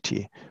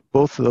society,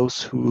 both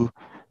those who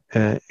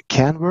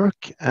can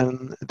work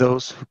and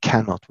those who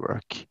cannot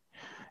work.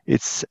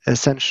 It's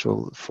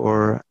essential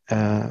for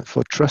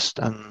trust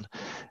and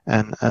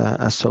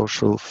a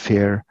social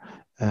fair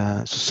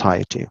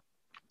society.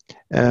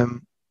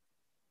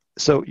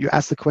 So you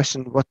asked the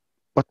question, what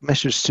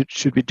measures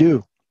should we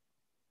do?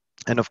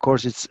 And of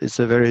course, it's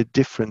a very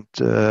different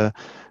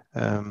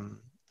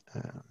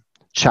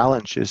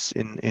challenges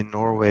in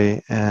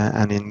Norway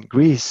and in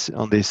Greece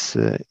on this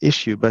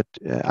issue, but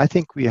I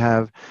think we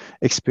have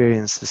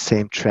experienced the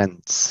same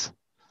trends,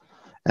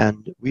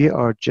 and we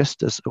are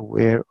just as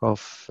aware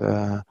of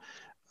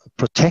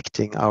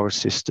protecting our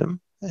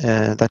system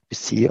that we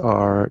see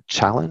are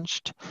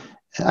challenged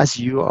as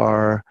you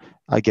are,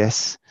 I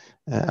guess,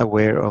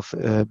 aware of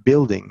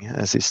building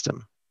a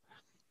system.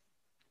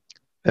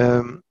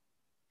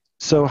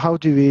 So how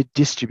do we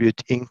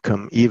distribute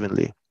income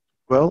evenly?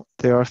 Well,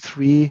 there are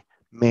three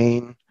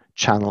main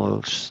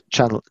channels,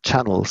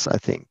 I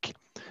think.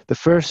 The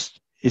first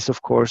is,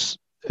 of course,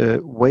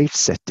 wage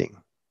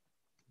setting.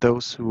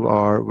 Those who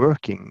are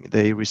working,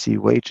 they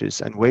receive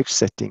wages, and wage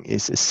setting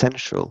is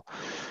essential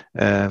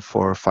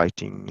for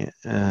fighting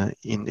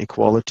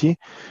inequality.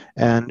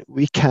 And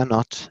we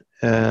cannot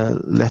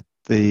let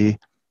the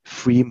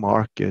free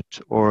market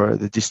or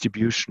the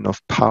distribution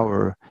of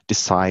power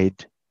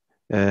decide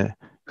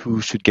who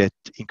should get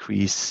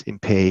increase in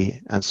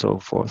pay and so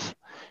forth.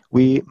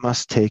 We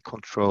must take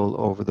control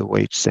over the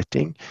wage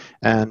setting,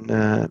 and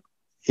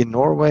in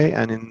Norway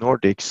and in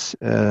Nordics,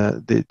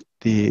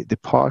 the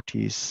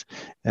parties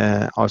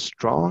are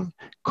strong,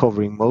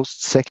 covering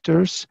most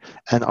sectors,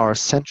 and are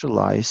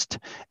centralized.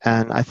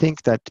 And I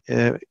think that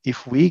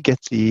if we get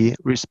the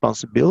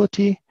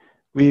responsibility,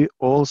 we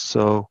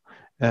also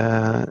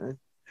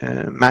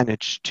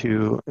manage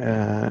to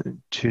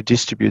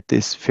distribute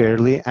this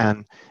fairly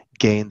and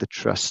gain the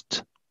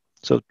trust.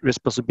 So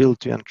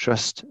responsibility and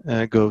trust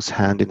goes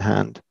hand in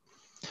hand.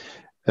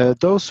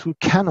 Those who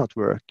cannot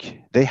work,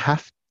 they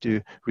have to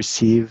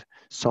receive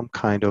some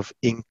kind of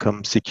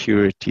income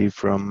security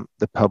from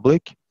the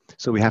public.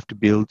 So we have to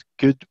build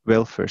good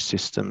welfare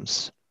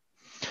systems.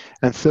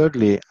 And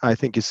thirdly, I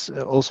think it's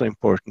also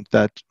important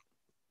that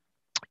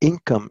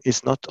income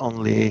is not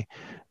only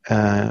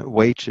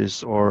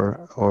wages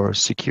or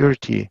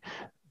security,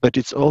 but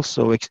it's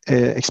also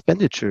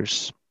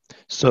expenditures.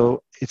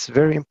 So it's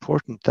very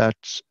important that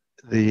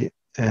the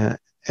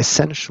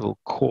essential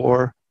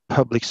core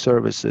public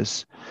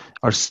services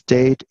are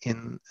stayed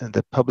in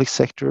the public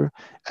sector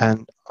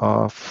and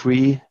are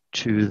free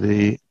to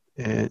the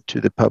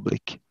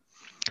public.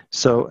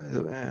 So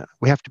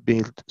we have to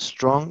build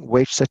strong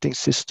wage setting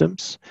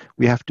systems.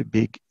 We have to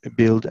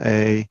build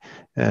a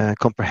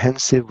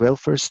comprehensive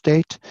welfare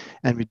state,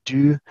 and we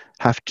do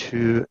have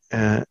to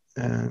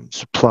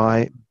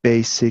supply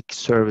basic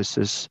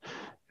services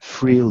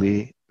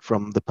freely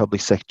from the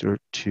public sector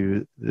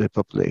to the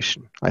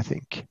population, I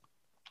think.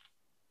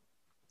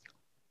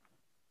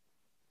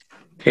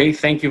 Okay,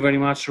 thank you very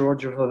much,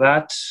 Roger, for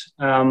that.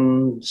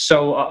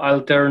 So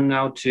I'll turn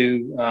now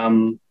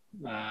to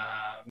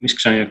Ms.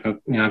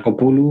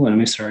 Xenogiannakopoulou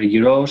and Mr.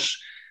 Arghyrou.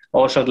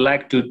 Also, I'd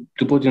like to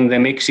put in the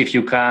mix, if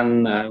you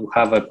can,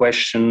 have a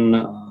question,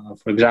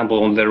 for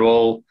example, on the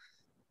role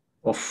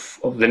of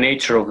the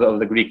nature of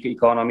the Greek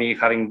economy,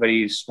 having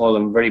very small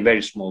and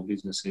very small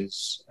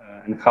businesses,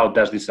 and how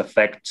does this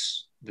affect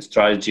the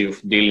strategy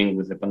of dealing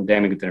with the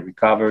pandemic and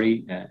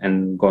recovery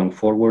and going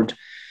forward.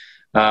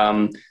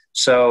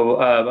 So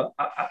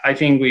I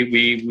think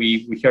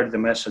we heard the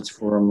message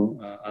from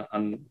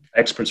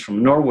experts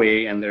from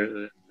Norway and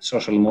their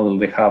social model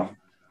they have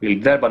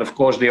built there, but of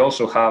course they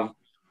also have,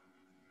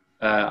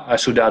 I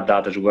should add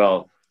that as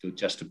well,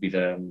 to be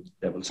the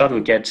devil's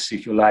advocates,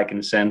 if you like, in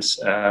a sense,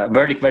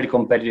 very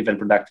competitive and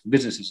productive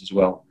businesses as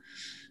well.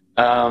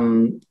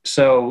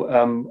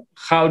 So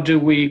how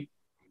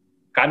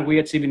can we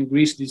achieve in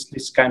Greece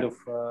this kind of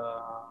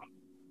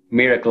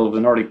miracle of the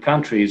Nordic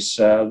countries,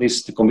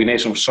 the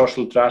combination of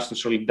social trust and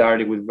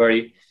solidarity with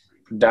very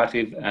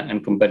productive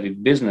and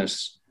competitive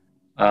business.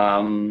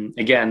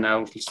 Again, I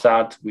will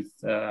start with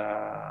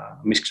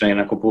Ms.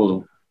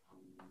 Xenogiannakopoulou.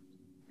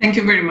 Thank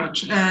you very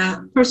much.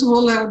 First of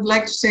all, I would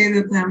like to say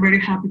that I'm very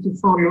happy to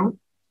follow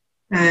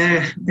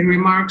the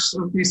remarks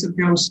of Mr.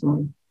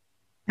 Bjørnstad.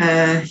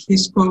 He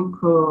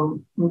spoke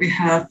on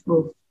behalf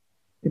of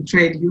the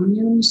trade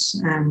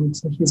unions and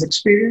his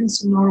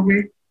experience in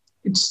Norway.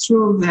 It's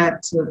true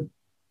that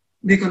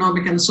the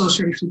economic and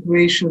social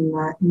situation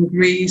in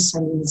Greece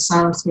and in the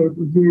south of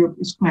Europe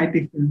is quite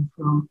different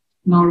from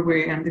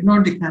Norway and the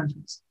Nordic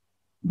countries.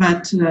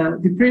 But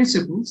the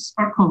principles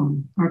are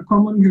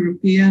common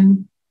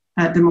European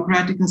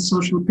democratic and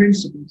social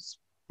principles.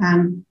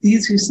 And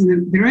this is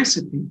the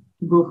recipe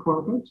to go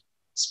forward,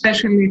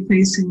 especially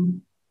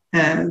facing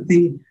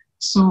the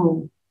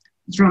so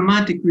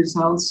dramatic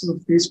results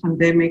of this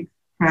pandemic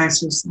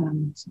crisis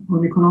and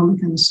on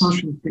economic and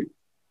social field.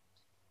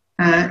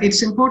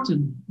 It's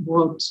important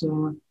what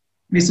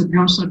Mr.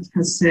 Bjørnstad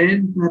has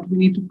said, that we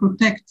need to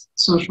protect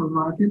social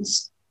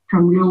markets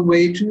from low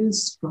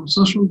wages, from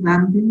social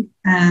dumping,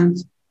 and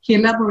he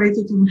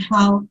elaborated on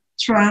how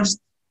trust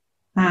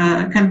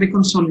can be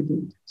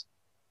consolidated.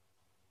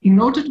 In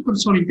order to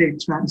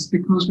consolidate trust,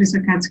 because Mr.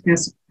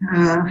 Katsikas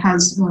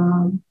has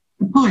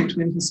a point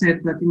when he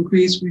said that in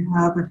Greece we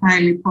have a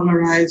highly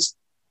polarized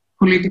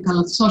political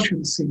and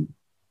social scene.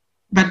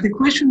 But the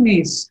question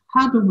is,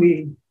 how do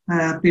we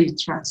build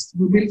trust?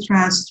 We build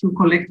trust through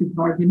collective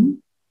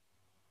bargaining.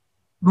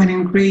 When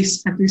in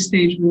Greece at this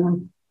stage we have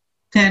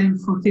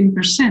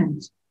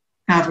 10-14%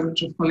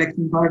 coverage of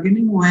collective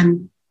bargaining,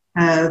 when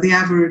the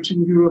average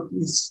in Europe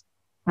is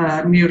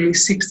nearly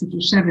 60 to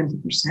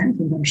 70%,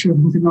 and I'm sure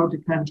in the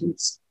Nordic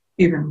countries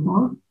even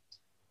more.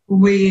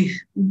 We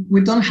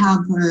don't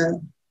have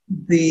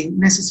the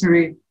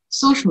necessary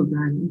social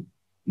dialogue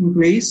in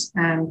Greece,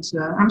 and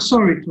I'm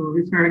sorry to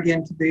refer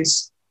again to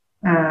this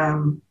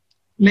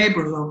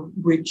labor law,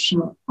 which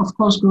of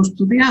course goes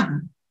to the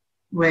other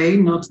way,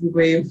 not the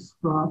way of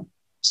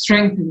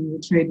strengthening the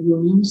trade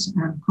unions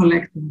and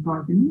collective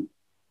bargaining.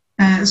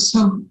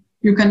 So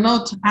you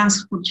cannot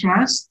ask for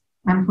trust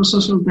and for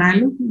social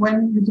dialogue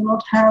when you do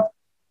not have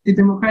the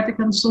democratic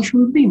and social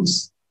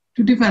means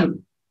to develop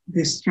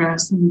this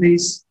trust and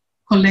this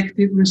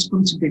collective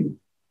responsibility.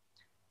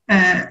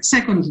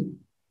 Secondly,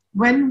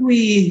 when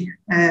we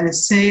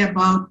say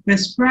about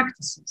best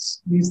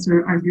practices,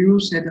 Mr.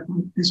 Arghyrou said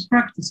about best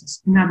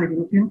practices in other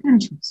European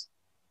countries.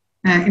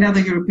 In other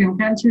European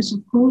countries,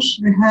 of course,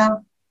 we have,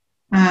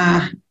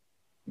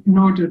 in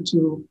order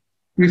to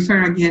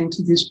refer again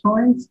to this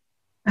point,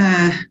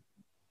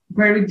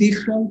 very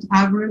different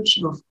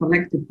average of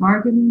collective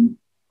bargaining,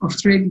 of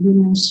trade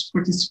unions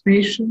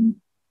participation,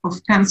 of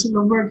council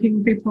of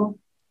working people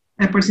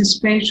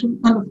participation,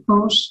 and of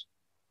course,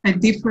 a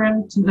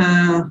different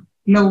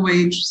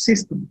low-wage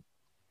system.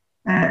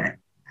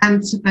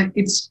 And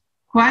it's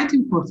quite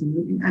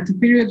important at a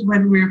period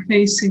when we're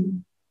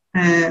facing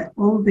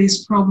all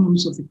these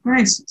problems of the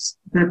crisis,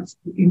 that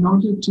in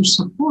order to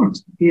support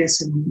the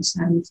SMEs,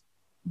 and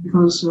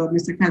because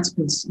Mr.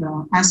 Katsikas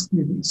asked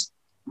me this,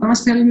 I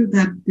must tell you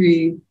that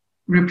the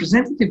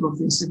representative of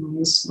the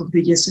SMEs, of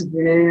the YSV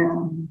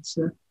and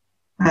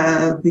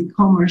the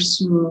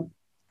commerce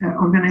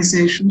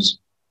organizations,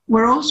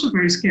 were also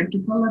very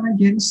skeptical and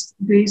against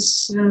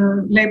this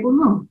labor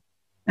law,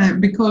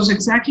 because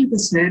exactly they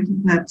said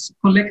that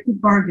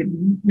collective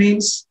bargaining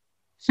means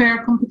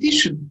fair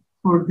competition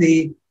for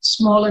the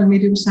small and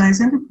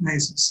medium-sized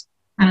enterprises.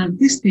 And at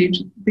this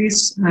stage,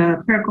 this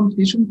fair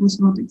competition does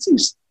not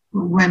exist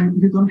when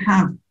you don't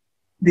have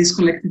these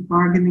collective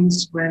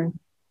bargainings, when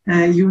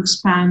you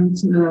expand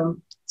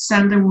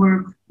standard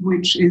work,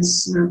 which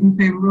is in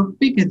favor of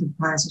big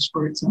enterprises,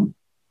 for example.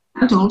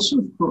 And also,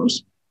 of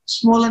course,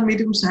 small and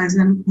medium-sized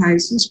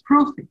enterprises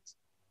profit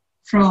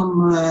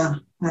from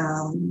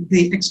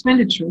the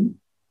expenditure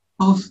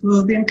of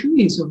the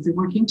employees of the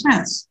working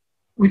class,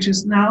 which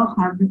is now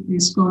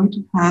is going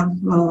to have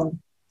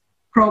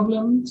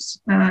problems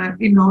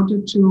in order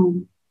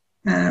to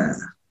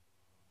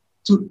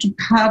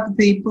have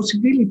the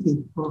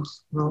possibility of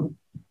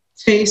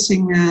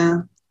facing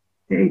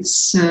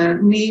its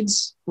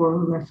needs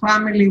for a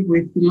family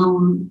with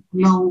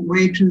low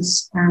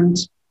wages and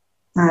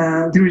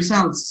the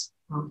results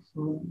of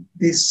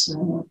these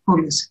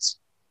policies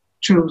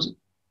chosen.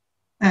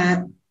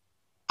 I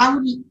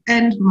would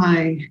end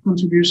my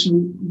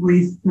contribution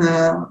with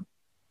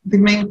the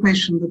main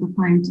question that I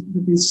find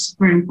that is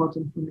very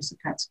important for Mr.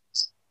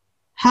 Katsikas.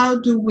 How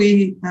do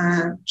we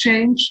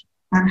change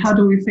and how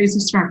do we face the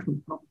structural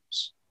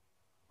problems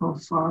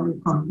of our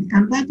economy?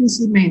 And that is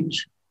the main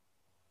issue.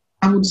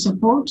 I would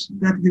support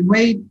that the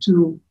way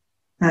to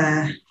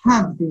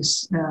have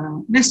these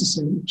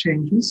necessary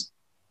changes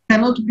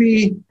cannot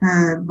be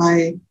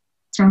by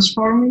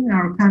transforming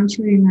our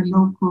country in a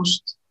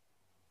low-cost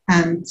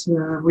and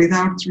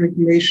without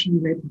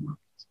regulation labor market.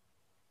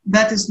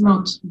 That is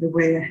not the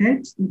way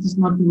ahead. That is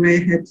not the way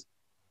ahead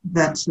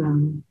that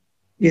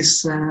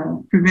is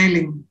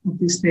prevailing at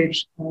this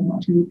stage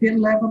at European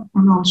level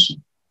and also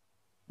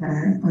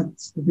at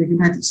the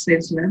United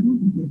States level,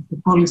 with the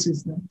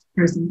policies that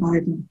President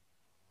Biden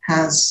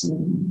has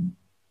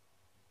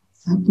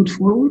put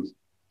forward.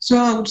 So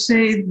I would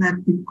say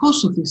that the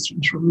cost of this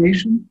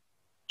transformation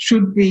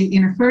should be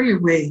in a fairly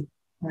way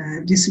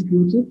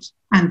distributed,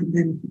 and the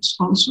benefits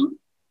also,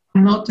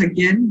 not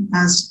again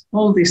as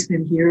all these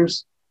 10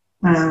 years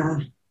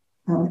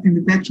in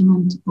the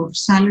detriment of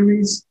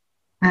salaries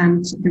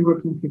and the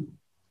working people.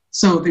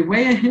 So the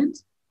way ahead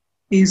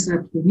is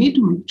that we need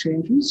to make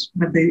changes,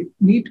 but they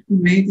need to be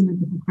made in a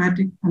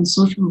democratic and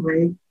social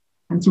way,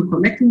 and through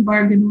collective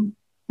bargaining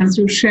and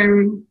through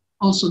sharing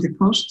also the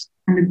costs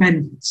and the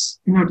benefits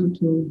in order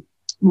to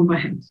move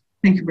ahead.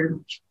 Thank you very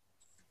much.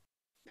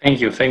 Thank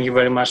you. Thank you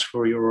very much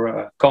for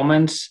your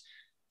comments.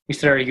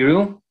 Mr.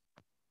 Arghyrou?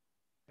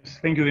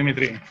 Thank you,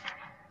 Dimitri.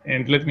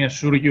 And let me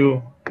assure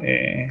you,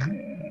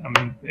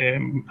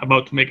 I'm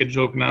about to make a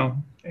joke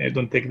now.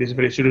 Don't take this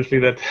very seriously,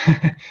 that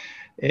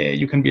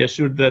you can be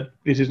assured that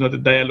this is not a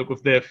dialogue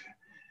of death.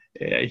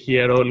 I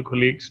hear all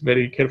colleagues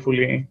very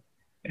carefully.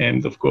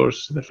 And of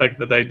course, the fact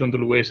that I don't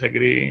always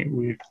agree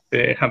with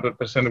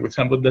 100% with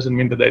somebody doesn't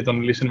mean that I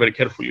don't listen very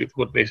carefully to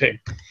what they say.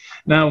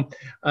 Now,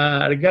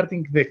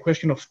 regarding the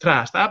question of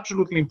trust,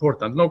 absolutely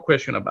important, no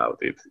question about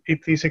it.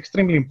 It is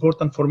extremely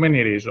important for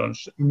many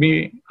reasons.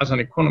 Me, as an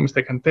economist,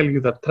 I can tell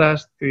you that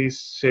trust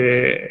is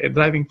a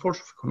driving force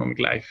of economic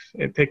life.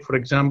 Take, for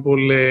example,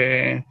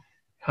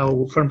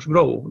 how firms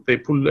grow. They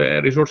pull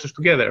resources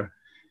together.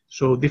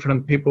 So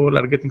different people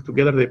are getting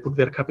together, they put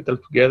their capital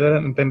together,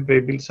 and then they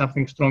build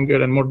something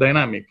stronger and more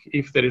dynamic.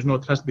 If there is no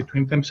trust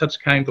between them, such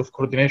kind of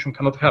coordination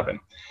cannot happen.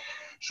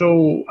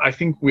 So I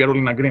think we are all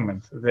in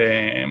agreement.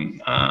 The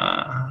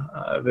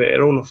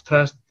role of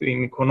trust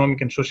in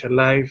economic and social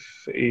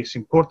life is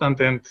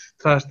important, and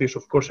trust is,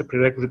 of course, a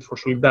prerequisite for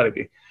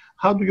solidarity.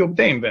 How do you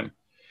obtain them?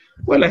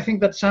 Well, I think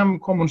that some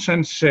common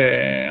sense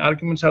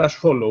arguments are as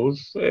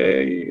follows.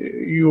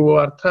 You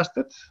are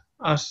trusted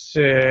as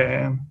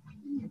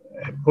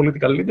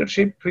political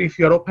leadership if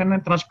you are open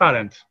and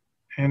transparent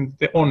and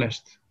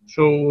honest.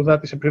 So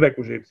that is a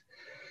prerequisite.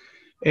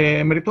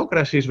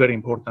 Meritocracy is very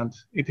important.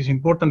 It is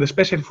important,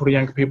 especially for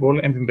young people.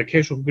 And in the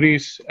case of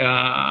Greece,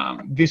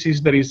 this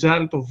is the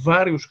result of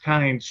various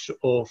kinds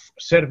of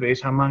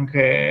surveys among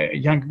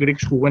young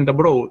Greeks who went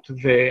abroad.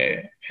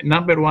 The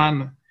number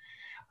one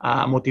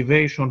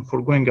motivation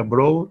for going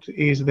abroad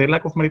is the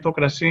lack of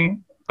meritocracy,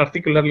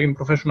 particularly in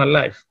professional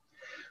life.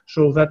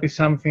 So that is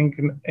something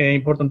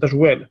important as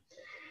well.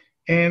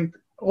 And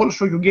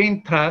also you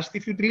gain trust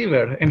if you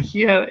deliver. And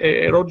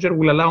here, Roger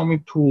will allow me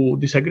to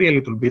disagree a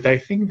little bit. I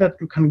think that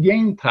you can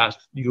gain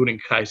trust during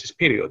crisis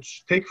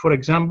periods. Take, for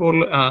example,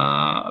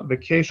 the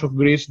case of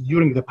Greece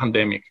during the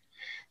pandemic.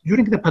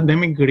 During the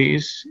pandemic,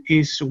 Greece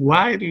is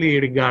widely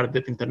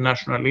regarded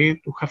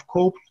internationally to have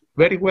coped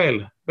very well,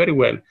 very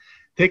well.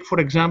 Take, for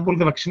example,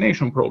 the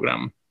vaccination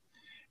program.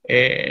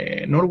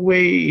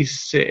 Norway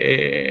is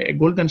a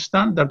golden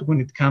standard when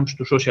it comes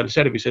to social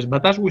services,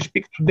 but as we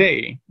speak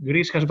today,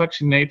 Greece has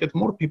vaccinated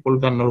more people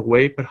than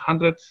Norway per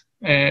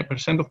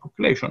 100% of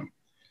population.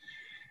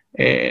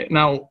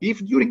 Now, if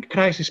during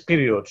crisis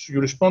periods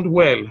you respond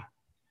well,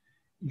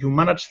 you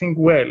manage things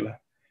well,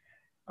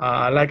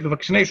 like the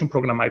vaccination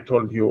program I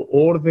told you,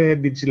 or the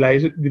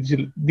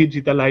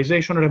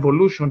digitalization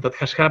revolution that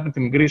has happened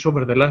in Greece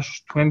over the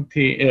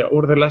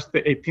last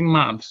 18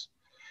 months,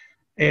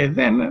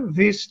 then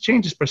this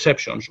changes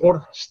perceptions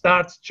or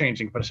starts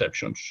changing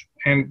perceptions.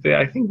 And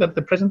I think that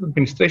the present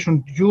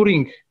administration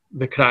during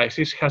the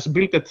crisis has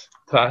built a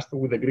trust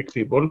with the Greek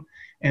people,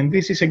 and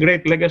this is a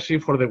great legacy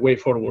for the way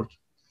forward.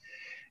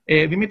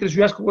 Dimitris,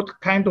 you asked what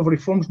kind of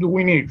reforms do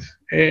we need?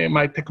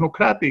 My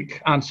technocratic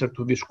answer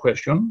to this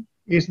question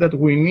is that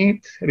we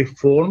need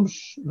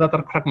reforms that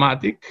are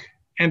pragmatic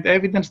and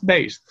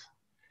evidence-based.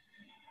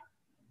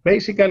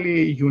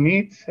 Basically, you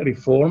need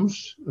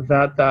reforms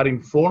that are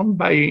informed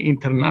by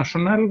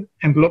international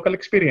and local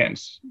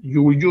experience.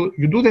 You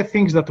do the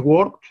things that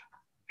worked,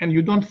 and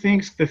you don't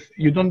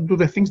do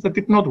the things that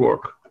did not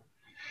work.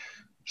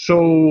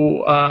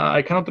 So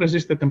I cannot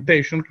resist the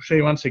temptation to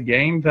say once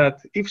again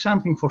that if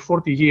something for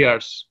 40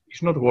 years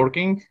is not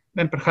working,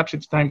 then perhaps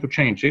it's time to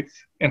change it.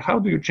 And how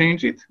do you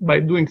change it?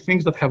 By doing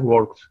things that have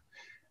worked.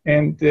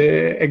 And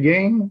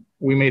again,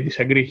 we may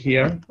disagree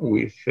here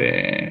with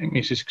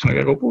Mrs.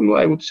 Xenogiannakopoulou.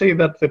 I would say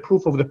that the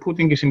proof of the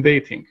pudding is in the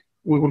eating.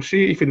 We will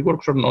see if it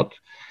works or not.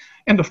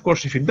 And of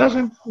course, if it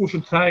doesn't, we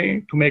should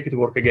try to make it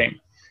work again.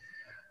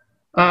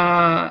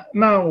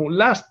 Now,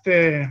 last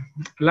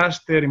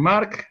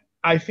remark.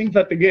 I think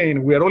that,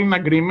 again, we are all in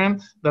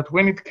agreement that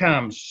when it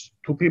comes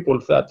to people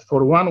that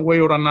for one way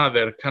or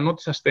another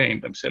cannot sustain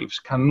themselves,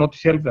 cannot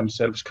help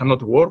themselves,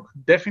 cannot work,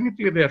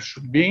 definitely there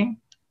should be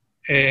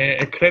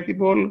a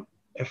credible,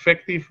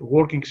 effective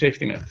working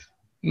safety net.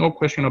 No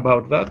question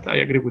about that. I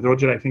agree with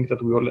Roger. I think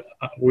that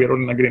we are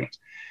all in agreement.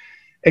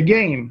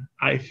 Again,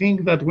 I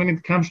think that when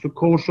it comes to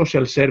core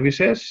social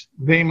services,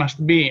 they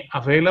must be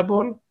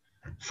available,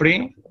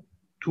 free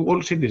to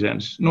all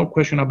citizens. No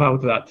question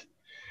about that.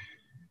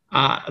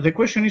 The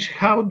question is,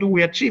 how do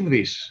we achieve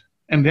this?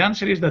 And the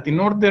answer is that in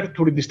order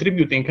to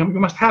redistribute income, you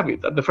must have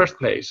it at the first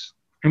place.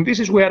 And this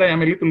is where I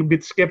am a little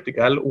bit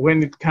skeptical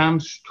when it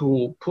comes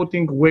to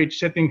putting wage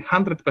setting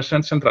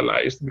 100%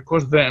 centralized,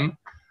 because then,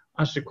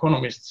 as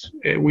economists,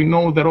 we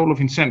know the role of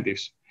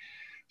incentives.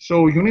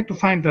 So you need to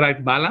find the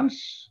right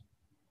balance.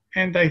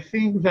 And I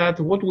think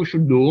that what we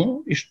should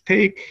do is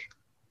take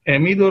a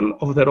middle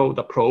of the road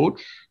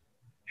approach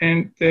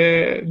and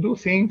do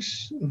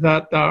things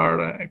that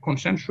are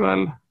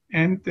consensual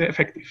and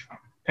effective.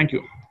 Thank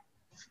you.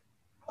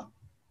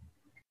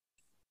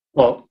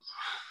 Well,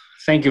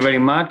 thank you very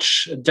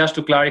much. Just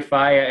to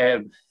clarify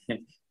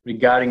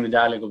regarding the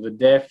dialogue of the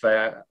deaf,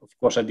 of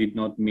course, I did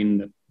not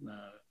mean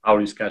our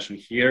discussion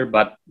here,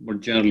 but more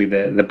generally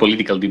the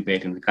political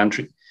debate in the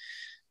country.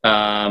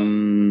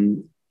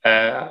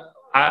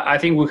 I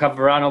think we have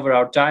run over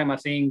our time. I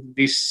think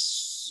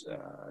this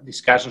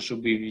discussion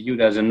should be viewed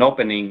as an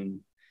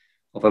opening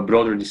of a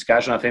broader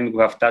discussion. I think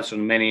we have touched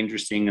on many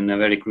interesting and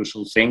very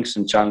crucial things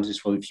and challenges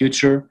for the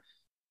future.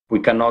 We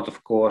cannot,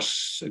 of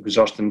course,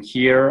 exhaust them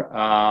here.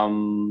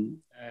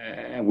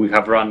 We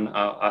have run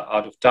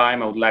out of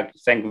time. I would like to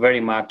thank very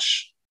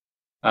much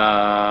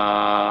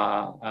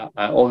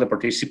all the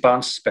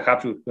participants.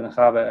 Perhaps we're going to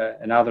have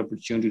another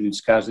opportunity to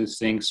discuss these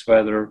things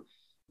further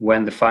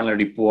when the final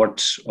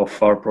report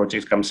of our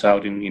project comes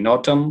out in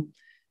autumn,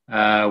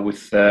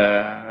 with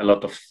a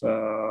lot of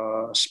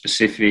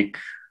specific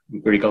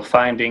empirical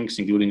findings,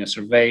 including a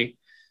survey.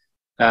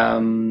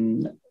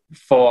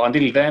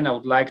 Until then, I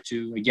would like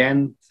to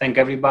again thank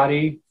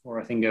everybody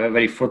for, I think, a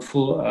very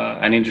fruitful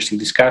and interesting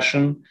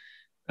discussion,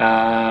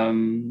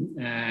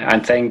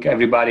 and thank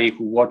everybody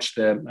who watched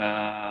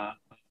the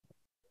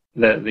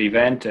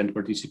event and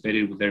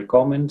participated with their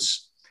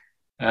comments.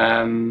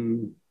 I'd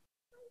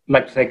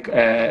like to thank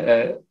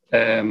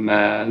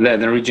the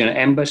Norwegian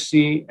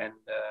Embassy and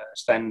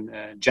Stein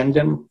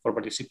Gjendem for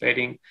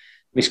participating,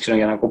 Ms.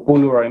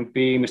 Xenogiannakopoulou, our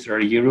MP, Mr.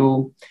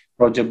 Arghyrou,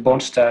 Roger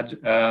Bjørnstad,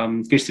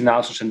 Kristin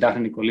Alsos, and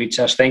Daphne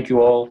Nicolitsas. Thank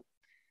you all,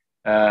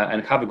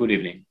 and have a good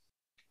evening.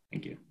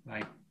 Thank you.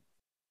 Bye.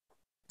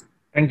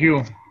 Thank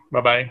you.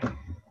 Bye-bye.